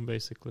film,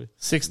 basically.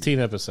 16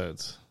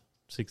 episodes.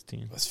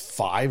 16. There's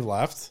 5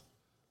 left?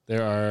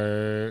 There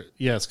are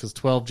because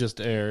 12 just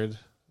aired.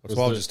 Well,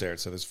 12 just aired,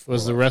 so there's 4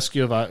 Was the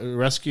left.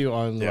 rescue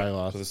on Yeah,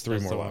 Ryloth? so there's 3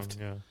 That's more the left.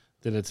 one, yeah.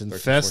 Then it's 13,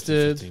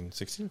 Infested, 14, 15,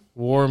 16?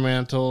 War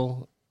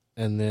Mantle,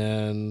 and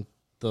then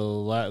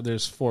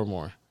there's 4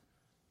 more.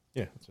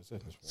 Yeah, that's what I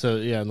said. There's 4. So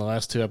and the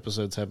last 2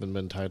 episodes haven't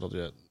been titled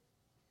yet.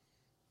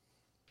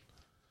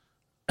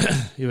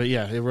 But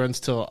yeah, it runs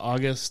till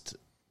August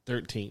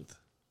 13th.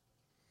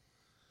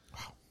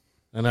 Wow.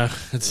 I know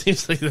it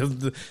seems like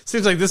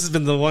this has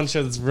been the one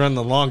show that's run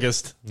the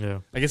longest. Yeah.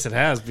 I guess it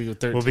has. With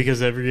 13, Well,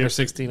 because every or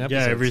 16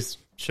 episodes. Yeah, every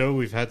show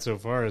we've had so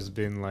far has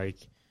been like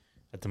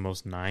at the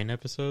most 9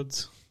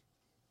 episodes.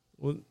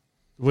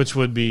 Which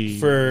would be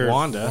For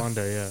Wanda.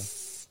 Wanda, yeah.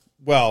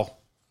 Well,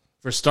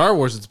 For Star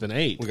Wars, it's been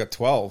 8. we got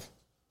 12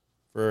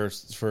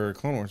 for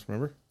Clone Wars,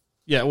 remember?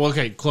 Yeah, well,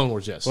 okay, Clone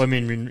Wars, yes. Well, I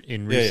mean,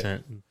 in Yeah, yeah.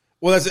 recent,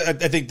 Well, that's.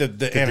 I think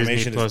the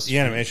animation Plus-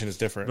 is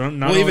different. Well,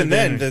 not Well, even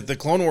only then, the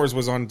Clone Wars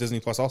was on Disney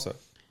Plus also.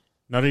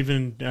 not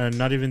even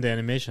the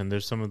animation.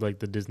 There's some of like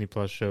the Disney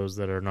Plus shows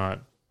that are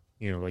not,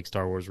 like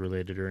Star Wars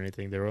related or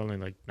anything. They're only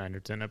like 9 or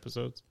 10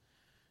 episodes.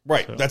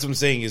 Right. So- That's what I'm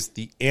saying. Is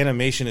the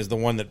animation is the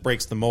one that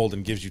breaks the mold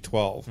and gives you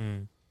 12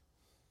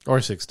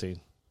 Or 16.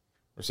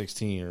 or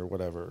 16 or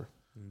whatever.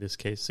 In this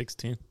case,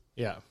 16.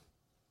 Yeah.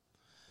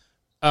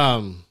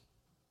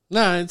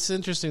 No, it's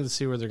interesting to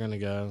see where they're going to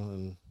go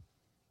and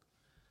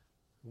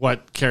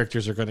what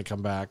characters are going to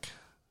come back.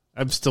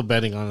 I'm still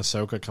betting on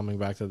Ahsoka coming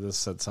back to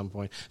this at some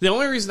point. The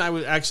only reason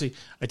I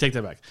take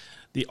that back.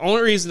 The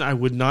only reason I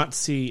would not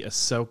see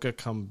Ahsoka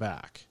come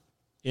back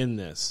in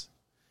this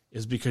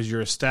is because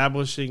you're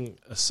establishing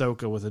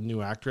Ahsoka with a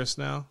new actress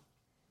now.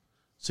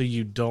 So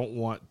you don't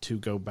want to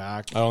go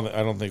back. I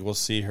don't think we'll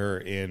see her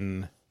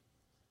in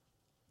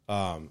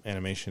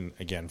animation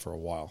again for a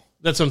while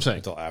That's what I'm saying.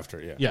 until after.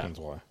 Yeah. Yeah. Depends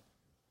why.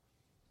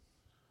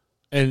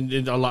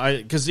 And a lot,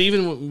 because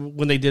even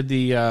when they did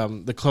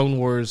the Clone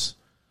Wars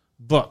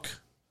book,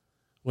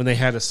 when they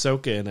had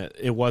Ahsoka in it,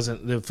 it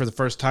wasn't for the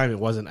first time. It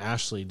wasn't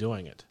Ashley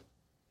doing it.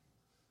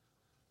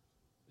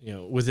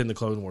 Within the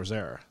Clone Wars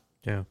era.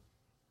 Yeah.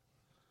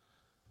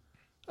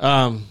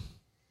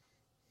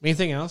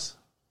 Anything else?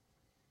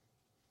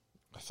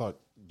 I thought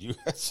you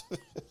guys.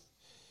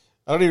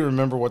 I don't even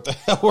remember what the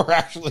hell we're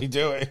actually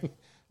doing.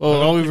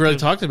 Well, all we've really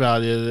talked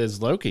about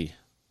is Loki.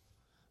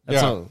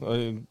 That's yeah.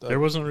 all. There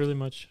wasn't really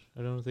much,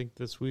 I don't think,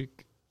 this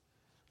week.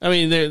 I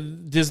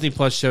mean, Disney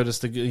Plus showed us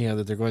that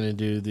they're going to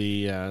do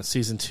the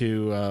season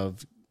 2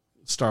 of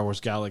Star Wars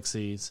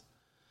Galaxies,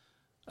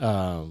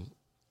 and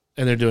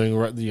they're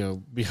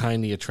doing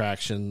behind the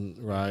attraction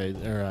ride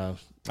or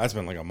That's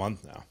been like a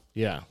month now.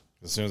 yeah.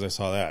 As soon as I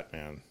saw that,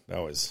 man, that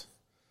was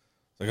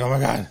like, oh my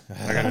god,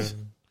 I gotta.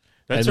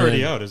 That's And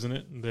already then- out, isn't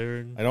it?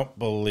 They're I don't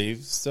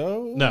believe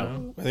so.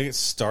 No. I think it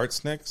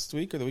starts next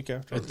week or the week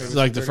after. It's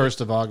like the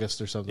 1st of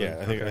August or something. Yeah,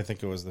 I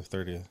think it was the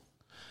 30th.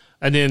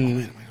 And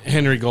then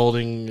Henry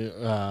Golding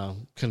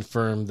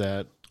confirmed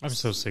that. I'm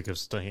so sick of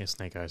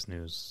Snake Eyes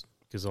news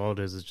because all it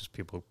is just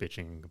people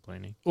bitching and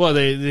complaining. Well,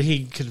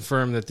 he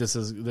confirmed that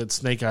that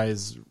Snake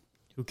Eyes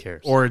Who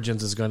cares?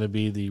 Origins is going to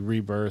be the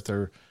rebirth,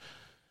 or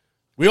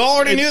We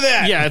already knew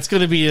that. yeah, it's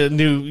going to be a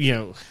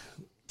new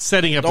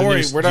setting up Don't the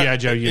worry, new we're not. G.I.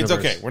 Joe universe. It's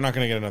okay. We're not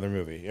going to get another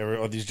movie.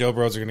 All these Joe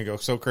Bros are going to go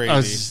so crazy,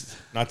 it's-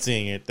 not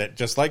seeing it, that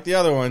just like the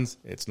other ones,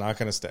 it's not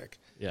going to stick.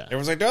 Yeah.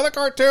 Everyone's like, do the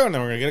cartoon.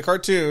 Then we're going to get a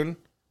cartoon,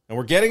 and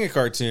we're getting a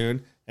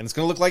cartoon, and it's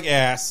going to look like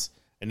ass,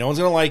 and no one's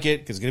going to like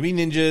it because it's going to be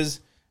ninjas,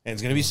 and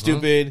it's going to be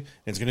stupid, and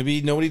it's going to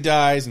be nobody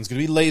dies, and it's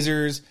going to be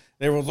lasers.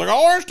 And everyone's like,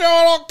 oh, I still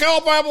don't kill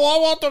people. I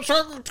want the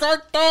circus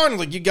cartoon.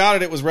 Like, you got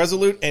it. It was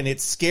Resolute, and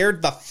it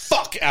scared the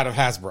fuck out of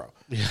Hasbro.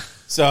 Yeah.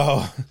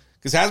 So,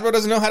 because Hasbro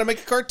doesn't know how to make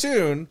a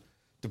cartoon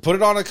to put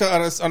it on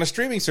a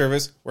streaming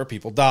service where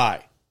people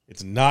die.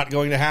 It's not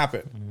going to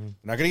happen.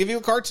 They're not going to give you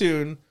a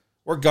cartoon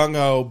where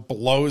Gung-Ho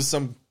blows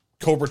some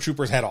Cobra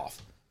Trooper's head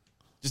off.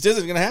 Just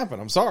isn't going to happen.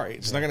 I'm sorry.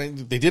 It's not going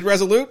to. They did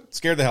Resolute,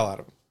 scared the hell out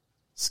of them.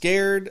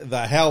 Scared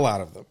the hell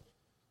out of them.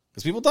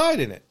 Because people died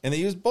in it, and they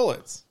used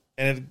bullets.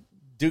 And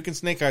Duke and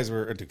Snake Eyes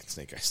were... Duke and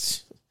Snake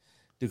Eyes.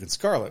 Duke and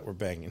Scarlet were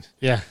banging.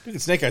 Yeah. Duke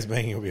and Snake Eyes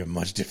banging would be a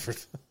much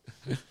different...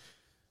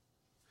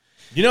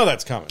 You know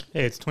that's coming.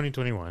 Hey, it's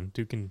 2021.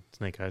 Duke and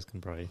Snake Eyes can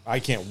probably. I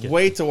can't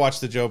wait to watch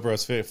the Joe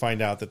Bros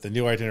find out that the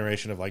new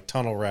iteration of like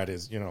Tunnel Rat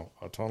is,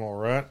 a Tunnel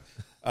Rat.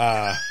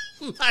 My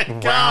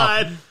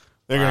God.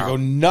 They're going to go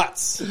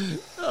nuts.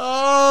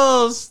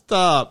 Oh,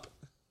 stop.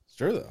 It's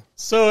true, though.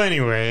 So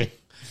anyway,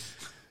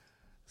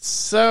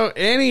 So,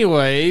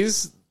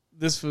 anyways,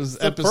 this was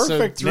the episode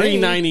perfect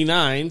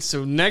 399.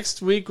 So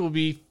next week will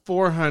be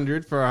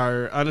 400 for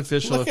our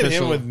unofficial, Look at him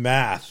official with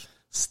math.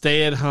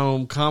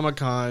 stay-at-home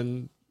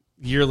Comic-Con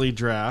yearly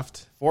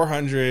draft.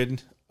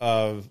 400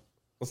 of...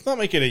 Let's not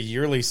make it a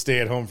yearly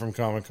stay-at-home from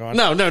Comic-Con.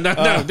 No,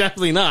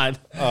 definitely not.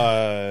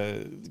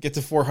 Get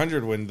to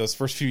 400 when those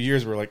first few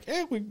years were like,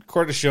 we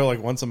record a show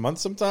like once a month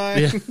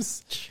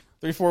sometimes.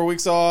 3-4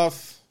 weeks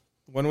off,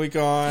 1 week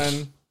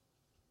on,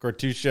 record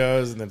 2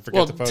 shows, and then forget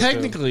Well, to post them.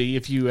 technically,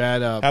 if you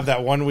add up... Have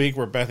that 1 week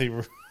where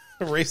Bethy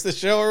erased the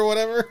show or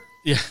whatever.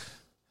 Yeah.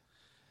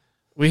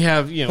 We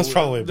have, That's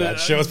probably a bad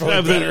show. It's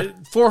probably better.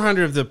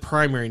 400 of the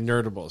primary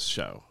Nerdables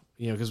show.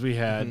 Because we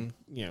had,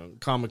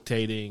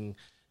 commentating,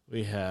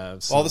 we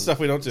have All the stuff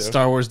we don't do.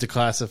 Star Wars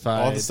Declassified,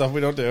 All the stuff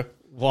we don't do.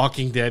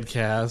 Walking Dead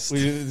cast.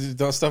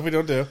 Stuff we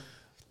don't do.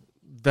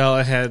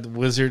 Bella had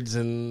Wizards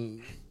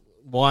and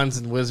Wands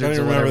and Wizards.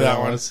 I don't or even remember whatever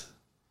that one. was.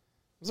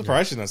 I'm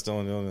surprised she's not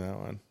still doing that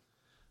one.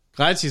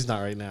 Glad she's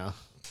not right now.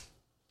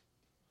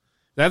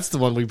 That's the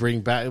one we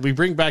bring back. We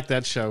bring back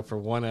that show for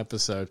one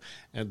episode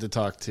and to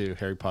talk to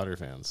Harry Potter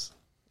fans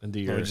and do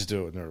Or your just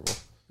do it with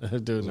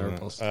Nerdable. do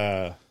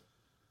Nerdbles.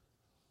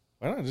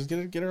 Why not just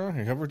get her on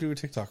here? Have her do a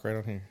TikTok right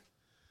on here.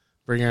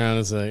 Bring her on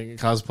as a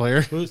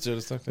cosplayer. Let's do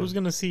it. who's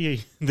gonna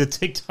see the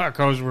TikTok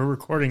as we're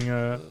recording?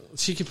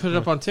 She could put it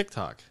up on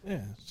TikTok.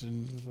 Yeah.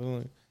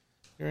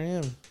 Here I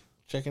am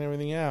checking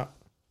everything out.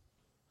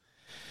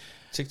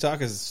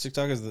 TikTok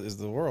is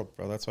the world,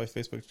 bro. That's why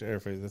that's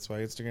why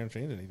Instagram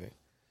changed anything.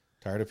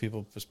 Tired of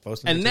people just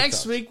posting. And their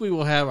next TikToks. week we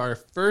will have our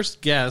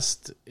first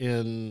guest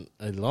in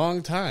a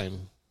long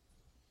time.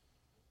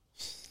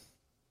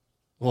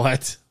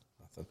 What?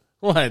 Nothing.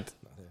 What?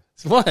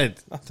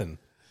 What? Nothing.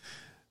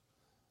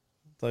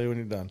 I'll tell you when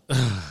you're done.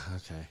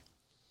 Okay.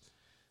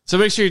 So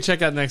make sure you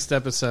check out next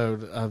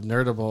episode of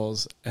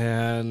Nerdables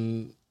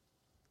and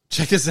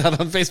check us out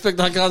on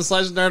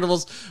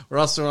Facebook.com/Nerdables. We're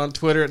also on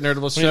Twitter at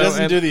Nerdables When Show. he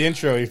doesn't and- do the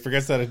intro, he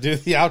forgets how to do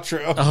the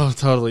outro. Oh,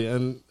 totally.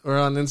 And we're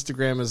on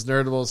Instagram as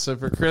Nerdables. So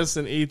for Chris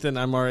and Ethan,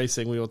 I'm already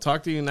saying we will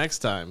talk to you next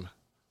time.